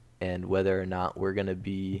and whether or not we're gonna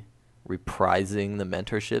be reprising the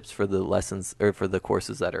mentorships for the lessons or for the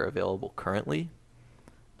courses that are available currently.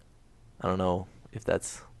 I don't know if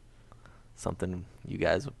that's something you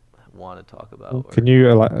guys want to talk about. Can you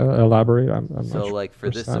elaborate? I'm so like for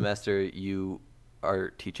this semester, you are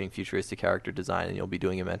teaching futuristic character design and you'll be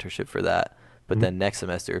doing a mentorship for that. But then next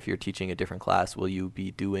semester, if you're teaching a different class, will you be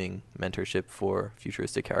doing mentorship for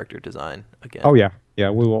futuristic character design again? Oh, yeah. Yeah,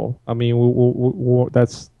 we will. I mean, we'll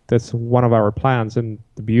that's one of our plans, and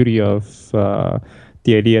the beauty of the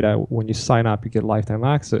idea that when you sign up, you get lifetime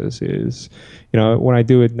access is, when I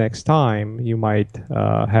do it next time, you might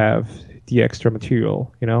have the extra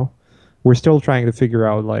material, We're still trying to figure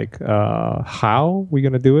out how we're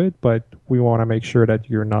going to do it, but we want to make sure that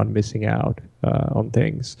you're not missing out on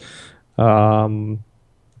things.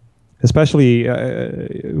 Especially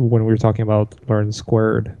when we're talking about Learn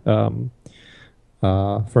Squared.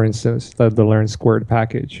 For instance, the Learn Squared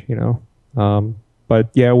package, But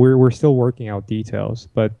yeah, we're still working out details.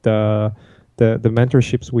 But the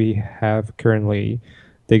mentorships we have currently,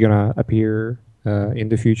 they're gonna appear in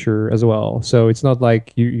the future as well. So it's not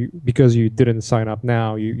like because you didn't sign up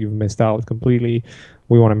now, you've missed out completely.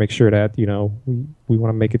 We want to make sure that we want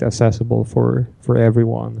to make it accessible for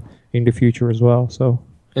everyone in the future as well. So.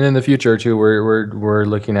 And in the future too, we're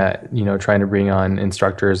looking at trying to bring on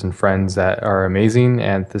instructors and friends that are amazing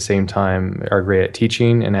and at the same time are great at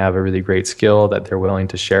teaching and have a really great skill that they're willing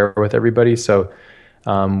to share with everybody. So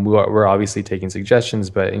we're obviously taking suggestions,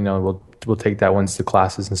 but we'll take that once the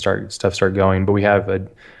classes and start going. But we have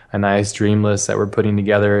a nice dream list that we're putting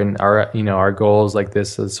together, and our goals like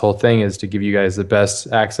this whole thing is to give you guys the best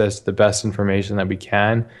access to the best information that we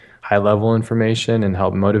can, high level information, and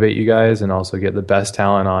help motivate you guys, and also get the best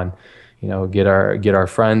talent on, get our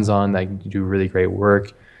friends on that do really great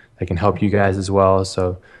work that can help you guys as well.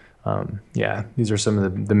 So these are some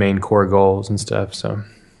of the main core goals and stuff. So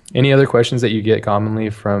any other questions that you get commonly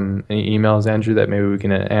from any emails, Andrew, that maybe we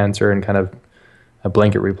can answer in kind of a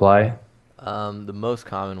blanket reply? The most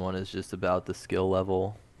common one is just about the skill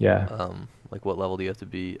level. Yeah. Like what level do you have to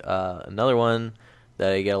be? Another one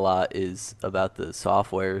that I get a lot is about the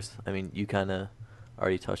softwares. I mean, you kind of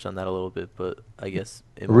already touched on that a little bit, but I guess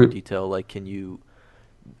in more detail, like can you,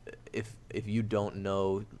 if you don't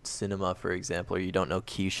know Cinema, for example, or you don't know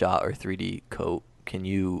KeyShot or 3D Coat, can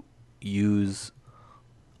you use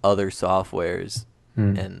other softwares?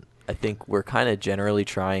 And I think we're kind of generally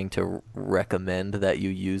trying to recommend that you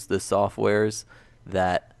use the softwares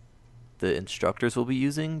that the instructors will be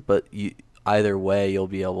using, but either way you'll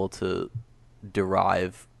be able to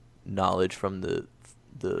derive knowledge from the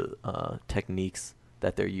techniques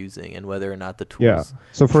that they're using and whether or not the tools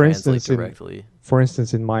so for translate instance directly. For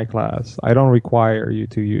instance, in my class, I don't require you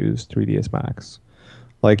to use 3ds Max.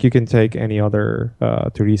 Like, you can take any other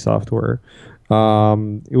 3D software.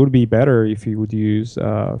 It would be better if you would use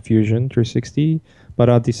Fusion 360, but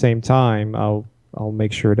at the same time, I'll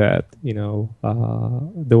make sure that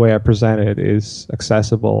the way I present it is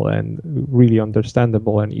accessible and really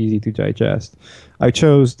understandable and easy to digest. I've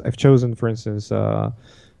chosen, for instance,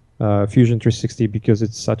 Fusion 360 because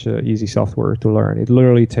it's such an easy software to learn. It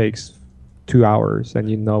literally takes 2 hours, and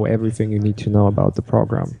you know everything you need to know about the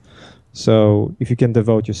program. So if you can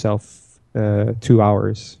devote yourself 2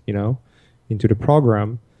 hours, into the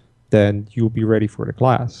program, then you'll be ready for the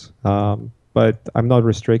class. But I'm not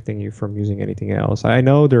restricting you from using anything else. I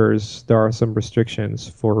know there are some restrictions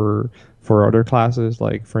for other classes,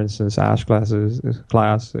 like for instance Ash class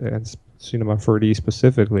and Cinema 4D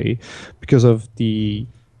specifically, because of the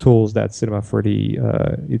tools that Cinema 4D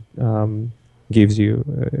gives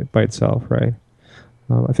you by itself, right?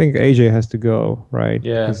 I think AJ has to go, right?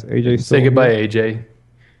 Yeah. AJ, say goodbye, AJ.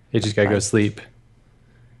 AJ's gotta go sleep.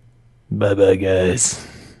 Bye, guys.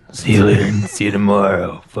 See you later. See you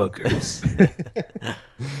tomorrow, fuckers.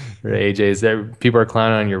 Right, AJ, people are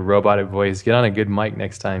clowning on your robotic voice. Get on a good mic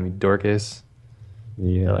next time, you dorcas.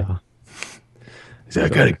 Yeah. I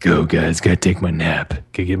gotta go, guys. Gotta take my nap.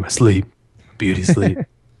 Gotta get my sleep. Beauty sleep.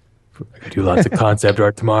 I gotta do lots of concept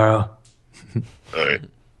art tomorrow. All right.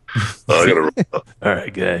 I gotta. All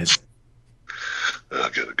right, guys. I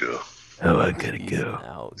gotta go. Oh, I gotta go.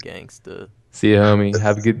 Out, gangsta. See you, homie.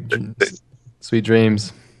 Have a good, sweet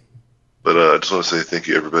dreams. But I just want to say thank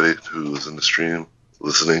you, everybody who was in the stream,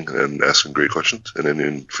 listening and asking great questions, and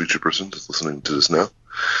any future person that's listening to this now.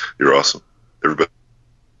 You're awesome. Everybody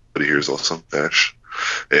here is awesome. Ash,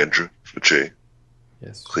 Andrew, Jay.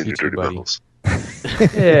 Yes. Clean your dirty bubbles.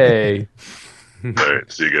 Hey. All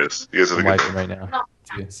right. See you guys. You guys have a good night right now.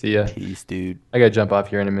 See ya. Peace, dude. I gotta jump off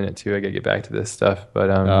here in a minute too. I gotta get back to this stuff. But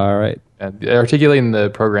all right. Articulating the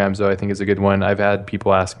programs though, I think is a good one. I've had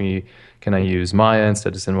people ask me, can I use Maya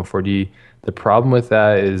instead of Cinema 4D? The problem with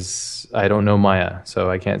that is I don't know Maya,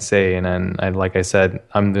 so I can't say. And then, like I said,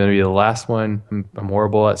 I'm gonna be the last one. I'm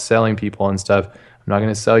horrible at selling people and stuff. I'm not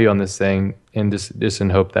gonna sell you on this thing and just in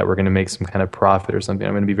hope that we're gonna make some kind of profit or something.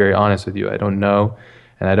 I'm gonna be very honest with you. I don't know.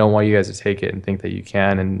 And I don't want you guys to take it and think that you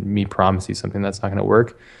can and me promise you something that's not going to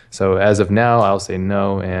work. So as of now, I'll say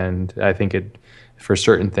no. And I think for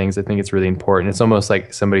certain things, I think it's really important. It's almost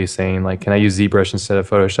like somebody saying, like, can I use ZBrush instead of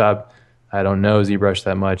Photoshop? I don't know ZBrush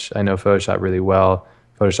that much. I know Photoshop really well.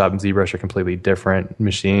 Photoshop and ZBrush are completely different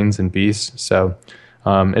machines and beasts. So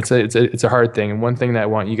it's a hard thing. And one thing that I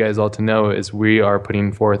want you guys all to know is we are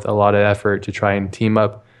putting forth a lot of effort to try and team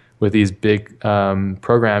up with these big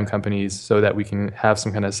program companies so that we can have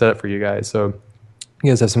some kind of setup for you guys. So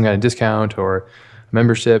you guys have some kind of discount or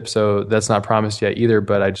membership. So that's not promised yet either,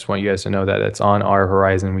 but I just want you guys to know that it's on our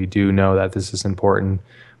horizon. We do know that this is important.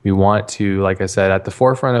 we want to, like I said, at the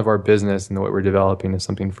forefront of our business and what we're developing is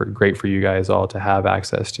something great for you guys all to have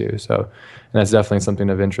access to. So, and that's definitely something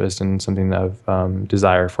of interest and something of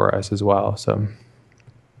desire for us as well. So,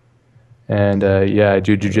 and yeah, I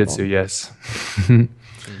do jujitsu. Yes.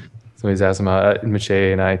 Somebody's asking about Mache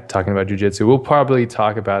and I talking about jujitsu. We'll probably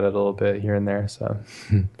talk about it a little bit here and there. So,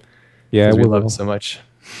 yeah, we love it so much.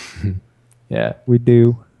 Yeah, we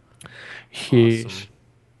do. Awesome.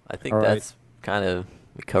 I think that's kind of,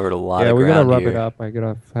 we covered a lot of ground. Yeah, we gotta wrap it up.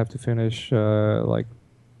 I have to finish like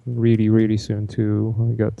really soon too.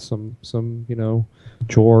 I got some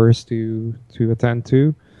chores to attend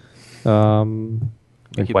to.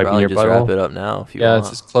 We could probably just wrap it up now if you want. Yeah, let's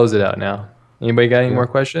just close it out now. Anybody got any more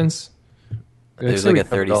questions? There's like a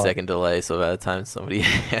 30-second delay, so by the time somebody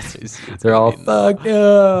answers, they're all fuck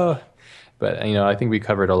no. But I think we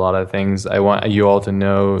covered a lot of things. I want you all to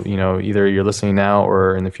know, either you're listening now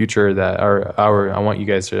or in the future, that I want you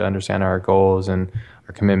guys to understand our goals and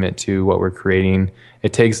our commitment to what we're creating.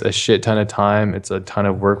 It takes a shit ton of time. It's a ton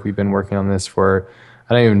of work. We've been working on this for,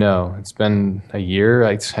 I don't even know. It's been a year.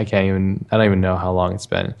 I don't even know how long it's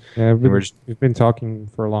been. Yeah, we've been talking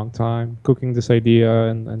for a long time, cooking this idea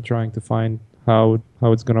and trying to find how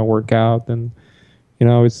it's going to work out. And,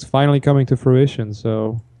 it's finally coming to fruition.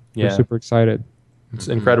 So we're super excited. It's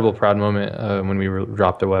an incredible, proud moment when we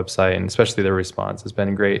dropped the website, and especially the response has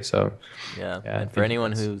been great. So, yeah. And for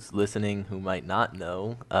anyone who's listening who might not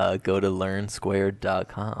know, go to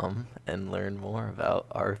learnsquared.com and learn more about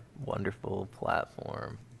our wonderful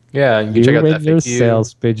platform. Yeah, you can check out that your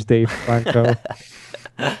sales pitch, Dave Franco.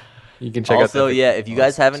 You can check also, yeah, if you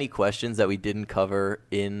guys have any questions that we didn't cover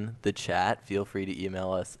in the chat, feel free to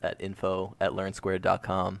email us at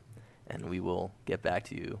info@learnsquared.com. and we will get back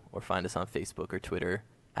to you, or find us on Facebook or Twitter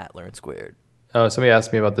at @LearnSquared. Oh, somebody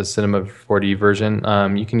asked me about the Cinema 4D version.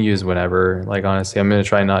 You can use whenever. Like, honestly, I'm going to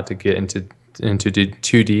try not to get into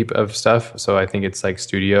too deep of stuff. So I think it's like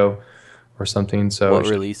Studio or something. So what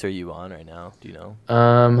release are you on right now? Do you know?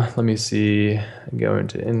 Let me see. Go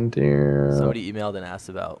into there. Somebody emailed and asked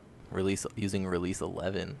about using release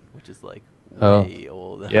 11, which is like way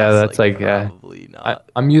old. Yeah, that's like probably not.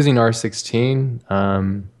 I'm using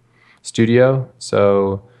R16. Studio.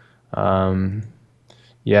 So,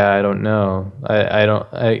 yeah, I don't know.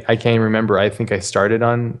 I can't even remember. I think I started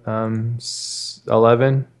on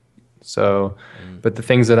 11. So, but the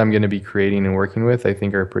things that I'm going to be creating and working with, I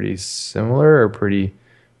think are pretty similar or pretty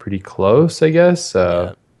close, I guess.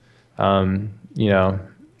 So, I'm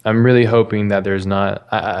really hoping that there's not,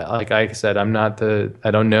 like I said, I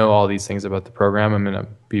don't know all these things about the program. I'm going to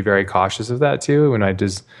be very cautious of that too when I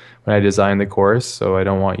design the course. So I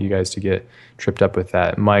don't want you guys to get tripped up with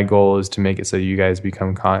that. My goal is to make it so you guys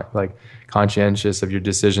become conscientious of your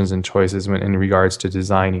decisions and choices in regards to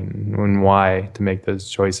designing and why to make those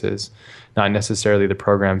choices, not necessarily the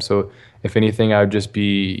program. So if anything, I would just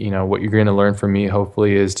be, what you're going to learn from me,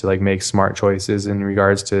 hopefully, is to make smart choices in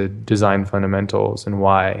regards to design fundamentals and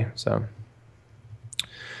why. So,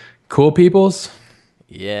 cool peoples.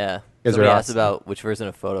 Yeah. Somebody asked about which version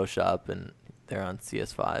of Photoshop, and they're on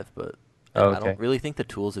CS5, but I don't really think the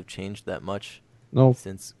tools have changed that much. No.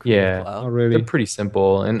 Since Creative Cloud. Not really. They're pretty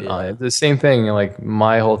simple, and the same thing.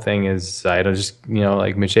 My whole thing is I don't just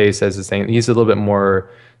like Miche says the same. He's a little bit more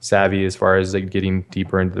savvy as far as getting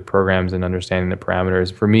deeper into the programs and understanding the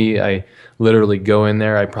parameters. For me, I literally go in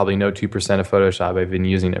there. I probably know 2% of Photoshop. I've been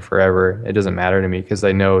using it forever. It doesn't matter to me because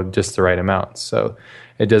I know just the right amount. So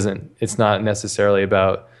it's not necessarily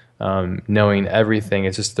about knowing everything.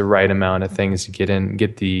 It's just the right amount of things to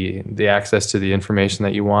get the access to the information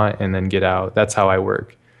that you want, and then get out. That's how I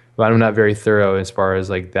work. But I'm not very thorough as far as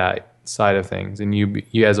that side of things. And you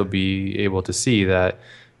guys will be able to see that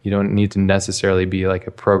you don't need to necessarily be like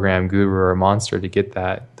a program guru or a monster to get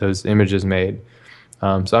those images made.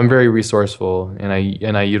 So I'm very resourceful, and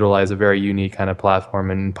I utilize a very unique kind of platform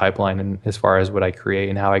and pipeline, and as far as what I create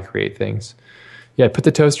and how I create things. Yeah, put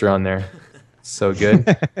the toaster on there. So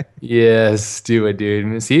good. Yes, do it,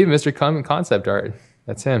 dude. See, Mr. Concept Art.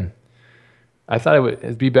 That's him. I thought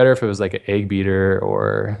it'd be better if it was like an egg beater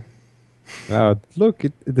or... Look,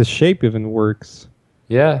 the shape even works.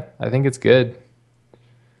 Yeah, I think it's good.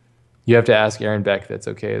 You have to ask Aaron Beck if that's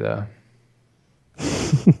okay, though.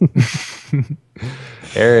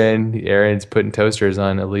 Aaron's putting toasters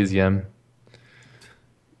on Elysium.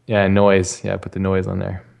 Yeah, noise. Yeah, put the noise on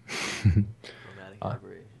there.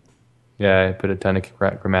 Yeah, I put a ton of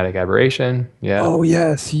chromatic aberration. Yeah. Oh,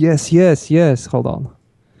 yes. Hold on.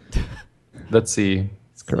 Let's see.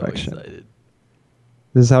 It's correction. So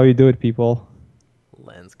this is how you do it, people.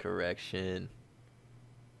 Lens correction.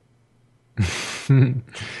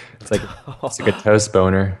 It's like a toast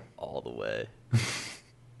boner. All the way.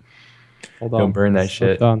 Hold on. Don't burn that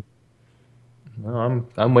shit. Done. No,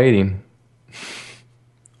 I'm waiting.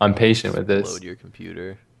 I'm patient with this. Load your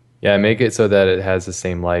computer. Yeah, make it so that it has the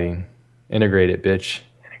same lighting. Integrate it, bitch.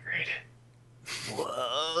 Integrate it.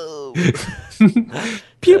 Whoa.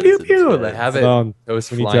 Pew pew pew. Like, have it Hold on.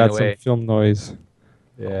 toast We need to flying add away. some film noise.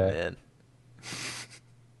 Yeah. Oh, man.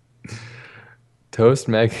 Toast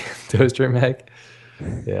mech. Toaster mech.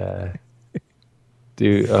 Yeah.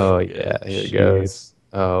 Dude. Oh yeah. Here it goes.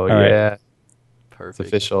 Oh All yeah. right. Perfect. It's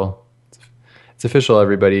official. It's official,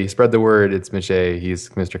 everybody. Spread the word. It's Miche. He's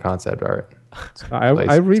Mr. Concept Art.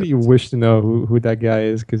 I really wish to know who that guy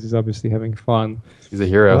is because he's obviously having fun. He's a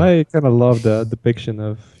hero. I kind of love the depiction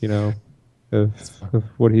of of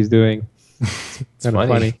what he's doing. It's Kind of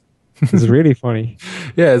funny. funny. It's really funny.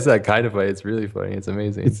 Yeah, it's that kind of way. It's really funny. It's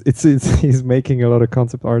amazing. It's he's making a lot of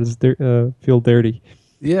concept artists feel dirty,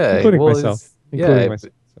 yeah, including well, myself. yeah, Including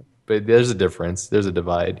myself. but there's a difference. There's a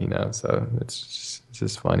divide, so it's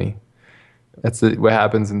just funny. That's what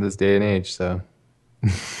happens in this day and age. So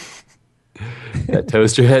that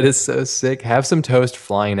toaster head is so sick. Have some toast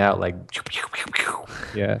flying out like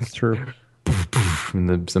Yeah, it's true.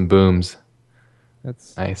 and some booms.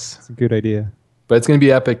 That's Nice. It's a good idea. But it's going to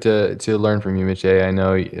be epic to learn from you, Miche. I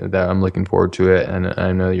know that I'm looking forward to it, and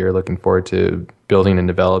I know you're looking forward to building and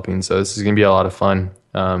developing. So this is going to be a lot of fun.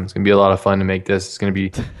 It's going to be a lot of fun to make this. It's going to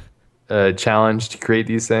be a challenge to create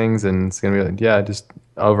these things, and it's going to be just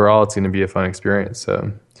overall, it's going to be a fun experience.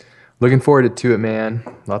 So looking forward to it, man.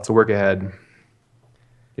 Lots of work ahead.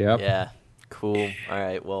 Yep. Yeah. Cool. All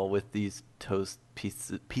right. Well, with these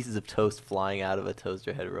pieces of toast flying out of a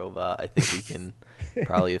toaster head robot, I think we can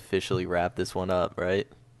probably officially wrap this one up, right?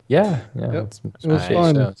 Yeah. Yep. It's It was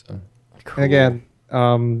fun. show, so. Cool. Again,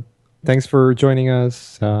 thanks for joining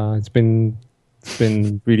us. It's been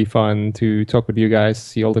really fun to talk with you guys,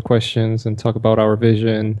 see all the questions, and talk about our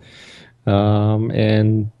vision.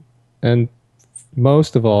 And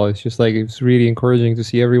most of all, it's just like it's really encouraging to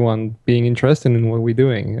see everyone being interested in what we're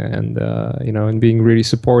doing, and and being really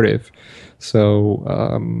supportive.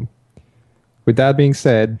 So, with that being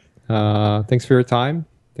said, thanks for your time.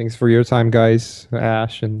 Thanks for your time, guys.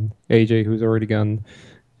 Ash and AJ, who's already gone,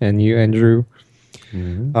 and you, Andrew.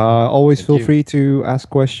 Mhm. Always Thank feel you. free to ask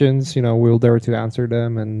questions. We'll dare to answer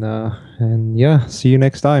them. And yeah, see you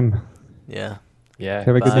next time. Yeah. Yeah.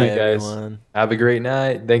 Have a good Bye, night, guys. everyone. Have a great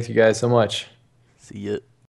night. Thanks you guys so much. See ya.